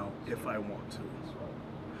now if I want to.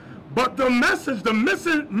 But the message, the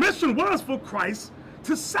mission was for Christ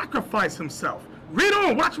to sacrifice himself. Read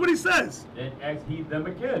on, watch what he says. Then asked he them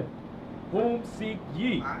again, Whom seek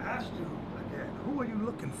ye? I asked you again, who are you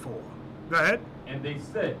looking for? Go ahead. And they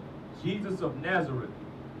said, Jesus of Nazareth.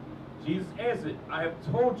 Jesus answered, I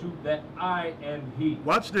have told you that I am he.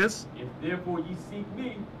 Watch this. If therefore ye seek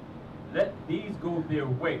me, let these go their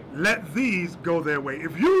way. Let these go their way.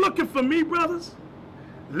 If you're looking for me, brothers,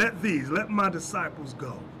 let my disciples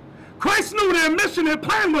go. Christ knew their mission, their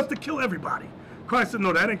plan was to kill everybody. Christ said,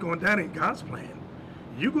 no, that ain't God's plan.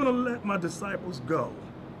 You're gonna let my disciples go,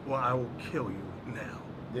 or I will kill you now.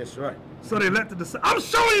 That's right. So they let the disciples. I'm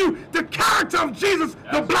showing you the character of Jesus,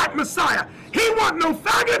 the black Messiah. He wasn't no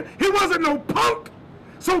faggot. He wasn't no punk.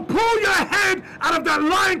 So pull your head out of that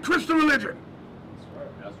lying Christian religion. That's right.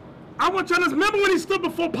 That's right. I want you to remember when he stood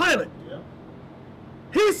before Pilate. Yeah.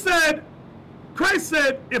 He said, Christ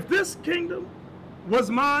said, if this kingdom was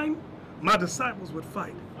mine, my disciples would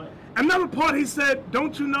fight. Another part he said,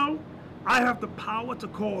 don't you know I have the power to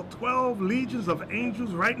call 12 legions of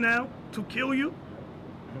angels right now to kill you?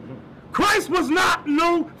 Christ was not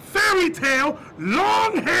no fairy tale,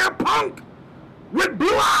 long hair punk with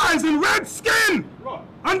blue eyes and red skin. Right.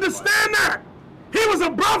 Understand that. He was a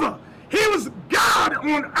brother. He was God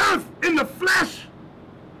on earth in the flesh.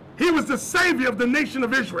 He was the savior of the nation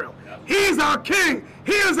of Israel. He is our king.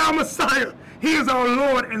 He is our Messiah. He is our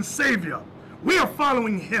Lord and Savior. We are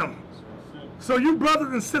following him. So you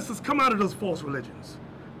brothers and sisters, come out of those false religions.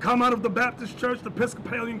 Come out of the Baptist church, the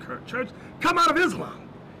Episcopalian church. Come out of Islam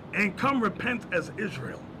and come repent as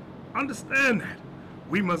Israel. Understand that.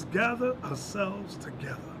 We must gather ourselves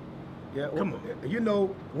together. Yeah, Come on. You know,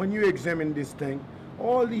 when you examine this thing,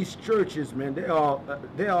 all these churches, man, they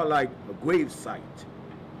are like a grave site.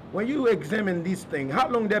 When you examine this thing, how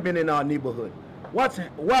long they been in our neighborhood?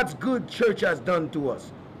 What's good church has done to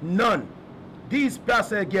us? None. These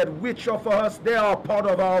pastors get rich off of us. They are part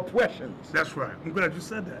of our oppressions. That's right. I'm glad you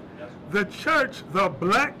said that. The church, the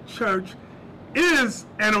black church, is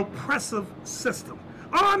an oppressive system.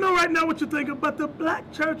 Oh, I know right now what you're thinking, but the black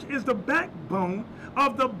church is the backbone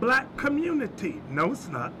of the black community. No, it's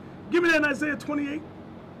not. Give me that in Isaiah 28.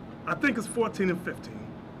 I think it's 14 and 15.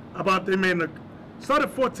 About they made start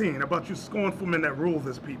at 14, about you scornful men that rule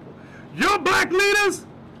this people. Your black leaders,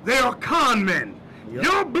 they are con men. Yep.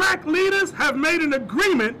 Your black leaders have made an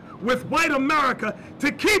agreement with white America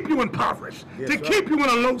to keep you impoverished, to keep you in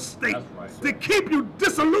a low state, to keep you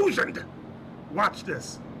disillusioned. Watch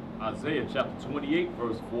this. Isaiah chapter 28,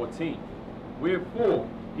 verse 14. Wherefore,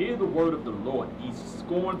 hear the word of the Lord, ye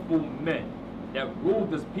scornful men that rule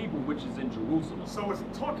this people which is in Jerusalem. So it's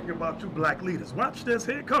talking about you black leaders. Watch this,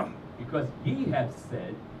 here it comes. Because ye have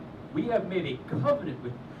said, we have made a covenant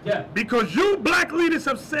with death. Because you black leaders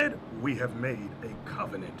have said, we have made a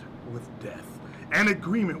covenant with death, an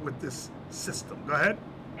agreement with this system. Go ahead.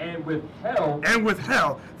 And with hell. And with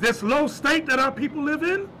hell. This low state that our people live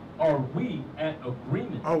in. Are we at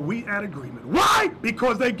agreement? Are we at agreement? Why?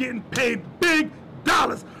 Because they're getting paid big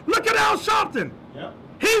dollars. Look at Al Sharpton. Yep.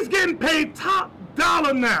 He's getting paid top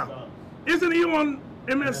dollar now. Isn't he on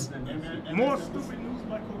More Stupid News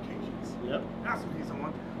by Caucasians? Yep. That's what he's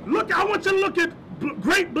on. Look, I want you to look at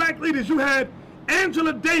great black leaders. You had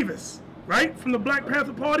Angela Davis, right, from the Black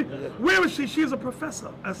Panther Party. Where is she? She's a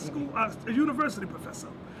professor, a university professor.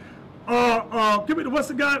 Give me what's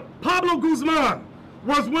the guy? Pablo Guzman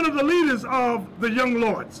was one of the leaders of the Young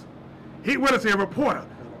Lords. A reporter.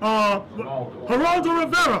 Geraldo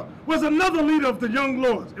Rivera was another leader of the Young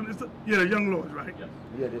Lords. The Young Lords, right? Yes.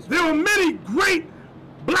 Yeah, There were many great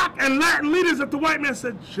black and Latin leaders that the white man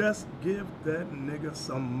said, just give that nigga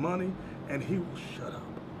some money and he will shut up.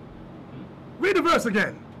 Read the verse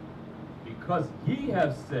again. Because ye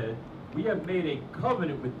have said, we have made a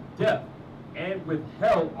covenant with death, and with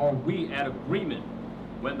hell are we at agreement.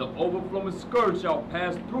 When the overflowing scourge shall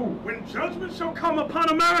pass through, When judgment shall come upon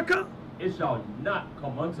America, it shall not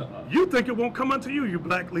come unto us. you think it won't come unto you, you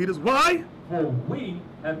black leaders. Why? For we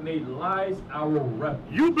have made lies our refuge.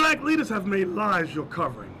 You black leaders have made lies your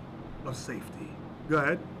covering of safety. Go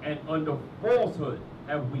ahead. And under falsehood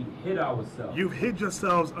have we hid ourselves. You've hid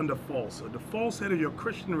yourselves under falsehood. The falsehood of your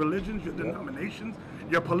Christian religions, your denominations,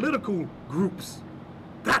 your political groups.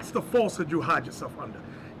 That's the falsehood you hide yourself under.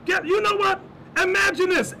 You know what? Imagine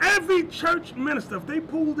this. Every church minister, if they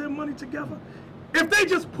pool their money together, if they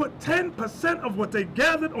just put 10% of what they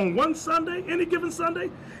gathered on one Sunday, any given Sunday,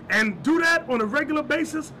 and do that on a regular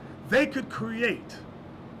basis, they could create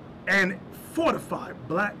and fortify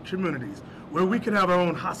black communities where we could have our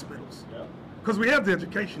own hospitals. Because we have the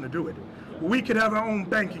education to do it. We could have our own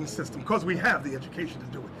banking system because we have the education to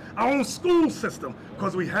do it. Our own school system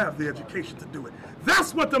because we have the education to do it.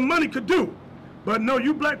 That's what the money could do. But no,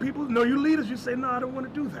 you black people, no, you leaders, you say, no, I don't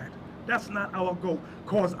want to do that. That's not our goal.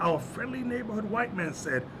 Because our friendly neighborhood white man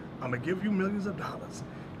said, I'm going to give you millions of dollars.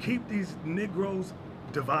 Keep these Negroes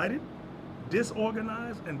divided,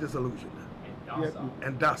 disorganized, and disillusioned.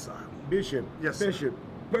 And docile. Bishop, Yes, sir. Bishop,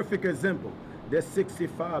 perfect example. There's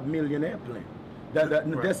 65 million airplane.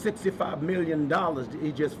 There's $65 million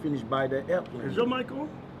he just finished by the airplane. Is your mic on?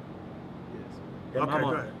 Yeah, Okay,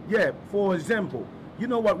 go ahead. Yeah, for example, you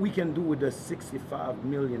know what we can do with the $65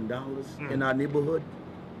 million in our neighborhood?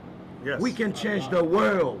 Yes. We can change the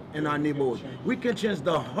world in our neighborhood. We can change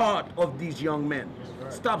the heart of these young men.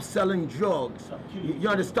 Stop selling drugs. You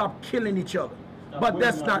know, to stop killing each other. But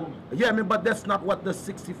that's not, but that's not what the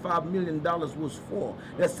 $65 million was for.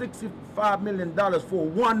 That's $65 million for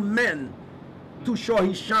one man to show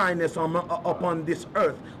his shyness upon this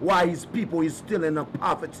earth while his people is still in a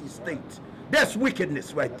poverty state. That's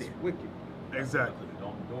wickedness right there. Wicked. Exactly.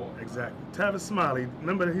 Exactly. Tavis Smiley,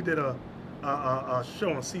 remember he did a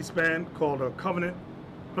show on C-SPAN called Covenant,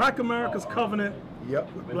 Black America's Covenant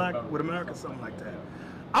with America, something like that.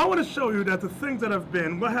 I want to show you that the things that have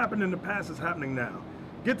been, what happened in the past is happening now.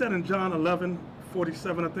 Get that in John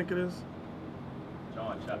 11:47, I think it is.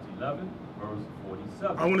 John chapter 11, verse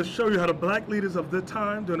 47. I want to show you how the black leaders of the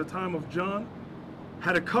time, during the time of John,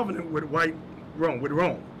 had a covenant with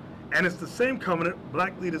Rome. And it's the same covenant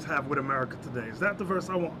black leaders have with America today. Is that the verse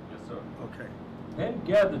I want? Yes, sir. Okay. Then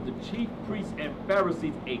gathered the chief priests and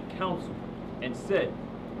Pharisees a council, and said,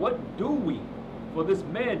 What do we? For this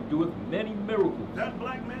man doeth many miracles. That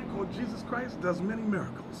black man called Jesus Christ does many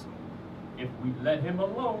miracles. If we let him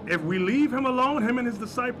alone, If we leave him alone, him and his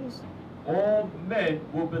disciples, all men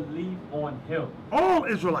will believe on him. all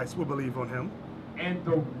Israelites will believe on him. And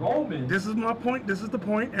the Romans, This is my point. This is the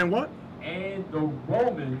point. And what? and the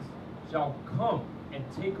Romans shall come and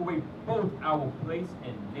take away both our place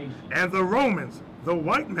and nation. And the Romans, the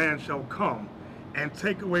white man, shall come and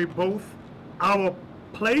take away both our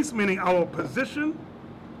place, meaning our position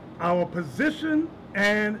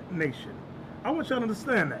and nation. I want y'all to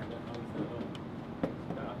understand that.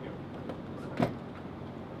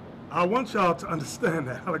 I want y'all to understand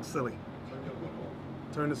that. Alex Silly.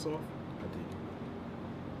 Turn this off.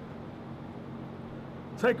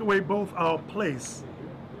 Take away both our place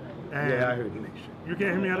and Yeah, I heard you. nation. You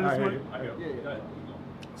can't hear me out of I this heard one? you.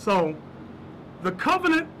 So, the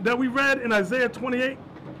covenant that we read in Isaiah 28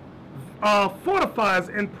 fortifies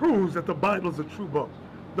and proves that the Bible is a true book.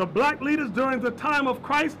 The black leaders during the time of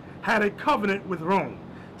Christ had a covenant with Rome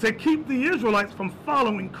to keep the Israelites from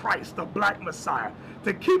following Christ, the black Messiah,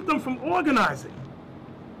 to keep them from organizing.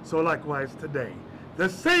 So likewise today, the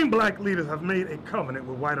same black leaders have made a covenant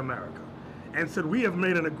with white America and said, we have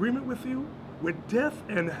made an agreement with you with death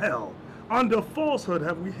and hell. Under falsehood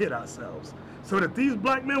have we hid ourselves so that these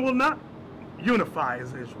black men will not unify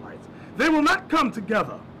as Israelites. They will not come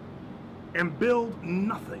together and build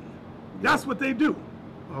nothing. That's what they do,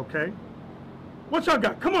 okay? What y'all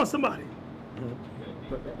got? Come on, somebody.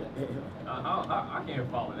 I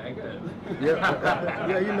can't follow that. Good.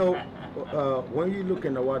 Yeah, you know, when you look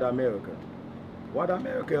into white America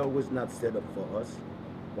was not set up for us.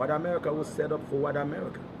 White America was set up for white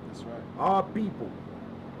America. That's right. Our people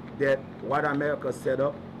that white America set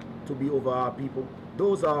up to be over our people,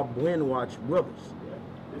 those are brainwashed brothers.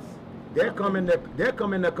 They come in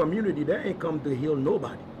the community, they ain't come to heal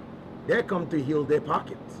nobody. They come to heal their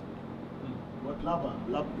pockets. But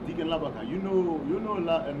Deacon Labaka, you know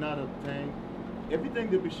another thing. Everything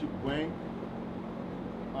the bishop bring,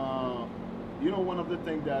 one of the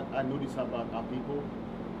things that I notice about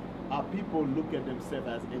our people look at themselves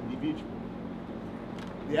as individuals.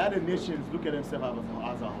 The other nations look at themselves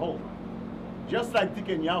as a whole. Just like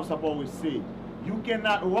Deacon Yausap always said, you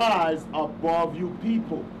cannot rise above you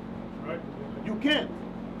people. Right. You can't.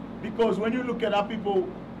 Because when you look at our people,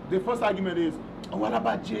 the first argument is, oh, what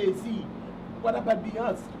about Jay-Z? What about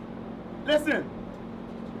Beyonce? Listen,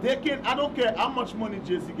 I don't care how much money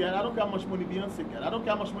Jay-Z got, I don't care how much money Beyonce got, I don't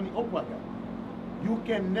care how much money Oprah got. you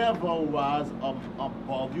can never rise up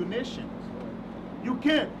above your nation. You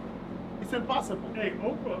can't. It's impossible. Hey,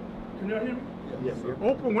 Oprah, can y'all hear me? Yes, sir.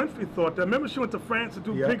 Oprah Winfrey thought that. Remember she went to France to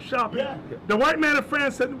do Yeah. big shopping? Yeah. The white man in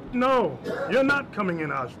France said, no, you're not coming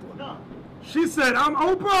in our store. No. She said, I'm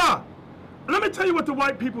Oprah. And let me tell you what the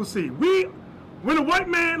white people see. When a white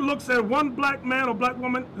man looks at one black man or black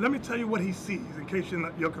woman, let me tell you what he sees, in case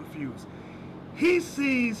you're confused. He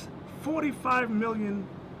sees 45 million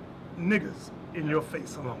niggas in your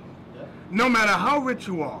face alone. Yeah. No matter how rich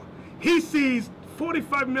you are. He sees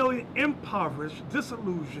 45 million impoverished,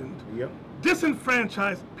 disillusioned, Yep.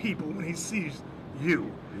 disenfranchised people when he sees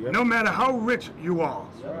you. Yep. No matter how rich you are.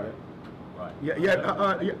 Right.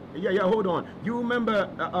 Yeah, hold on. You remember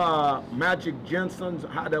Magic Johnson's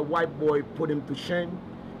how the white boy put him to shame?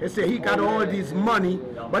 He said he got all this money,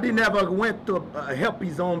 but he never went to help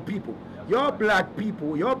his own people. Your black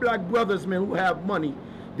people, your black brothers, man, who have money,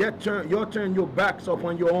 you'll turn your backs up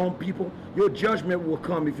on your own people. Your judgment will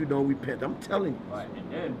come if you don't repent. I'm telling you. Right.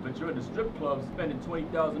 And then, but you're in the strip club spending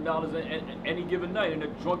 $20,000 any given night in a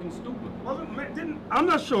drunken stupor. I'm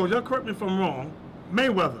not sure, y'all correct me if I'm wrong,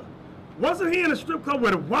 Mayweather. Wasn't he in a strip club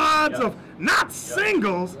with wads of, not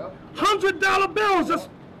singles, $100 bills? Just,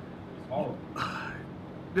 It's horrible.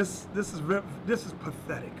 this is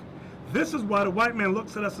pathetic. This is why the white man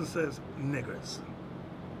looks at us and says, niggers.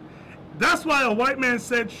 That's why a white man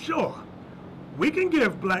said, sure, we can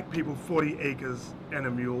give black people 40 acres and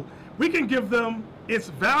a mule. We can give them its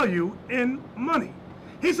value in money.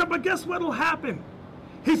 He said, but guess what'll happen?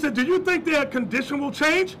 He said, do you think their condition will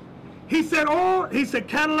change? He said,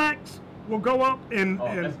 Cadillacs will go up in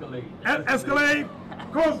Escalade.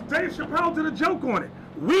 Because Dave Chappelle did a joke on it.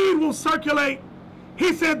 Weed will circulate.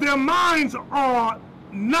 He said their minds are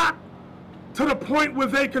not to the point where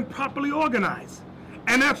they can properly organize.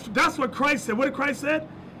 And that's what Christ said. What did Christ say?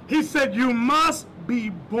 He said, you must be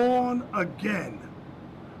born again.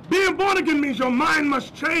 Being born again means your mind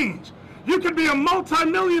must change. You can be a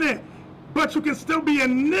multimillionaire, but you can still be a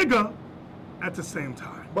nigger at the same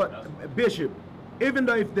time. But Bishop, even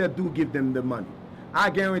though if they do give them the money, I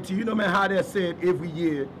guarantee you, no matter how they said every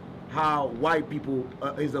year how white people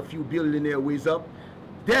is a few billionaire ways up,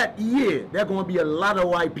 that year there going to be a lot of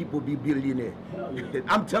white people be billionaire. Yeah.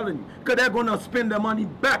 I'm telling you, because they're going to spend their money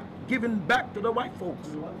back, giving back to the white folks.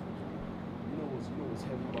 You know what's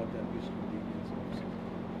heavy about that, Bishop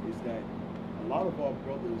is that a lot of our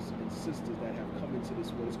brothers and sisters that have come into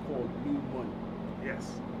this what is called new money.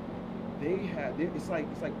 Yes. It's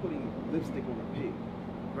like putting lipstick on a pig.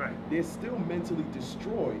 Right. They're still mentally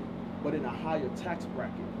destroyed, but in a higher tax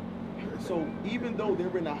bracket. So even though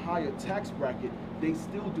they're in a higher tax bracket, they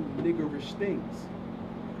still do niggerish things.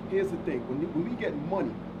 Here's the thing: when we get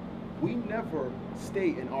money, we never stay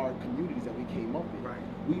in our communities that we came up in. Right.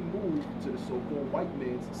 We move to the so-called white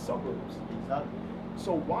man's suburbs. Exactly.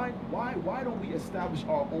 So why don't we establish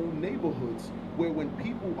our own neighborhoods where when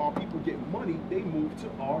our people get money, they move to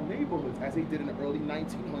our neighborhoods as they did in the early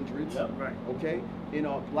 1900s. Yep. Right. Okay, in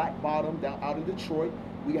Black Bottom down out in Detroit,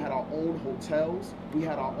 we had our own hotels, we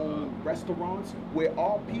had our own restaurants where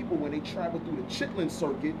our people, when they traveled through the Chitlin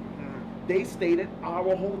circuit, they stayed at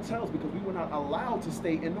our hotels because we were not allowed to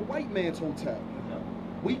stay in the white man's hotel.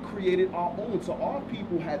 We created our own, so our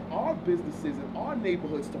people had our businesses and our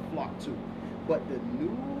neighborhoods to flock to. But the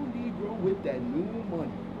new Negro with that new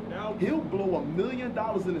money, he'll blow $1 million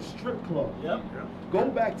in a strip club. Yep. Go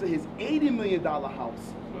back to his $80 million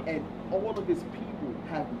house, and all of his people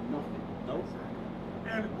have nothing. Nope.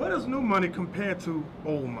 And what is new money compared to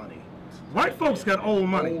old money? White folks got old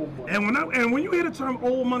money. Old money. And when you hear the term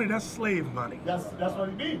old money, that's slave money. That's what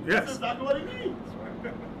it means. Yes. That's exactly what it means.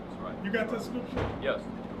 That's right. You got that scripture? Yes.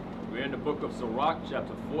 We're in the book of Sirach,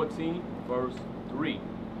 chapter 14, verse 3.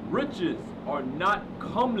 Riches are not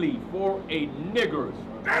comely for a nigger.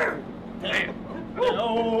 Damn!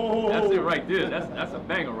 Oh. That's it right there. That's a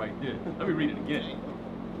banger right there. Let me read it again.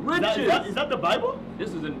 Riches. Is that the Bible? This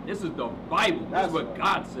is the Bible. This is what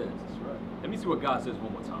God says. That's right. Let me see what God says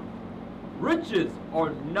one more time. Riches are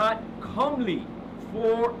not comely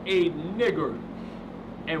for a nigger.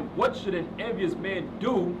 And what should an envious man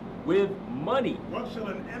do with money? What shall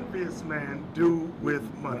an envious man do with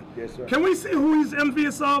money? Yes, sir. Can we see who he's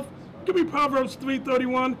envious of? Give me Proverbs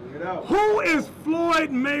 3:31. Bring it out. Who is Floyd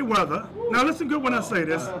Mayweather? Now listen good when I say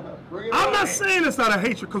this. I'm not saying this out of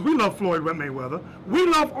hatred because we love Floyd Mayweather. We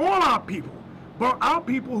love all our people. But our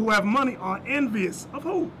people who have money are envious of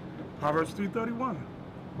who? Proverbs 3:31.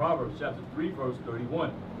 Proverbs chapter 3, verse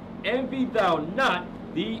 31. Envy thou not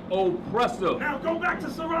the oppressor. Now go back to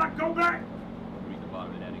Sirach, go back. Read the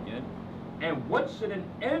bottom of that again. And what should an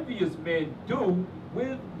envious man do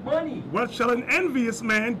with money? What shall an envious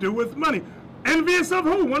man do with money? Envious of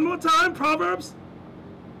who? One more time, Proverbs.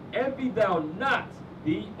 Envy thou not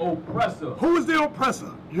the oppressor. Who is the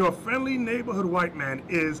oppressor? Your friendly neighborhood white man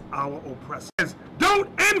is our oppressor. Don't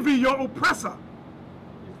envy your oppressor.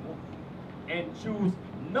 And choose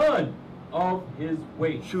none of his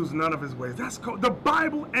ways. Choose none of his ways. That's cool. The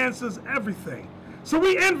Bible answers everything. So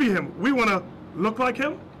we envy him. We want to look like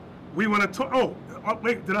him. We want to talk. Oh,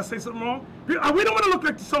 wait, did I say something wrong? We don't want to look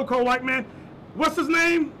like the so-called white man. What's his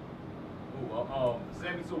name?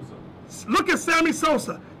 Sammy Sosa. Look at Sammy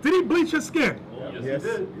Sosa. Did he bleach his skin? Yes, Yes. he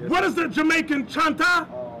did. Yes. What is the Jamaican Chanta?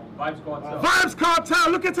 Vibes Cartel. Vibes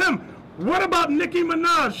Cartel. Look at him. What about Nicki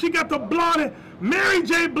Minaj? She got the blonde hair. Mary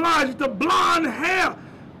J. Blige, the blonde hair.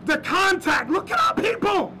 The contact. Look at our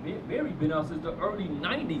people. Mary been out since the early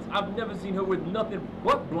 90s. I've never seen her with nothing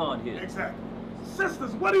but blonde hair. Exactly.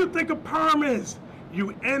 Sisters, what do you think a perm is?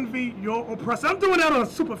 You envy your oppressor. I'm doing that on a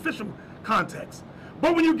superficial context.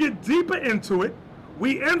 But when you get deeper into it,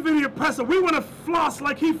 we envy the oppressor. We want to floss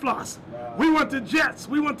like he floss. Right. We want the jets.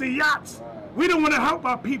 We want the yachts. Right. We don't want to help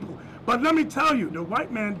our people. But let me tell you, the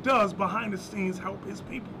white man does behind the scenes help his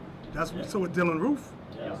people. That's what we saw with Dylan Roof.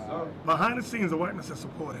 Yes, sir. Behind the scenes, the white man said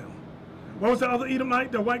support him. What was the other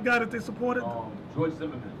Edomite, the white guy that they supported? George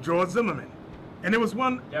Zimmerman. George Zimmerman. And there was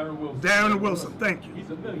one, Darren Wilson. Darren Wilson, thank you. He's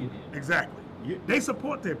a millionaire. Exactly. They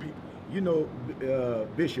support their people. You know,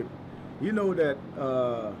 Bishop, you know that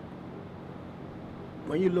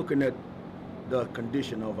when you're looking at the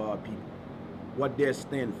condition of our people, what they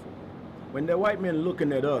stand for, when the white man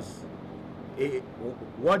looking at us,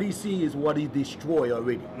 what he sees is what he destroy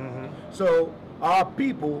already. So our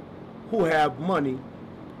people who have money,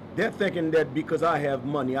 they're thinking that because I have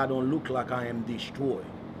money, I don't look like I am destroyed.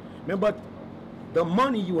 Man, but the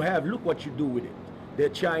money you have, look what you do with it. The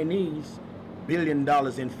Chinese, $1 billion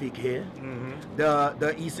in fake hair.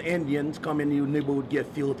 The East Indians come in your neighborhood, get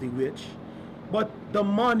filthy rich. But the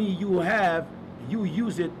money you have, you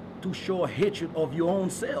use it to show hatred of your own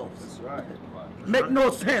selves. That's right. Make no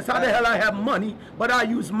sense. How the hell I have money, but I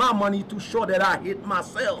use my money to show that I hate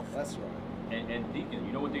myself. That's right. And Deacon,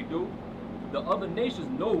 you know what they do? The other nations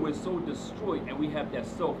know we're so destroyed and we have that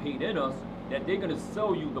self-hate in us that they're going to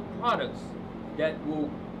sell you the products that will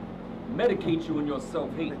medicate you in your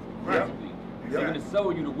self-hate, basically. They're going to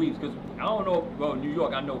sell you the weaves, because I don't know, well, New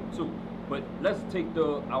York, I know too, but let's take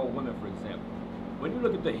our women, for example. When you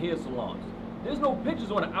look at the hair salons, there's no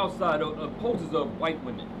pictures on the outside of poses of white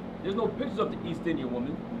women. There's no pictures of the East Indian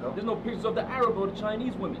woman. No. There's no pictures of the Arab or the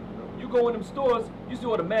Chinese women. You go in them stores, you see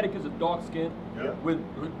all the mannequins are dark skinned with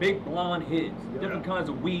big blonde heads, different kinds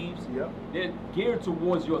of weaves. They're geared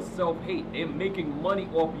towards your self-hate. They're making money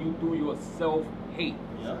off you through your self-hate.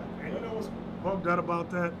 And you know what's bugged out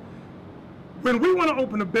about that? When we want to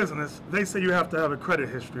open a business, they say you have to have a credit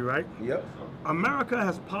history, right? Yep. America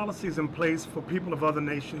has policies in place for people of other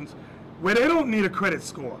nations where they don't need a credit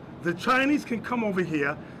score. The Chinese can come over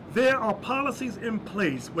here. There are policies in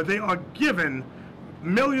place where they are given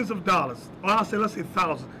millions of dollars, or I'll say, let's say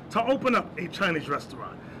thousands, to open up a Chinese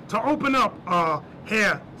restaurant, to open up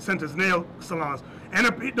hair centers, nail salons. And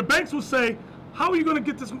the banks will say, how are you going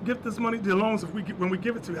to get this money, the loans, when we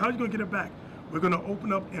give it to you? How are you going to get it back? We're going to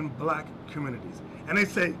open up in black communities. And they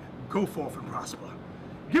say, go forth and prosper.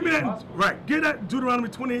 Give me that, right, give that Deuteronomy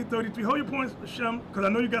 28:33. Hold your points, Shem, because I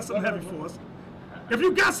know you got something heavy for us. If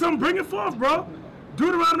you got something, bring it forth, bro.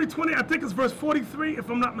 Deuteronomy 20, I think it's verse 43, if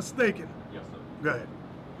I'm not mistaken. Yes, sir. Go ahead.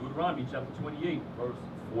 Deuteronomy chapter 28, verse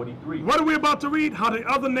 43. What are we about to read? How the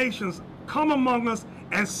other nations come among us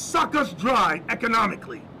and suck us dry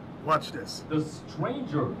economically. Watch this. The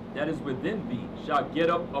stranger that is within thee shall get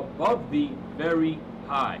up above thee very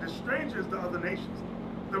high. The strangers, the other nations.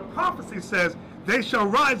 The prophecy says they shall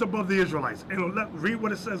rise above the Israelites. And read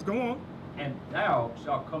what it says. Go on. And thou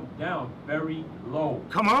shalt come down very low.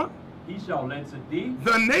 Come on. He shall lend to thee,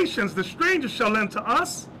 The nations, the strangers shall lend to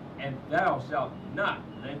us. and thou shalt not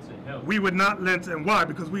lend to him. We would not lend to him. Why?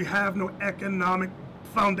 Because we have no economic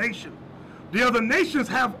foundation. The other nations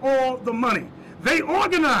have all the money. They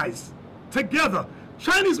organize together.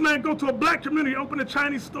 Chinese man go to a black community, open a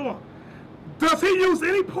Chinese store. Does he use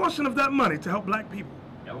any portion of that money to help black people?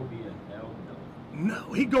 That would be a hell no.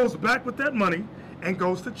 No, he goes back with that money and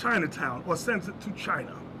goes to Chinatown or sends it to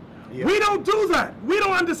China. Yeah. We don't do that. We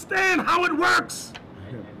don't understand how it works.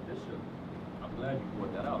 And Bishop, I'm glad you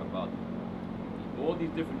brought that out about all these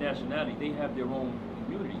different nationalities. They have their own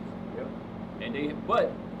communities. And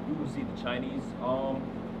but you will see the Chinese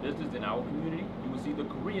business in our community. You will see the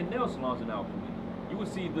Korean nail salons in our community. You will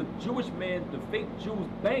see the Jewish man, the fake Jews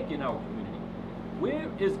bank in our community. where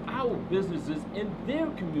is our businesses in their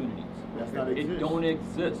communities? That's not It exist. don't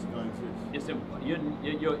exist. Don't exist. It's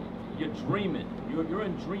you're dreaming. You're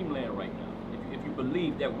in dreamland right now. If you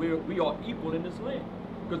believe that we are equal in this land,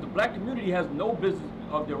 because the black community has no business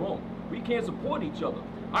of their own. We can't support each other.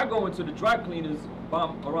 I go into the dry cleaners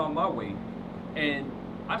around my way, and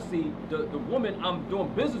I see the woman I'm doing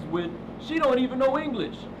business with. She don't even know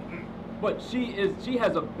English, but she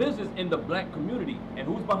has a business in the black community. And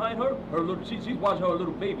who's behind her? She's watching her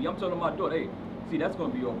little baby. I'm telling my daughter, hey, see, that's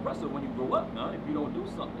going to be oppressive when you grow up, man. If you don't do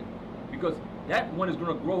something, because that one is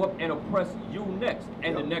going to grow up and oppress you next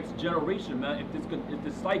and the next generation, man. If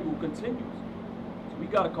this cycle continues, so we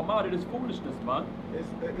got to come out of this foolishness, man.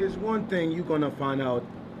 It's one thing you're gonna find out.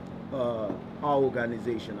 Our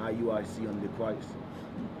organization, Iuic under Christ.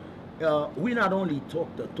 We not only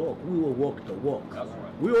talk the talk, we will walk the walk. That's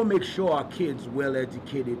right. We will make sure our kids well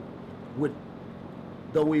educated with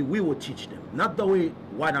the way we will teach them, not the way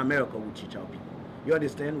white America will teach our people. You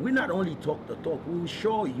understand? We not only talk the talk, we will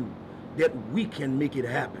show you that we can make it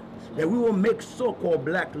happen. That we will make so-called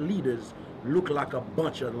black leaders look like a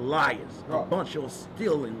bunch of liars, a bunch of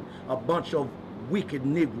stealing, a bunch of wicked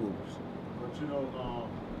Negroes. But you know,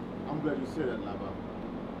 I'm glad you said that, Lava.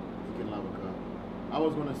 Deacon Lava. I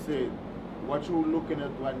was gonna say, what you're looking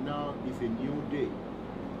at right now is a new day.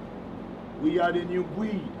 We are the new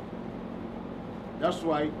breed. That's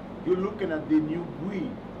why you're looking at the new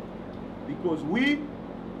breed. Because we're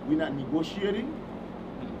not negotiating,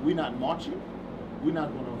 we're not marching, we're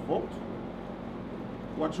not gonna vote.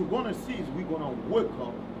 What you're gonna see is we're gonna wake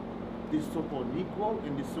up this so-called Negro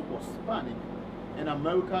and this so-called Hispanic in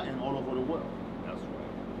America and all over the world. That's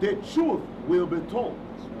right. The truth will be told.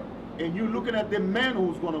 And you're looking at the man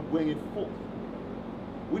who's gonna bring it forth.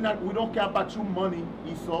 We don't care about your money,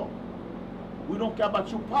 Esau. We don't care about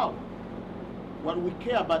your power. What we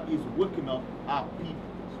care about is waking up our people.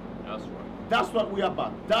 That's right. That's what we're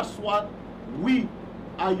about. That's what we,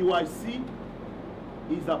 IUIC,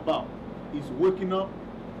 is about. Is waking up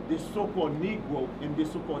the so-called Negro and the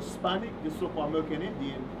so-called Hispanic, the so-called American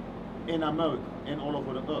Indian in America and all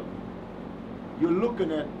over the earth. You're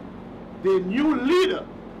looking at the new leader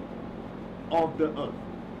of the earth.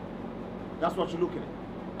 That's what you're looking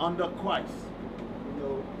at. Under Christ. You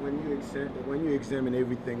know, when you examine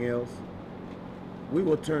everything else, we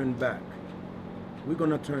will turn back. We're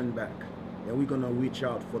gonna turn back, and we're gonna reach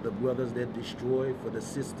out for the brothers that destroy, for the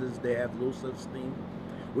sisters that have low self-esteem.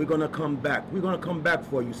 We're gonna come back. We're gonna come back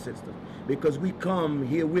for you, sisters, because we come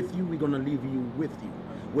here with you. We're gonna leave you with you,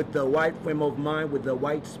 with the white frame of mind, with the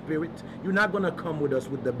white spirit. You're not gonna come with us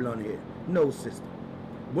with the blonde hair, no, sister.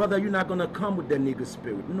 Brother, you're not gonna come with the nigger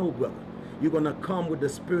spirit, no, brother. You're gonna come with the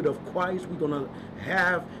spirit of Christ. We're gonna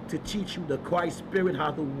have to teach you the Christ spirit,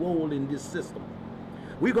 how to roll in this system.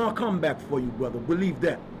 We're gonna come back for you, brother. Believe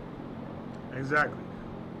that. Exactly.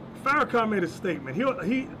 Farrakhan made a statement.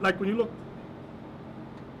 He like when you look.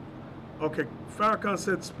 Okay, Farrakhan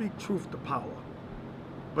said, "Speak truth to power,"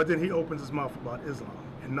 but then he opens his mouth about Islam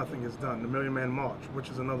and nothing is done. The Million Man March, which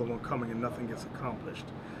is another one coming, and nothing gets accomplished.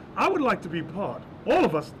 I would like to be part, all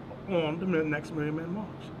of us, on the next Million Man March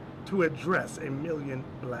to address 1 million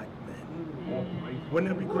black men.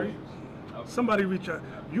 Wouldn't that be great? Somebody reach out.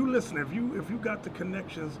 You listen. If you got the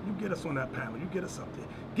connections, you get us on that panel. You get us up there.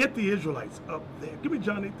 Get the Israelites up there. Give me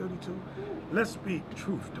John 8:32. Let's speak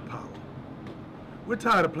truth to power. We're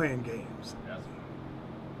tired of playing games.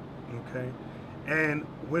 Okay? And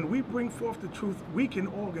when we bring forth the truth, we can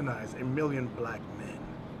organize 1 million black men.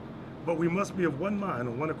 But we must be of one mind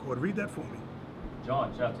and one accord. Read that for me.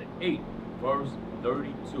 John chapter 8, verse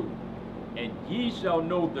 32. And ye shall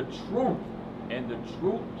know the truth, and the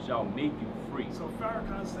truth shall make you free. So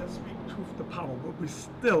Farrakhan said, speak truth to power, but we're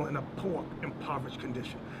still in a poor, impoverished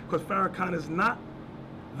condition. Because Farrakhan is not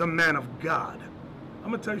the man of God. I'm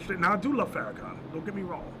going to tell you straight. Now, I do love Farrakhan. Don't get me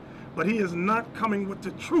wrong. But he is not coming with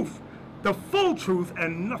the truth, the full truth,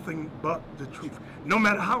 and nothing but the truth. No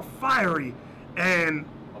matter how fiery and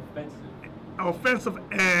offensive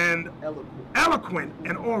and eloquent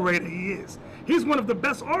an orator he is. He's one of the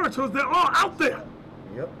best orators there are out there.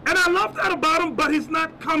 Yep. And I love that about him, but he's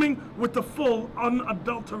not coming with the full,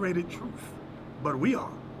 unadulterated truth. But we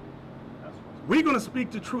are. We're going to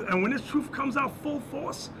speak the truth. And when this truth comes out full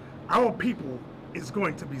force, our people is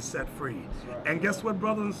going to be set free. Right. And guess what,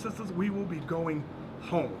 brothers and sisters? We will be going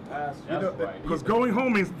home. That's right. Because going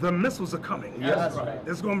home means the missiles are coming. That's right.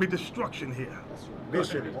 There's going to be destruction here.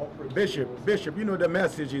 That's right. Bishop, you know the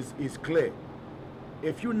message is clear.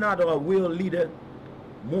 If you're not a real leader,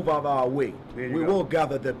 move out of our way. We will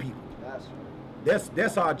gather the people. That's right.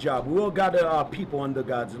 That's our job. We will gather our people under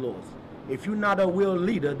God's laws. If you're not a real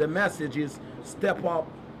leader, the message is step up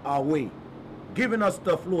our way. Giving us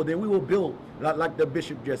the floor, then we will build, like the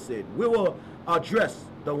bishop just said. We will address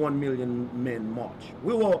the 1 million men march.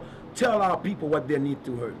 We will tell our people what they need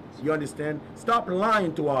to hear. You understand? Stop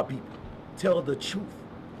lying to our people. Tell the truth.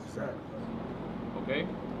 Okay?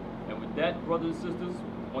 And with that, brothers and sisters,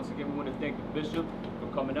 once again, we want to thank the bishop for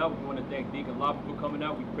coming out. We want to thank Deacon Lobby for coming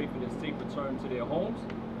out. We pray for their safe return to their homes.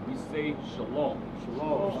 We say shalom.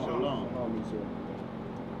 Shalom. Shalom. Shalom.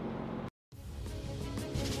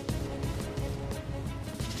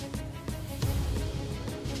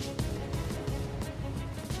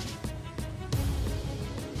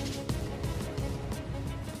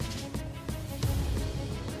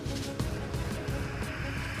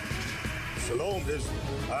 Shalom, Israel.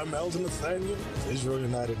 I'm Elder Nathaniel, Israel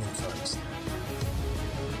United in Christ.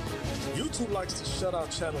 YouTube likes to shut our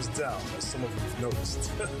channels down, as some of you have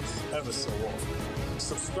noticed, ever so often.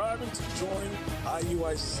 Subscribing to join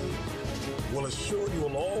IUIC will assure you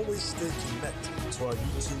will always stay connected to our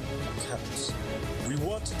YouTube accounts. We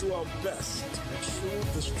want to do our best to make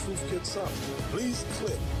sure this truth gets out. Please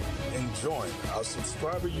click and join our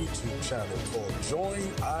subscriber YouTube channel called Join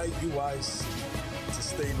IUIC to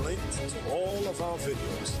stay linked to all of our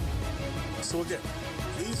videos. So again,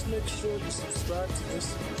 please make sure you subscribe to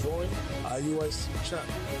this Join IUIC channel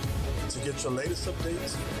to get your latest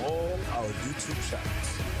updates on all our YouTube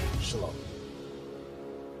channels. Shalom.